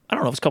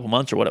don't know if it's a couple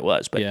months or what it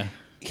was, but Yeah.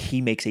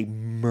 he makes a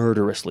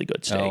murderously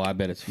good steak. Oh, I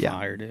bet it's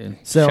fire, dude.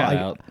 So Shout I-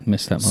 out,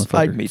 missed that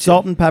motherfucker. Me too.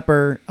 Salt and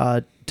pepper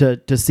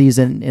to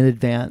season in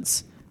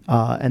advance,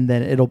 and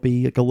then it'll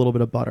be like a little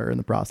bit of butter in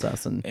the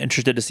process. And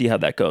Interested to see how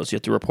that goes. You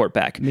have to report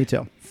back. me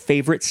too.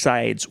 Favorite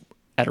sides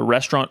at a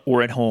restaurant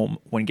or at home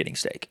when getting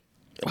steak?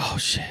 Oh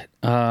shit.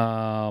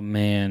 Oh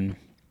man.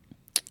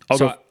 I'll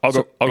go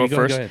you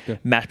first. Go ahead, go.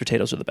 Mashed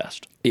potatoes are the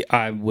best.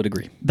 I would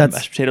agree. That's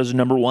Mashed potatoes are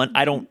number one.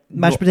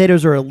 mashed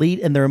potatoes are elite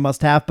and they're a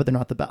must-have, but they're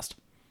not the best.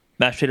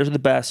 Mashed potatoes are the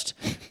best.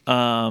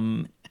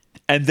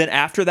 And then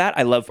after that,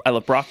 I love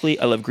broccoli,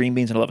 I love green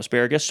beans, and I love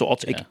asparagus. So I'll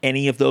take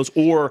any of those,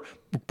 or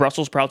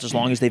Brussels sprouts, as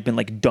long as they've been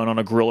like done on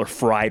a grill or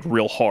fried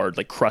real hard,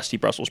 like crusty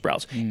Brussels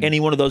sprouts.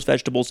 Any one of those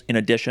vegetables, in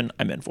addition,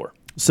 I'm in for.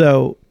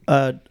 So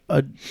a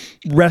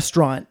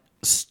restaurant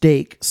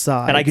steak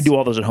size, And I can do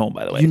all those at home,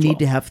 by the way. You as need well.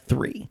 to have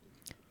 3.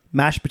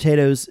 Mashed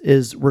potatoes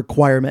is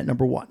requirement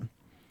number 1.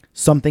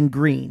 Something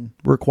green,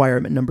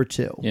 requirement number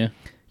 2. Yeah.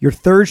 Your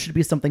third should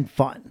be something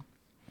fun.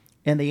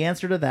 And the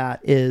answer to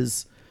that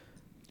is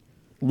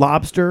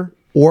lobster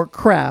or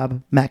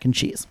crab mac and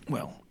cheese.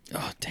 Well,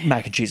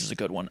 mac and cheese is a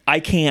good one. I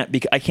can't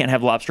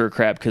have lobster or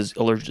crab because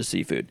allergic to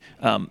seafood.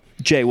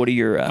 Jay, what are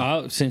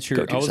your Since you're,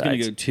 go-to I was going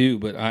to sides? go 2,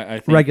 but I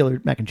think Regular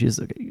mac and cheese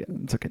is okay. Yeah,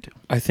 it's okay too.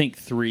 I think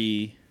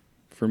 3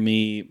 for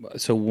me.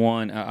 So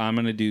 1, I'm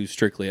going to do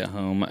strictly at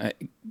home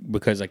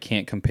because I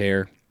can't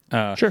compare.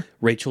 Sure.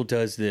 Rachel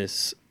does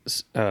this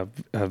a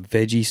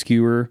veggie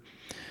skewer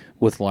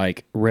with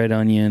like red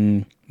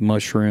onion,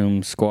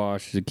 mushroom,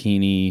 squash,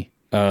 zucchini,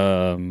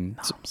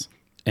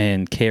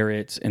 and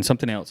carrots and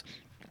something else.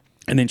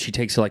 And then she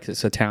takes like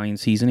this Italian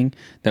seasoning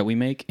that we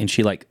make, and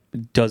she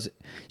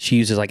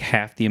uses like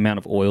half the amount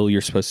of oil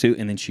you're supposed to,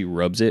 and then she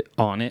rubs it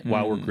on it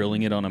while we're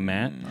grilling it on a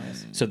mat.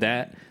 So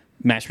that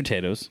mashed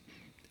potatoes,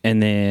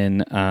 and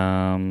then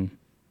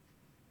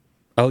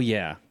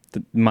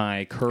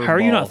my curveball. How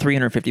are you not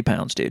 350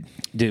 pounds, dude?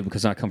 Dude,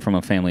 because I come from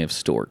a family of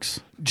storks.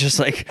 Just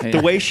like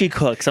the way she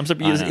cooks, I'm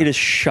surprised. know. It is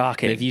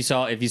shocking. If you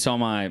saw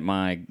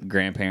my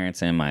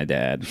grandparents and my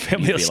dad,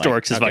 Family you'd of be like,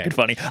 storks is okay. fucking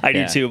funny. I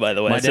do too, by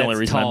the way. My That's the dad's only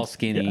reason tall, I'm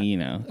skinny, you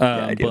know.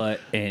 I do. But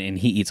and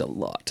he eats a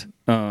lot.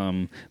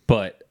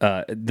 But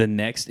the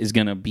next is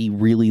gonna be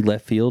really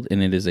left field,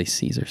 and it is a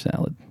Caesar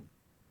salad.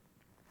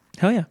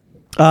 Hell yeah.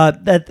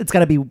 That it's got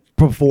to be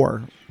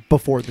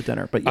before the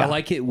dinner. But yeah, I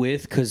like it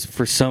with because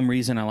for some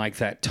reason I like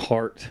that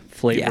tart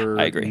flavor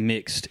I agree.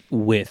 mixed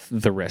with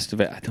the rest of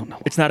it. I don't know.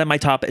 It's not in my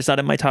top. It's not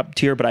in my top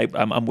tier, but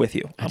I'm with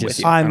you. I'm with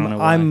you. I don't know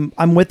why.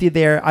 I'm with you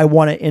there. I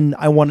want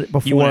it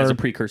before. You want it as a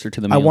precursor to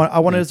the I meal.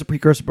 want it as a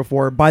precursor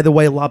before. By the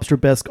way, lobster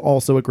bisque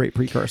also a great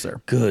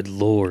precursor. Good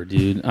lord,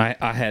 dude! I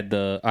had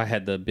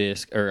the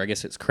bisque, or I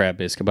guess it's crab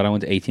bisque, but I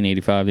went to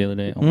 1885 the other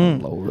day. Oh my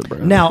lord, bro!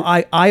 Now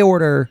I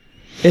order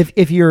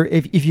if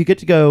you get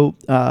to go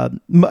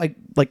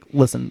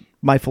listen,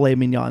 my filet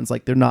mignons,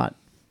 like they're not.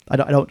 I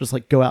don't just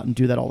like go out and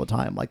do that all the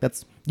time. Like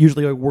that's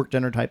usually a work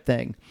dinner type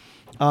thing.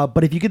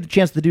 But if you get the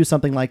chance to do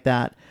something like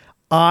that,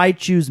 I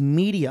choose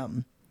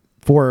medium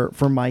for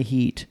my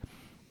heat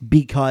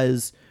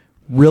because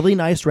really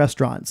nice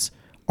restaurants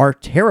are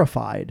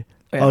terrified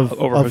of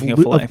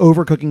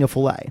overcooking a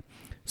filet.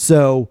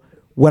 So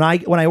when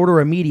I order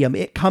a medium,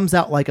 it comes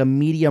out like a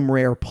medium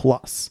rare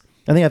plus.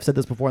 I think I've said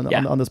this before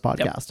on this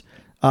podcast.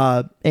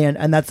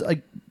 And that's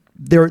like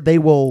they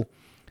will.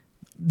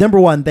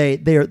 Number one,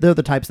 they're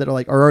the types that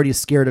are already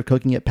scared of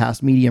cooking it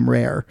past medium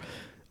rare,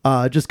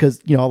 just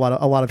because a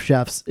lot of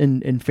chefs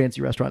in fancy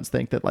restaurants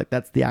think that like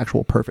that's the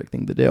actual perfect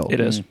thing to do. It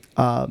is.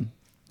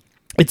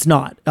 It's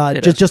not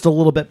just a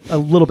little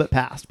bit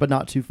past, but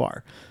not too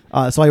far.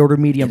 So I ordered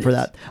medium for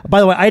that. By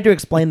the way, I had to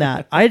explain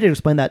that.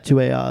 To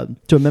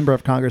a member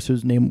of Congress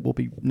whose name will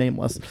be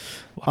nameless.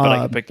 But I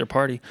can pick their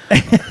party,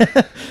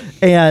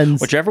 and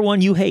whichever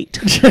one you hate,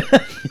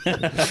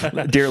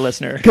 dear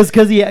listener.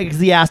 Because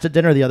he asked at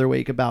dinner the other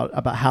week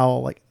about how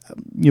like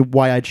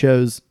why I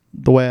chose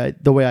the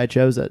way I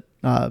chose it.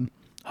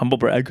 Humble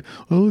brag.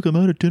 Oh look, I'm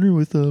out at dinner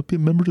with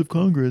members of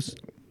Congress.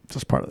 It's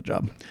just part of the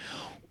job.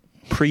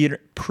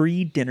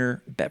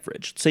 Pre-dinner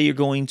beverage. Say you're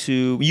going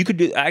to. You could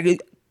do. I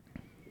could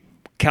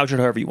couch it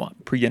however you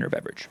want. Pre-dinner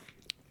beverage.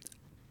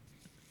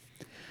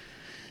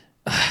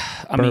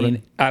 I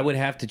mean, I would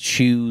have to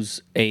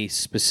choose a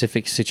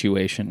specific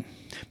situation.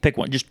 Pick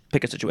one. Just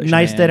pick a situation.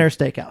 Nice dinner,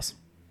 steakhouse.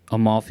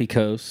 Amalfi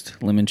Coast,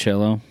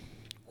 limoncello.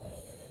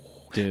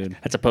 Dude.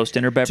 That's a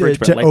post-dinner beverage,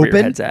 but I like where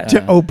your head's at.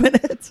 To open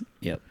it?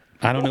 Yep.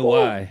 I don't know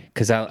why,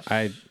 because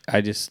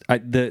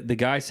the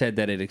guy said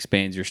that it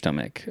expands your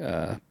stomach,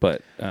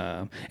 but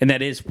and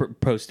that is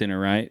post dinner,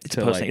 right? It's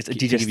it's a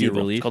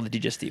digestivo. It's called the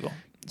digestivo.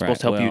 It's supposed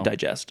to help you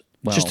digest.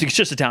 Well, it's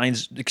just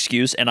Italian's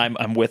excuse, and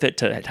I'm with it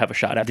to have a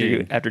shot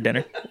after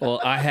dinner.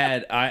 Well,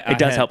 it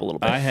does help a little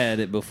bit. I had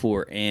it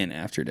before and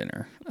after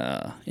dinner,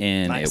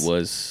 and nice. it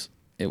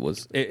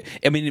was.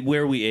 I mean,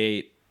 where we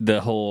ate. The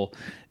whole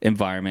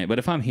environment, but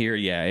if I'm here,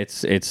 yeah,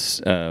 it's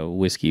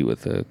whiskey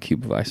with a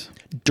cube of ice.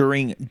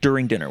 During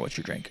dinner, what's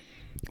your drink?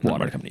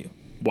 Water. Come to you.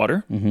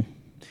 Water. Mm-hmm.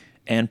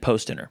 And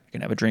post dinner, you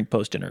can have a drink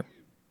post dinner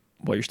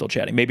while you're still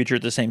chatting. Maybe you're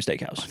at the same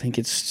steakhouse. I think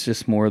it's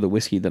just more of the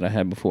whiskey that I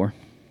had before.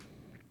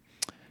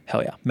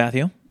 Hell yeah,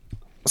 Matthew.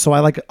 So I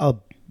like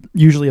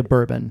usually a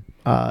bourbon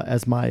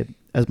as my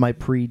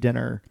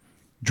pre-dinner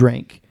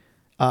drink,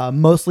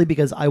 mostly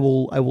because I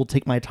will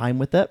take my time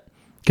with it.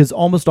 Because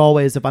almost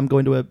always, if I'm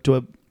going to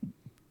a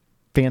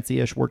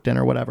fancy-ish work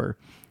dinner or whatever,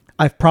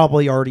 I've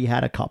probably already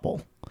had a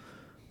couple.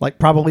 Like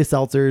probably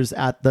seltzers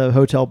at the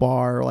hotel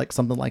bar or like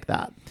something like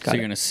that. So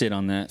you're gonna sit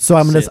on that. So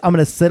I'm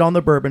gonna sit on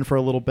the bourbon for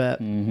a little bit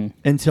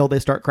until they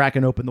start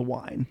cracking open the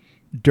wine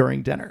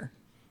during dinner.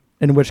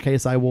 In which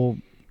case I will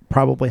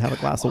probably have a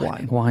glass of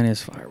wine. Wine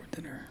is fire with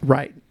dinner.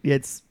 Right.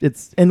 It's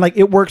and like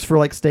it works for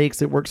like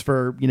steaks, it works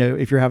for,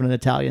 if you're having an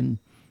Italian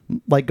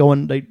like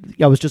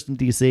I was just in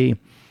DC.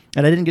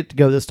 And I didn't get to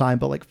go this time,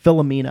 but like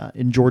Filomena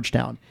in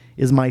Georgetown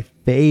is my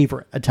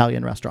favorite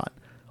Italian restaurant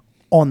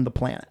on the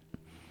planet.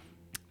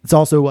 It's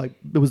also like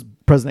it was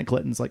President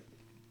Clinton's like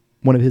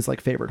one of his like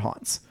favorite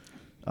haunts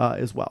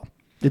as well.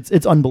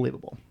 It's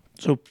unbelievable.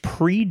 So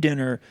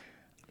pre-dinner,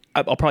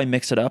 I'll probably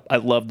mix it up. I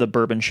love the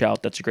bourbon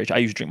shout. That's a great. I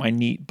usually drink mine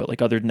neat, but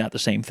like other than that, the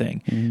same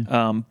thing.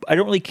 Mm-hmm. I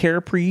don't really care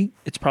pre.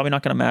 It's probably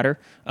not going to matter.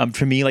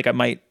 For me, like I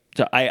might.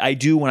 I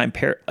do when I'm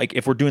like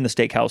if we're doing the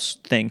steakhouse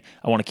thing,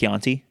 I want a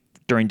Chianti.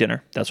 During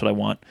dinner, that's what I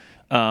want.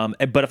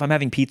 But if I'm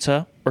having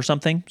pizza or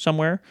something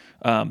somewhere,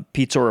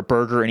 pizza or a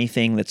burger,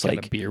 anything that's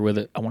like a beer with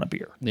it, I want a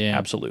beer. Yeah,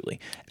 absolutely.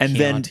 And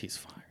Chianti's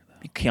fire.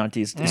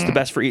 Chianti's it's the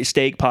best for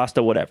steak,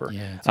 pasta, whatever.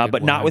 Yeah,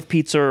 but not with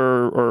pizza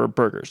or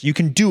burgers. You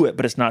can do it,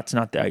 but it's not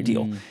the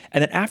ideal.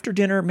 And then after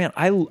dinner, man,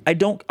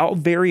 I'll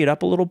vary it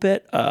up a little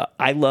bit.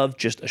 I love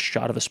just a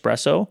shot of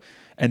espresso.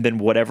 And then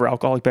whatever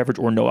alcoholic beverage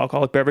or no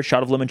alcoholic beverage,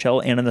 shot of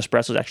limoncello and an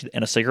espresso is actually,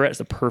 and a cigarette is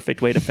the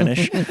perfect way to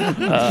finish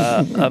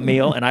a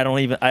meal. And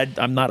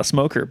I'm not a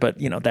smoker, but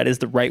that is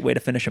the right way to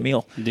finish a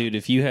meal. Dude,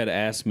 if you had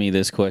asked me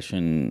this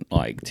question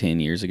like 10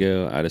 years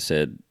ago, I'd have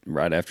said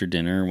right after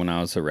dinner when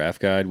I was a RAF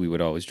guide, we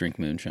would always drink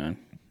moonshine.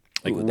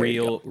 Like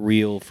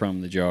real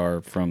from the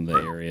jar from the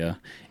area.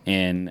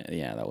 And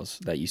yeah,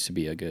 that used to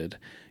be a good.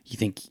 You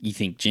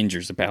think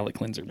ginger's a palate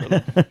cleanser,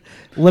 brother?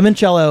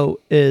 Limoncello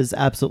is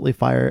absolutely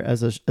fire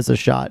as a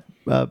shot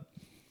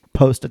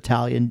post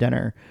Italian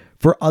dinner.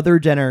 For other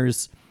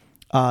dinners,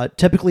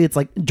 typically it's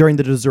like during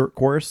the dessert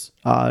course.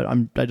 I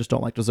just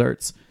don't like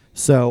desserts,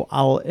 so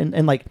I'll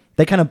and like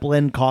they kind of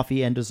blend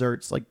coffee and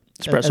desserts like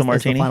espresso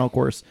martini. As the final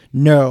course.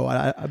 No,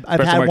 I've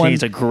espresso had one.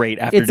 Martini's a great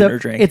after dinner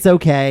drink. It's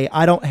okay.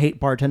 I don't hate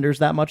bartenders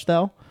that much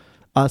though,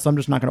 so I'm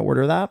just not going to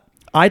order that.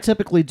 I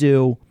typically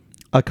do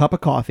a cup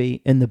of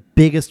coffee in the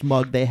biggest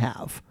mug they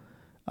have,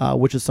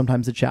 which is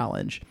sometimes a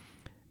challenge.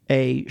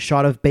 A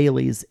shot of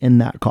Bailey's in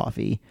that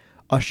coffee,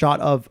 a shot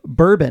of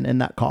bourbon in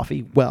that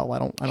coffee. Well, I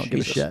don't give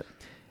a shit.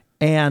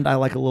 And I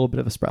like a little bit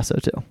of espresso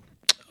too.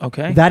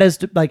 Okay. That is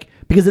like,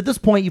 because at this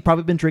point you've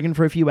probably been drinking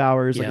for a few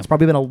hours. Like it's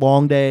probably been a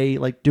long day,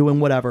 like doing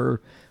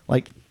whatever.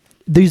 Like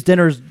these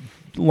dinners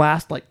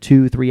last like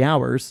 2-3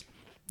 hours,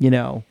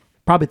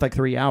 probably like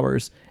 3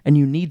 hours, and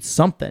you need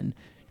something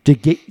to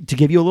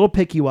give you a little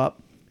pick you up.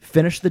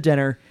 Finish the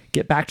dinner,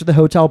 get back to the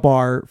hotel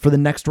bar for the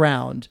next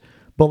round,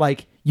 but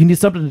like you need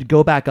something to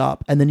go back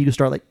up, and then you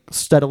start like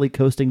steadily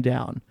coasting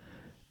down,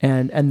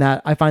 and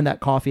that I find that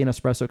coffee and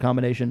espresso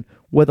combination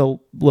with a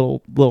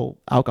little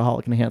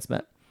alcoholic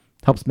enhancement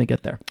helps me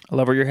get there. I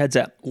love where your head's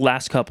at.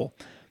 Last couple,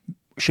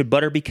 should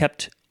butter be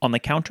kept on the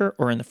counter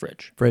or in the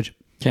fridge? Fridge.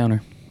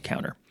 Counter.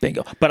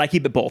 Bingo. But I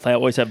keep it both. I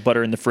always have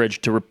butter in the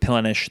fridge to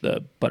replenish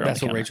the butter.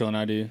 That's on the what counter. Rachel and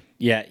I do.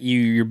 Yeah,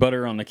 your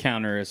butter on the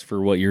counter is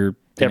for what you're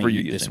gonna Ever you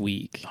eat use this it.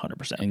 week,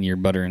 100%. and your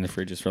butter in the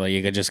fridge is for like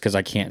just because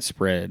I can't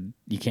spread.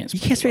 You can't. You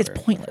can't say it's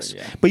butter. pointless,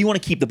 Yeah. but you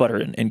want to keep the butter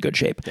in good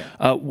shape.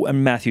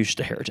 And Matthew's just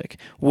a heretic.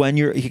 When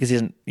you're because he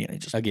doesn't, he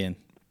just Again,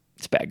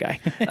 it's a bad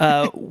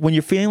guy. When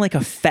you're feeling like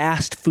a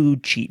fast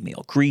food cheat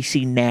meal,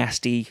 greasy,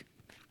 nasty,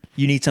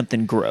 you need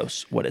something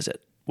gross. What is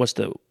it? What's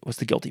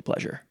the guilty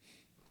pleasure?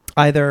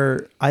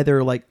 Either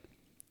like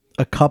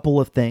a couple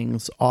of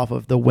things off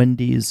of the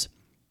Wendy's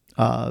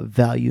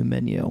value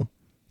menu,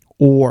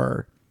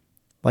 or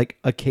like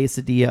a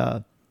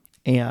quesadilla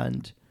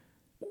and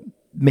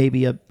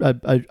maybe a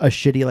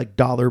shitty like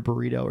 $1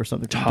 burrito or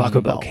something. from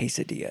Taco Bell Oh.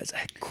 quesadilla is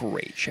a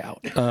great shout.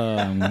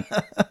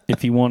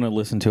 if you want to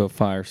listen to a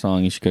fire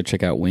song, you should go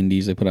check out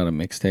Wendy's. They put out a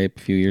mixtape a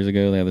few years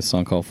ago. They have this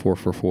song called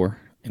 444.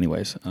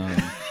 Anyways,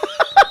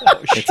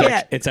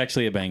 it's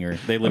actually a banger.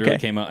 They literally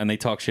Okay. came out and they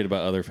talk shit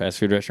about other fast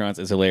food restaurants.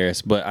 It's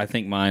hilarious. But I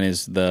think mine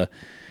is the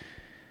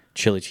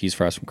chili cheese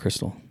fries from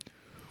Crystal.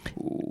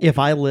 If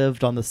I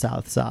lived on the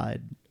South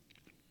Side,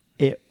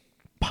 it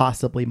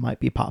possibly might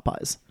be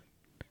Popeyes,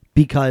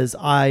 because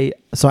I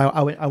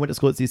went to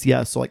school at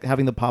CCS, so like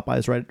having the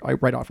Popeyes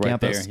right off Right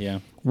campus there, yeah.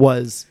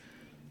 was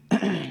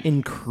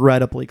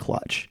incredibly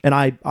clutch, and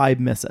I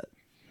miss it.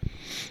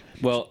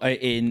 Well,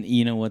 and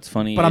you know what's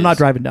funny? But I'm not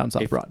driving down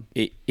South if- Broad.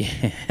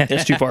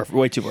 It's too far,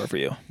 way too far for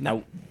you.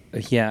 Now,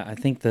 yeah, I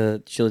think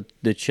the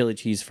chili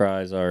cheese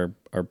fries are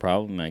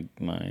probably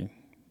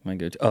my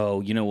go-to.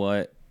 Oh, you know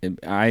what?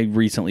 I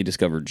recently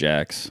discovered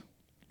Jack's,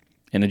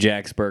 and a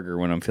Jack's burger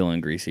when I'm feeling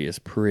greasy is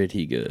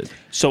pretty good.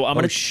 So I'm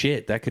Oh gonna.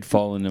 shit, that could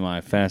fall into my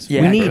fast food.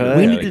 Yeah, we need good,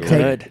 we need to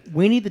good. take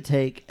we need to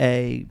take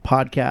a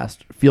podcast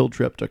field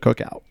trip to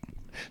Cookout.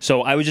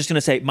 So I was just gonna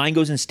say mine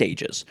goes in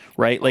stages,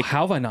 right? Like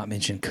How have I not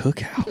mentioned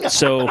Cookout?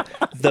 so,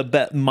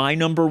 my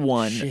number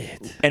one,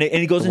 and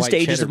it goes The in white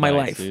stages cheddar of my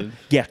bites, life. dude.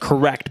 Yeah,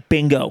 correct,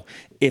 bingo.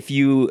 If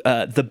you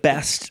the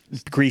best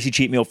greasy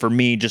cheat meal for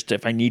me, just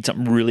if I need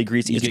something really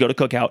greasy, is to go to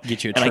Cookout.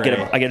 get you a and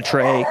tray. I get a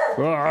tray.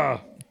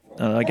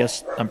 I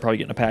guess I'm probably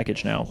getting a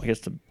package now. I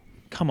guess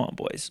come on,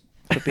 boys.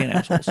 Quit being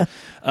assholes.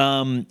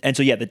 And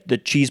so yeah, the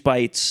cheese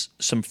bites,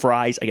 some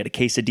fries. I get a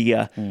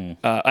quesadilla.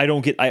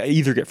 I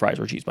either get fries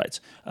or cheese bites.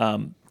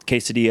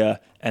 Quesadilla,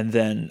 and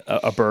then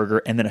a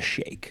burger, and then a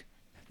shake.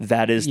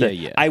 That is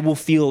Yeah. I will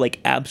feel like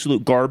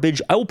absolute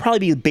garbage. I will probably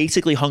be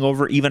basically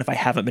hungover even if I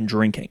haven't been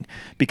drinking,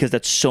 because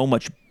that's so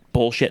much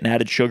bullshit and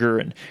added sugar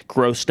and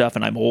gross stuff.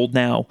 And I'm old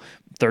now,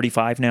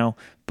 35 now,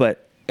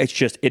 but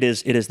it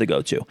is the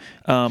go-to.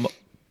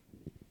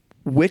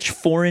 Which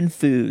foreign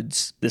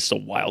foods, this is a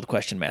wild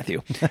question,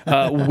 Matthew,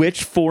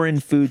 which foreign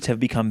foods have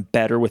become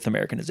better with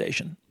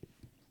Americanization?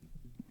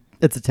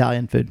 It's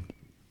Italian food.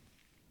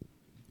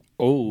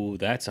 Oh,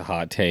 that's a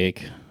hot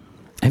take.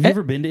 Have you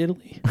ever been to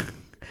Italy?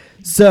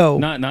 So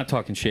Not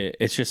talking shit.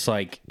 It's just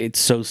like it's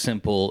so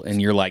simple,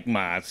 and you're like,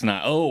 "Ma, it's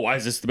not." Oh, why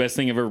is this the best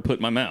thing I've ever put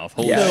in my mouth?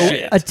 Holy Yeah.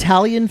 shit!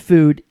 Italian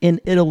food in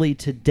Italy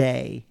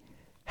today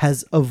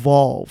has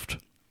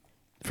evolved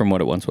From what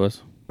it once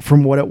was.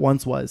 from what it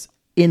once was,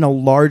 in a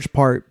large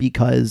part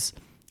because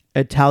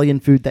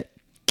Italian food that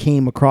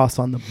came across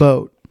on the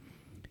boat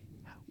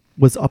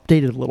was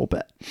updated a little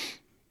bit.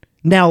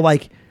 Now,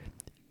 like,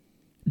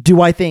 do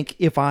I think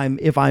if I'm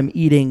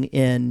eating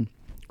in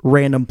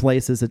random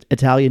places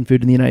Italian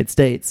food in the United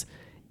States,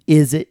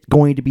 is it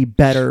going to be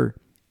better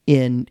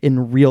in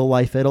real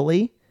life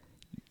Italy?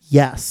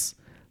 Yes,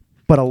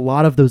 but a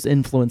lot of those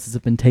influences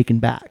have been taken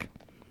back.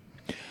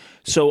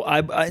 So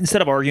I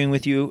instead of arguing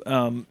with you,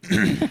 I'm just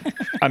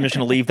going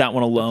to leave that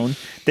one alone.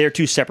 They're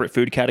two separate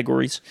food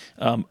categories,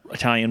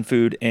 Italian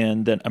food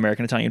and then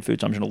American Italian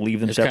food. So I'm just going to leave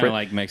them It's kind separate. of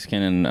like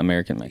Mexican and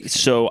American Mexican.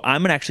 So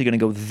I'm actually going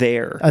to go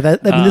there.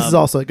 This is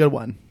also a good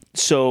one.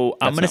 So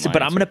I'm going to not say, my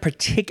but I'm answer.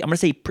 going to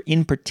say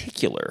in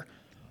particular,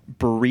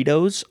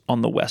 burritos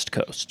on the West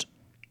Coast.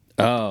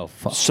 Oh,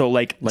 fuck. So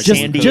like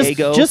Just, San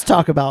Diego, just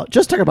talk about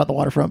the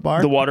waterfront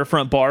bar. the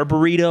waterfront bar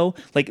burrito,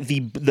 like the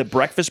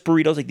breakfast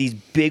burritos, like these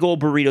big old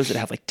burritos that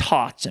have like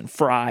tots and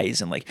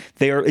fries and like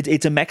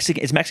it's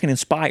Mexican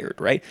inspired,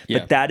 right? Yeah.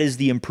 But that is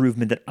the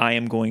improvement that I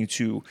am going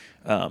to.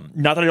 Not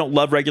that I don't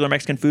love regular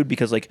Mexican food,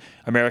 because like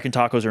American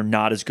tacos are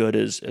not as good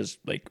as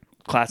like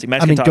classic I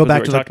Mexican mean, tacos. go We back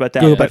already to talked about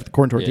that. go but- back to the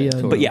corn tortilla.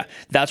 totally. but yeah,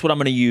 that's what I'm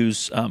going to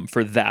use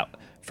for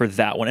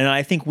that one. And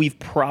I think we've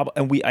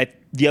probably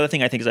the other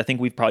thing I think is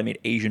we've probably made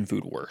Asian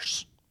food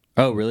worse.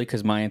 Oh, really?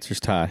 Because my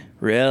answer's Thai.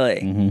 Really?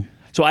 Mm-hmm.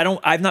 So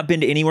I've not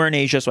been to anywhere in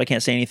Asia, so I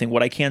can't say anything.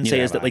 What I can say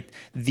Neither is have that like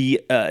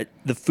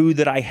the food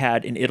that I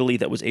had in Italy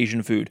that was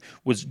Asian food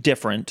was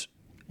different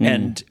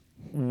and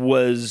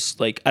was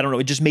like, I don't know,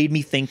 it just made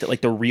me think that like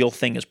the real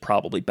thing is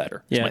probably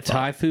better. is Yeah, my thought.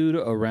 Thai food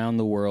around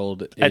the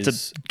world That's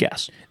is a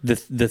guess. the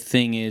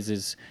thing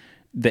is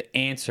the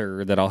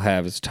answer that I'll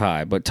have is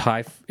Thai, but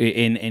Thai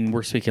and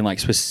we're speaking like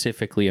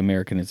specifically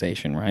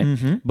Americanization, right?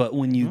 Mm-hmm. But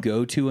when you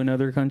go to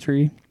another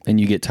country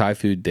and you get Thai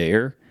food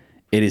there,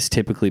 it is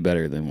typically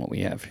better than what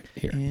we have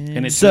here,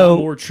 and it's So- not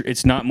more.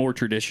 It's not more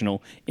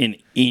traditional in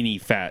any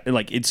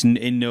like it's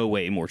in no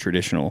way more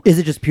traditional. Is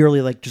it just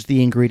purely like just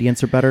the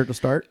ingredients are better to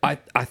start? I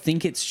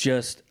think it's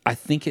just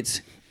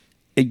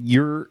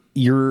you're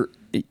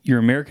your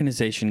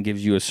Americanization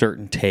gives you a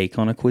certain take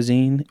on a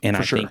cuisine, and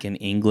I sure. think in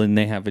England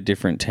they have a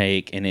different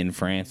take, and in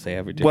France they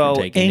have a different Well,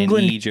 take, and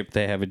England- in Egypt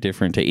they have a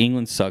different take.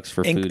 England sucks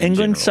for food. in England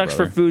general, sucks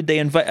brother. for food. They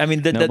invite. I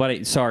mean,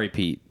 Nobody. Sorry,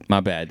 Pete. My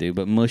bad, dude.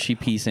 But mushy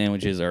pea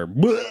sandwiches are.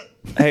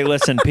 hey,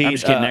 listen, Pete. I'm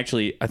just kidding.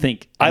 Actually, I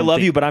think I don't love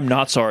think- you, but I'm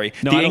not sorry.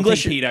 No, the I don't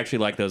English. think Pete actually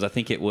liked those. I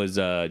think it was.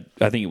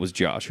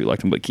 Josh who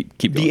liked them. But keep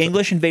going. The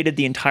English invaded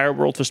the entire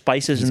world for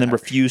spices and then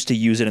refused to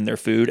use it in their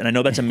food. And I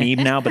know that's a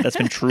meme now, but that's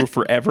been true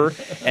forever.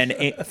 And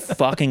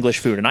fuck English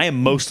food. And I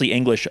am mostly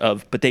English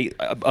of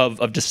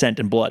descent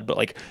and blood, but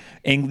like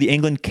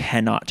England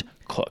cannot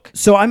cook.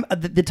 So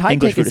the Thai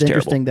English cake food is is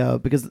interesting though,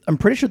 because I'm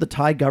pretty sure the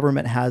Thai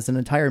government has an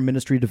entire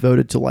ministry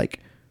devoted to like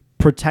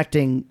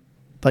protecting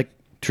like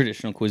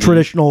traditional cuisine.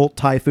 traditional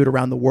Thai food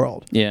around the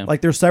world. Yeah. Like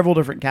there's several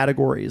different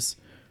categories.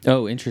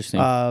 Oh, interesting.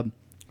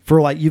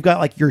 For like you've got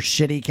like your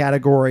shitty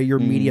category, your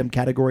medium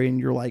category, and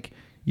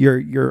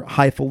your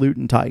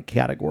highfalutin Thai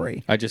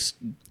category. I just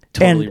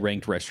totally and-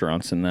 ranked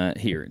restaurants in that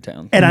here in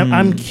town. And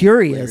I'm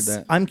curious.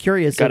 that. I'm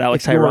curious. Got if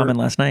Alex Thai your- ramen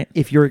last night.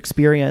 If your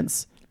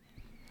experience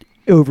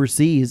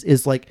overseas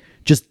is like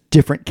just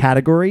different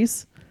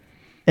categories,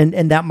 and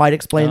that might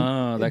explain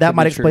That that could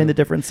might be explain true. the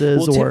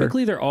differences. Well, or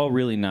typically they're all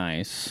really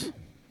nice.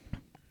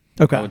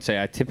 okay, I would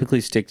say I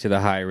typically stick to the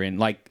higher end.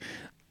 Like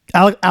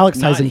Alex Thai is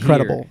not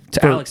incredible.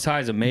 here. For- Alex Thai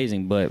is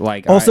amazing, but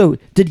like also,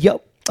 did I'm a big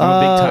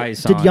Thai did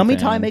san Yummy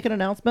fan. Thai make an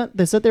announcement?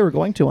 They said they were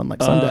going to on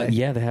like Sunday.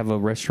 yeah, they have a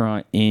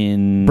restaurant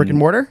in Brick and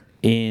mortar.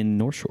 in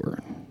North Shore.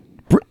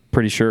 Br-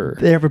 Pretty sure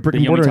They have a brick the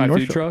and Yummy mortar Thai in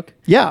North food Shore. truck.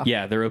 Yeah.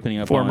 Yeah, they're opening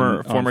up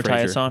Former on Thai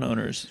Fraser. Asan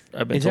owners.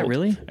 I've been Is that told.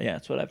 really? Yeah,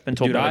 that's what I've been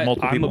told Dude, by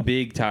multiple I'm people. a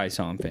big Thai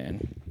San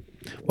fan.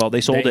 Well,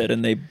 they sold They- it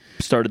and they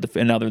started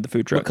and now they're the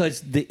food truck.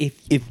 Because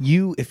if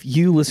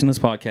you listen to this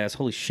podcast,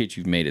 holy shit,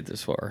 you've made it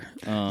this far.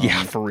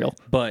 Yeah, for real.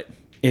 But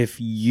if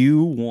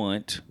you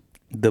want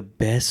the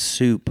best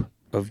soup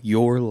of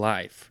your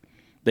life,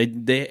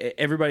 they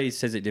everybody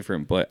says it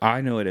different, but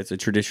I know it as a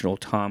traditional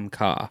tom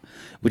kha,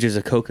 which is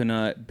a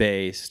coconut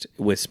based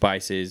with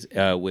spices,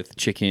 with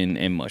chicken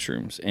and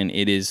mushrooms, and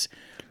it is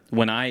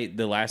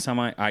the last time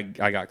I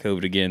got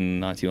COVID again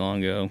not too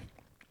long ago,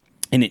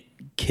 and it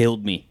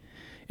killed me.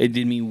 It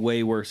did me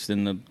way worse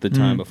than the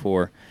time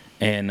before.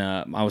 And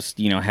I was,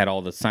 had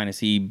all the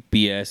sinusy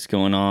BS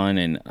going on.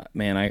 And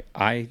man,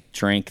 I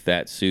drank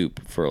that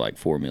soup for like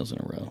 4 meals in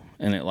a row.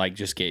 And it like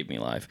just gave me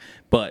life.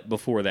 But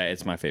before that,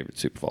 it's my favorite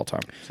soup of all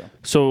time.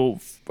 So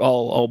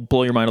I'll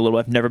blow your mind a little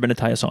bit. I've never been to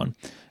Thai Asan.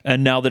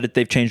 And now that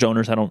they've changed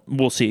owners,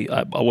 we'll see.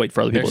 I'll wait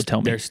for other people to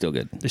tell me. They're still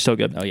good. They're still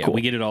good. Oh, yeah. Cool.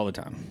 We get it all the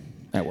time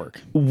at work.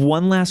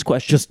 One last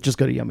question. Just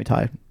go to Yummy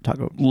Thai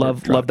Taco.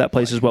 love that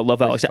place as well.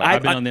 Love Alex.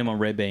 I've been on them on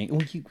Red Bank.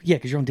 Well, yeah,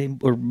 because you're on Dane,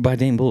 or by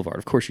Dane Boulevard.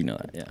 Of course you know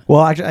that. Yeah.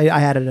 Well, actually, I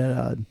had it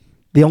at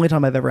the only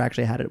time I've ever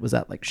actually had it was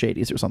at like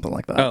Shady's or something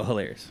like that. Oh,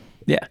 hilarious.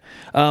 Yeah.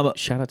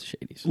 Shout out to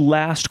Shady's.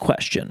 Last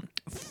question.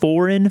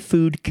 Foreign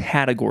food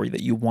category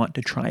that you want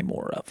to try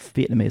more of.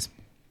 Vietnamese.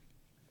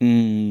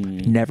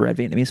 Never had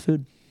Vietnamese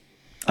food.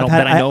 I I've don't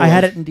had, bet I know I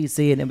had of. it in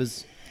DC and it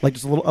was like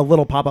just a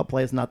little pop up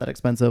place, not that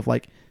expensive.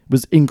 Like it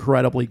was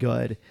incredibly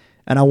good,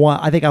 and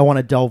I think I want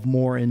to delve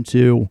more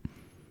into.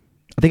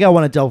 I think I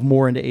want to delve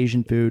more into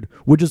Asian food,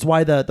 which is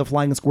why the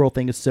flying squirrel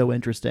thing is so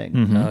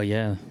interesting. Oh,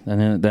 yeah. And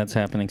then that's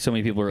happening. So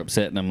many people are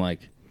upset, and I'm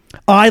like,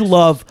 I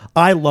love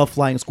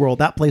flying squirrel.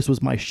 That place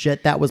was my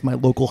shit. That was my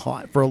local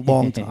haunt for a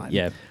long time.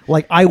 Yeah.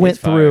 like I went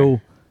It's fire.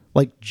 through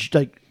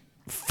like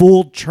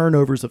full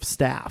turnovers of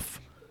staff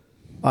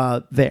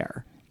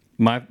there.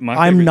 my favorite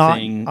I'm not.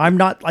 thing. I'm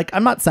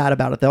not sad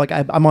about it though. Like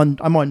I'm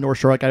on North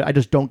Shore. Like I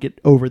just don't get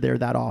over there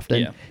that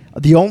often. Yeah.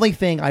 The only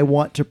thing I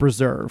want to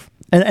preserve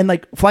and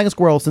like Flying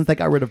Squirrel, since they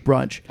got rid of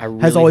brunch, I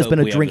really has always hope been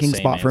a we have the drinking same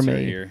spot for answer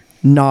me, here.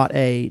 not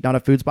a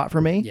food spot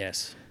for me.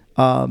 Yes.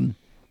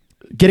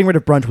 Getting rid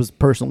of brunch was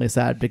personally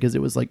sad because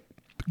it was like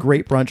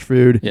great brunch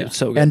food, Yeah.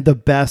 So good. and the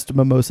best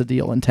mimosa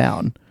deal in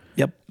town.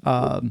 Yep.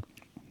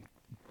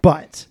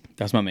 But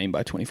That's my main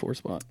by 24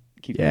 spot.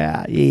 Keep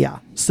yeah.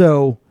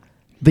 So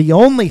the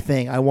only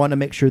thing I want to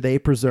make sure they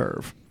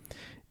preserve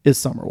is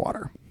Summer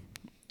Water.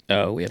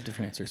 Oh, we have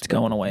different answers. It's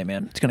going away,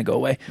 man. It's going to go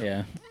away.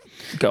 Yeah.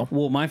 Go.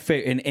 Well, my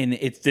favorite, and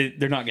it's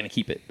they're not going to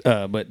keep it.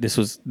 But this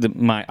was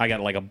I got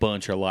like a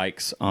bunch of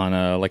likes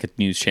on like a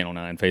News Channel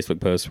 9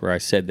 Facebook post where I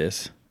said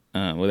this.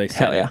 Where they said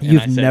Hell yeah. it, and I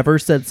You've said, never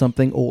said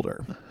something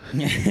older.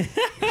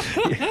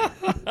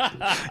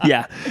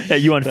 Yeah.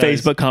 You on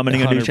Facebook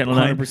commenting on News Channel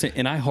 9? 100%.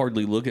 And I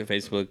hardly look at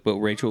Facebook, but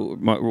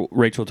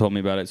Rachel told me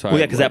about it. So Well,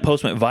 yeah, because that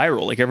post went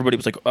viral. Like everybody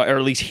was like, or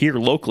at least here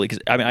locally. Because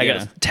I mean, I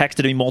got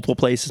texted me multiple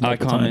places, I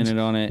multiple commented times.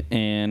 on it,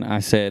 and I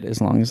said,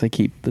 as long as I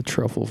keep the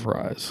truffle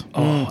fries.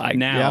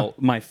 Oh,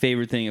 My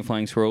favorite thing at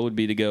Flying Squirrel would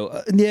be to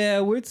go,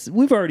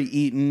 we've already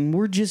eaten.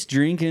 We're just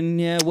drinking.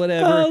 Yeah,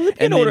 whatever. Let's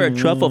get And order then a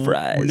truffle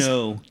fries.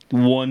 No,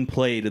 one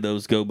plate of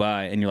those go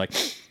by, and you're like,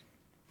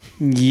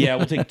 yeah,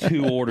 we'll take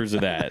 2 orders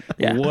of that.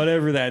 Yeah.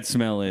 Whatever that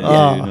smell is,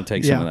 dude, we'll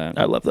take some of that.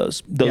 I love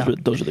those.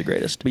 Those are the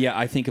greatest. But yeah,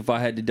 I think if I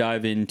had to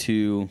dive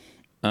into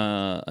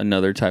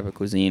another type of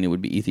cuisine, it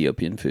would be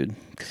Ethiopian food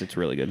because it's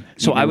really good.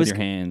 So Eat it I with was- your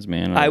hands,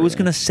 man. I was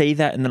gonna say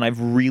that, and then I've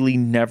really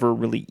never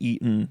really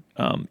eaten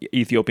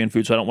Ethiopian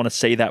food, so I don't want to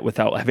say that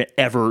without having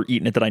ever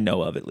eaten it that I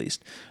know of, at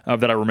least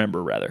that I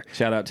remember rather.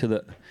 Shout out to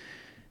the.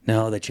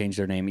 No, they changed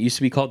their name. It used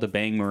to be called the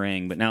Bang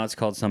Meringue, but now it's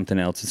called something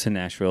else. It's in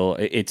Nashville.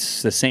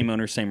 It's the same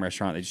owner, same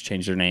restaurant. They just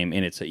changed their name,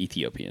 and it's a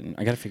Ethiopian.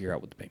 I got to figure out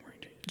what the Bang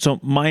Meringue is. So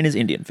mine is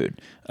Indian food.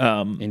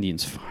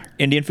 Indian's fire.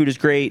 Indian food is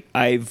great.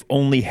 I've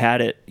only had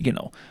it,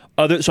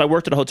 so I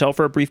worked at a hotel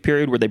for a brief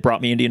period where they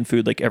brought me Indian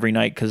food like every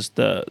night because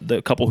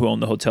the couple who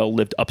owned the hotel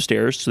lived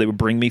upstairs, so they would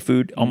bring me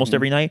food almost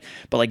every night.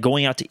 But like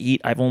going out to eat,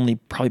 I've only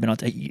probably been out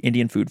to eat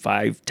Indian food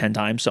 5-10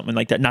 times, something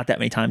like that. Not that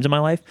many times in my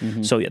life.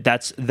 So yeah,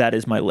 that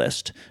is my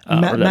list.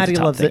 Or that's the Maddie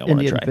top loves thing I wanna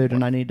Indian try. food,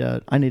 and I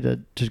need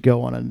to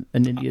go on an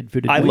Indian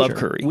food. I love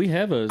adventure. curry. We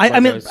have a. I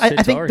mean, a I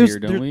think sitar there's, here,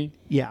 don't we?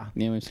 yeah.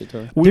 Yeah, we have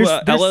sitar. We- There's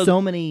Ella-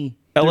 so many.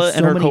 Ella there's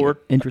and so her many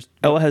coworker. interest.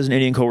 Ella has an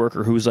Indian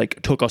coworker who's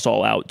like took us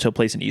all out to a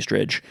place in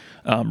Eastridge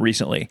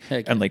recently,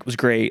 Heck. and like it was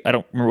great. I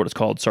don't remember what it's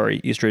called.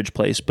 Sorry, Eastridge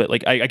place, but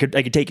like I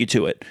could take you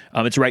to it.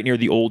 It's right near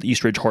the old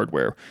Eastridge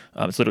Hardware.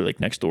 It's literally like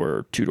next door,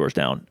 or 2 doors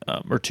down,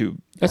 or 2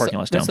 parking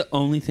lots down. That's the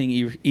only thing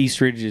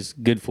Eastridge is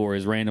good for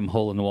is random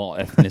hole in the wall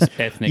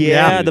ethnic.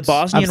 Yeah, foods. the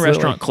Bosnian Absolutely.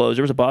 restaurant closed.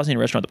 There was a Bosnian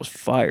restaurant that was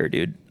fire,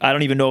 dude. I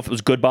don't even know if it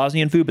was good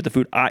Bosnian food, but the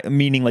food,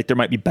 meaning like there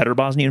might be better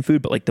Bosnian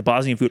food, but like the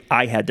Bosnian food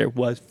I had there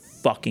was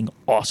fucking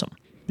awesome.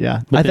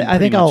 Yeah, But I then think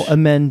pretty I'll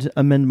much-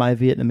 amend my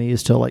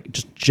Vietnamese to like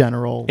just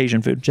general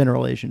Asian food.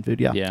 General Asian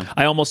food. Yeah. Yeah.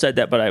 I almost said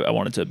that, but I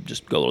wanted to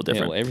just go a little Yeah,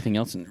 different. well, everything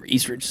else in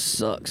Eastridge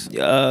sucks.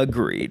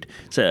 Agreed.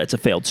 It's a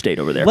failed state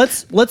over there.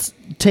 Let's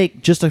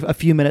take just a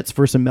few minutes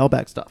for some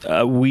mailbag stuff.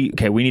 We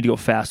need to go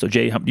fast. So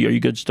Jay, are you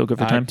good? Still good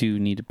for I time? do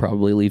need to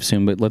probably leave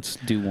soon, but let's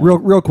do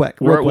one. Real quick.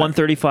 We're real at quick.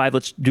 135.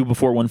 Let's do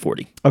before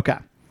 140. Okay.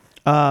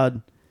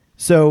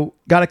 So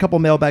got a couple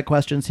mailbag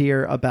questions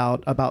here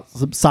about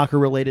some soccer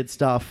related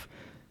stuff.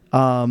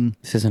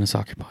 This isn't a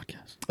soccer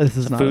podcast. This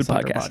is not food a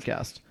soccer podcast.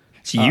 podcast.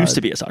 It used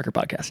to be a soccer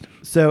podcast.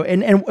 So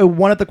and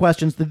one of the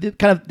questions,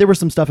 there was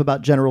some stuff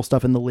about general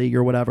stuff in the league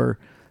or whatever.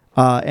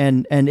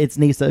 And it's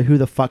Nisa, who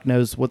the fuck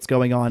knows what's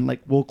going on?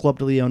 Like, will Club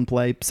de Leon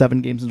play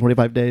 7 games in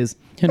 25 days?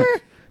 Who knows?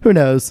 Who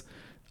knows?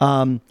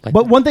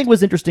 But one thing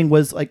was interesting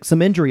was like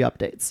some injury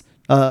updates,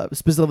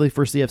 specifically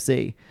for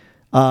CFC.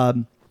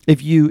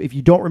 If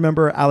you don't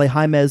remember, Ali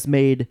Jaimez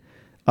made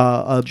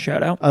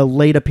Shout out. a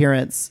late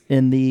appearance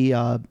in the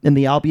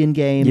Albion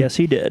game. Yes,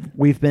 he did.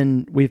 We've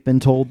been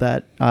told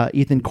that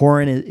Ethan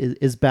Corin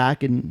is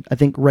back and I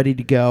think ready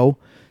to go,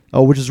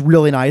 which is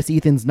really nice.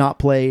 Ethan's not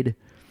played.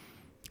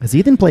 Has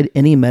Ethan played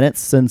any minutes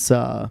since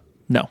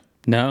No.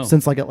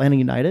 like Atlanta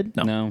United?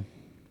 No.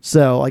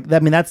 So like I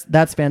mean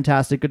that's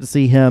fantastic. Good to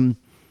see him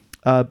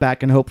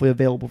back and hopefully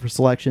available for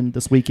selection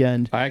this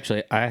weekend. I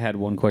had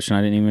one question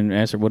I didn't even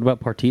answer. What about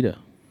Partita?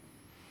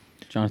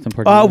 Jonathan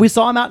Partita? We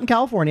saw him out in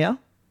California,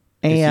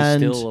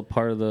 and is he still a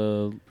part of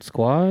the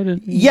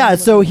squad? yeah,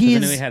 so 'Cause I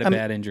he's know he had a I mean,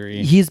 bad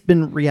injury. He's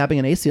been rehabbing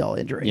an ACL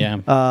injury.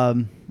 Yeah.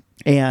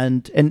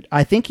 And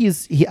I think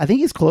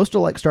he's close to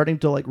like starting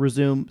to like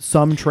resume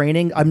some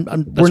training. We're what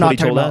not he talking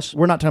told about us.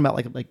 we're not talking about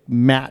like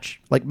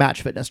match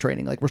fitness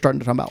training. Like we're starting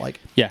to talk about like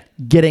Yeah.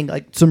 getting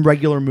like some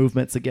regular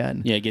movements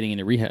again. Yeah, getting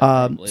into rehab.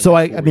 So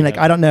I mean like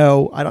I don't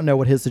know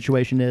what his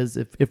situation is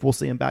if we'll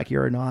see him back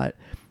here or not.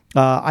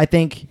 I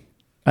think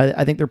there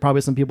are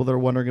probably some people that are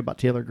wondering about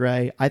Taylor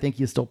Gray. I think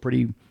he's still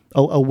pretty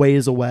a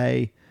ways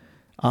away.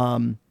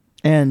 And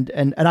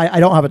I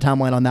don't have a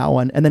timeline on that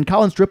one. And then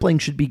Colin Stripling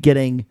should be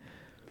getting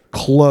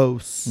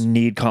close.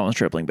 Need Colin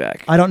Stripling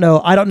back. I don't know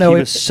He if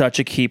was such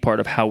a key part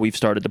of how we've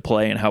started to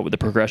play and how the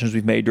progressions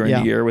we've made during Yeah.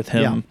 the year with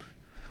him Yeah.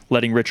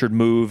 letting Richard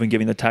move and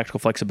giving the tactical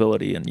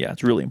flexibility. And yeah,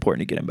 it's really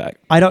important to get him back.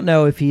 I don't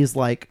know if he's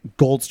like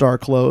Gold Star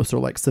close or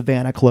like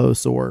Savannah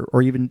close or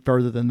even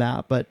further than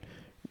that, but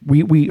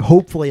we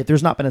hopefully, if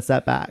there's not been a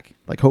setback,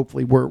 like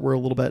hopefully we're a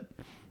little bit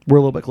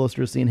closer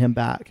to seeing him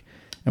back.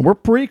 And we're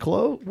pretty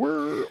close.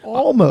 We're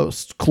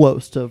almost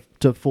close to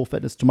full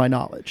fitness to my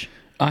knowledge.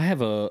 I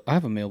have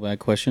a mailbag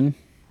question.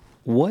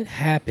 What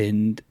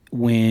happened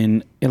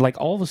when like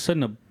all of a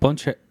sudden a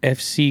bunch of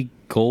FC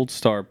Gold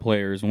Star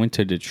players went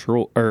to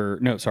Detroit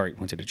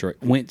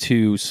went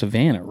to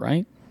Savannah,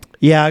 right?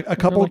 Yeah, a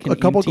couple like an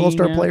Gold MT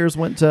Star now? players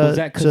went to Was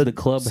that 'cause to the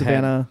club had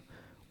Savannah.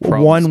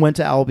 problems One went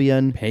to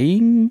Albion.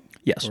 Paying?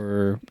 Yes.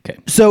 Or okay.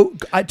 So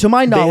to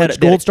my knowledge,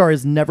 they had- Gold Star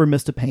has never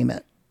missed a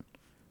payment,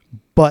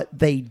 but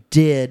they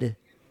did.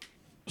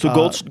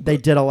 So They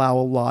did allow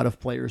a lot of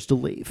players to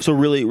leave. So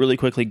really, really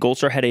quickly, Gold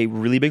Star had a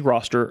really big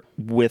roster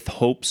with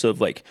hopes of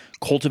like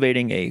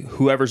cultivating a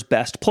whoever's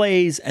best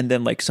plays, and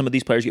then like some of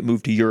these players get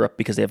moved to Europe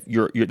because they have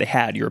they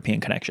had European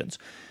connections.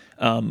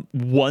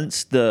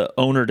 Once the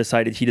owner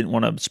decided he didn't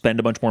want to spend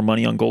a bunch more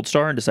money on Gold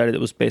Star and decided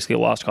it was basically a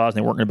lost cause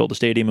and they weren't going to build a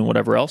stadium and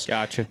whatever else,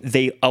 Gotcha.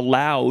 they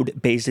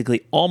allowed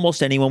basically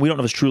almost anyone. We don't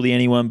know if it's truly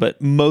anyone,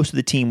 but most of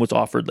the team was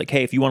offered like,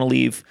 hey, if you want to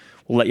leave,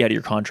 we'll let you out of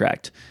your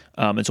contract.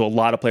 And so a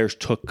lot of players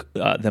took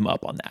them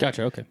up on that.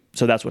 Gotcha. Okay.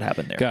 So that's what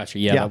happened there. Gotcha.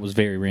 Yeah, Yeah. that was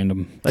very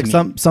random. to Like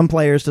me. some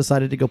players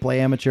decided to go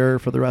play amateur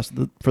for the rest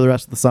of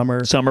the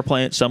summer. Some are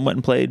playing. Some went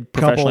and played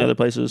professionally Couple- other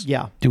places.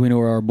 Yeah. Do we know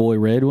where our boy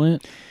Red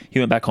went? He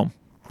went back home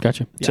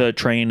Gotcha. to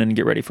train and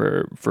get ready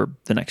for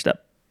the next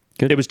step.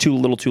 Good. It was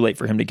little too late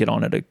for him to get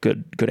on at a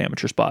good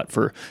amateur spot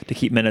to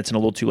keep minutes, and a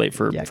little too late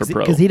for Yeah, pro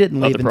because he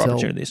didn't leave other pro until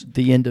opportunities.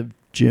 the end of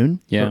June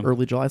Yeah. or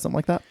early July, something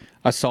like that.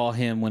 I saw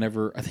him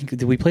whenever I think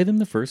did we play them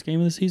the first game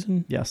of the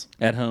season? Yes.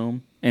 At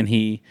home, and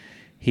he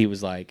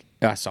was like,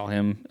 I saw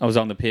him. I was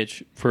on the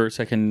pitch for a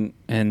second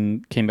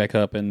and came back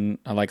up, and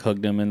I like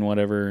hugged him and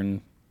whatever, and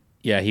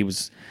yeah, he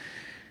was.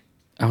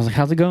 I was like,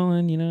 "How's it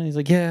going?" You know, he's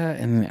like, "Yeah,"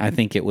 and I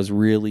think it was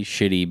really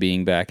shitty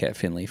being back at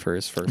Findlay for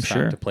his first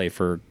time sure. to play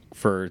for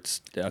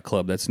a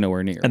club that's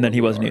nowhere near. And then where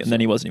he we wasn't. are, And then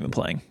he wasn't even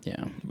playing.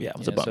 yeah, Yeah, it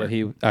was a So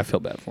bummer. I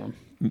felt bad for him.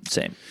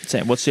 Same.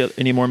 What's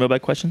any more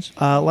mailbag questions?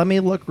 Let me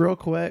look real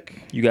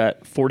quick. You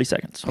got 40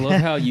 seconds. I love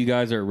how you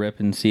guys are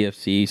repping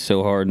CFC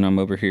so hard, and I'm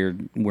over here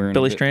wearing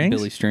Billy Strings?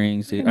 Billy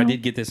Strings. Dude. I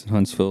did get this in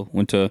Huntsville.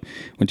 Went to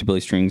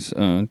Billy Strings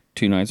 2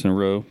 nights in a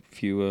row.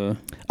 Few. This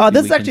is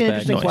weekends actually an back.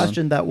 interesting Nice.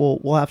 question that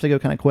we'll have to go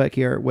kind of quick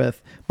here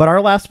with. But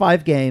our last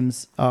 5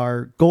 games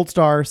are Gold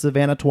Star,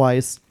 Savannah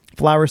twice,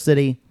 Flower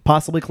City,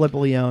 possibly Clip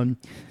Leon.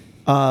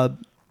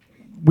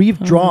 We've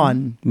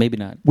drawn Maybe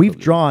not. We've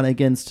drawn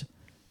against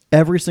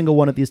every single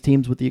one of these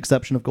teams with the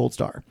exception of Gold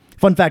Star.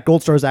 Fun fact,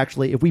 Gold Star is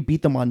actually, if we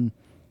beat them on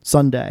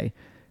Sunday,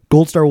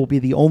 Gold Star will be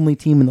the only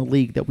team in the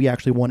league that we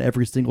actually won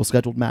every single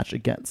scheduled match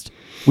against.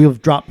 We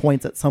have dropped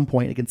points at some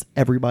point against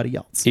everybody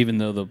else. Even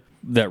though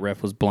that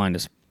ref was blind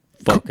as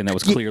fuck, and that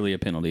was clearly a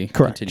penalty.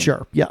 Correct. Continue.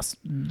 Sure. Yes.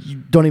 You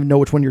don't even know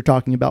which one you're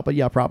talking about, but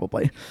yeah,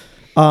 probably.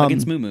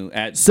 Against Moo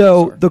at So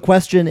Gold Star. the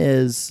question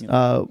is,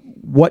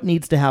 what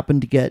needs to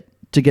happen to get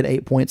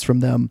 8 points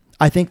from them?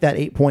 I think that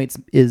 8 points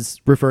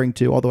is referring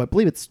to, although I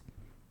believe it's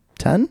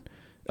 10,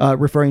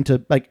 referring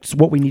to like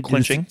what we need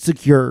Clinching. to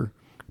secure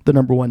the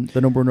number one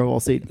overall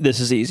seed. This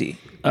is easy.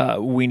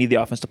 We need the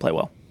offense to play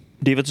well.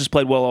 Defense has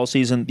played well all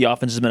season. The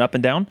offense has been up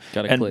and down.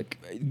 Gotta and click.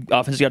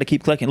 Offense has got to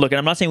keep clicking. Look, and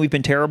I'm not saying we've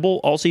been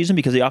terrible all season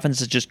because the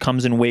offense just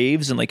comes in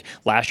waves. And like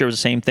last year was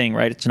the same thing,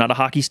 right? It's not a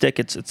hockey stick.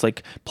 It's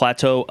like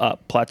plateau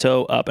up,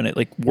 and it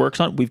like works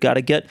on. We've got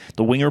to get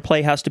the winger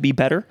play has to be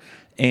better.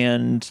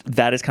 And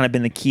that has kind of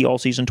been the key all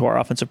season to our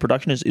offensive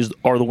production is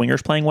are the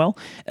wingers playing well?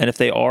 And if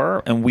they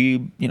are, and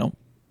we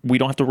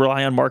don't have to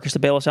rely on Marcus to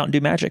bail us out and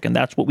do magic. And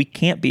that's what we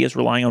can't be, is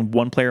relying on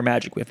one player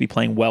magic. We have to be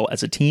playing well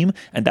as a team,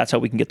 and that's how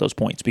we can get those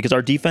points. Because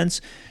our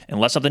defense,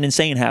 unless something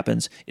insane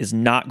happens, is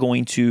not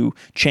going to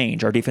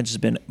change. Our defense has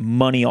been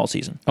money all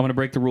season. I'm gonna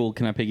break the rule.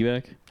 Can I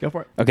piggyback? Go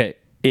for it. Okay.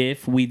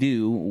 If we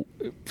do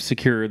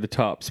secure the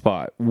top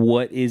spot,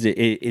 what is it?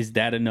 Is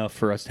that enough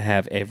for us to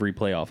have every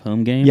playoff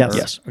home game? Yes. Or-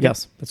 Yes. Okay.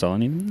 Yes. That's all I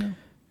need to know.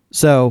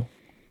 So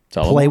That's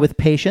all I play want. with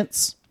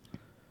patience,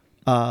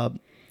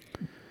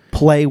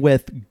 play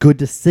with good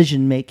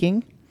decision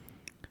making,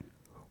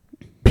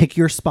 pick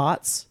your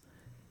spots,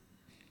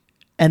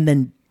 and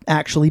then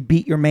actually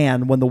beat your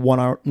man when the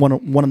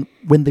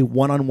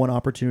one-on-one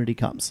opportunity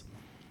comes.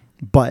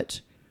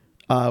 But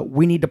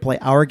we need to play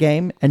our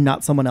game and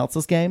not someone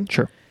else's game.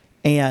 Sure.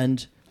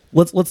 And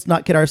let's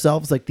not kid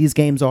ourselves. Like, these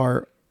games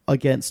are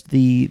against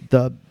the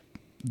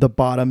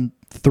bottom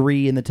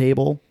 3 in the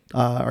table,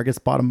 or I guess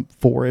bottom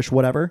 4-ish,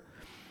 whatever.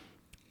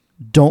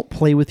 Don't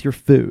play with your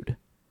food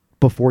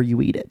before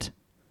you eat it.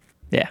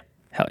 Yeah.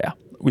 Hell yeah.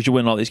 We should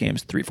win all these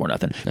games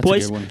 3-4-0. a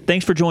Boys, good one.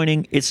 thanks for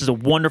joining. This is a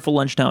wonderful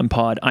lunchtime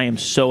pod. I am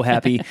so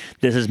happy.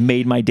 This has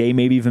made my day,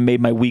 maybe even made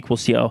my week. We'll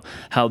see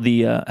how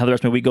the rest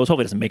of my week goes.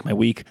 Hopefully it doesn't make my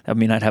week. I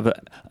mean, I'd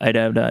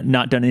have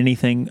not done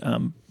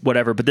anything,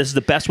 whatever. But this is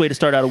the best way to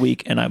start out a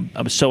week, and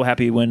I was so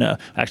happy when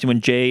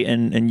Jay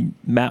and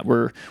Matt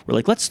were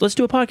like, let's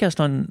do a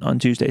podcast on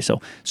Tuesday. So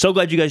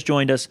glad you guys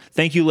joined us.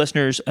 Thank you,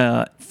 listeners,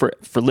 for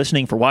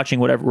listening, for watching,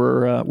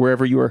 whatever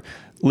wherever you are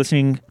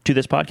listening to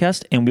this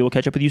podcast, and we will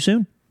catch up with you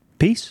soon.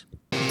 Peace.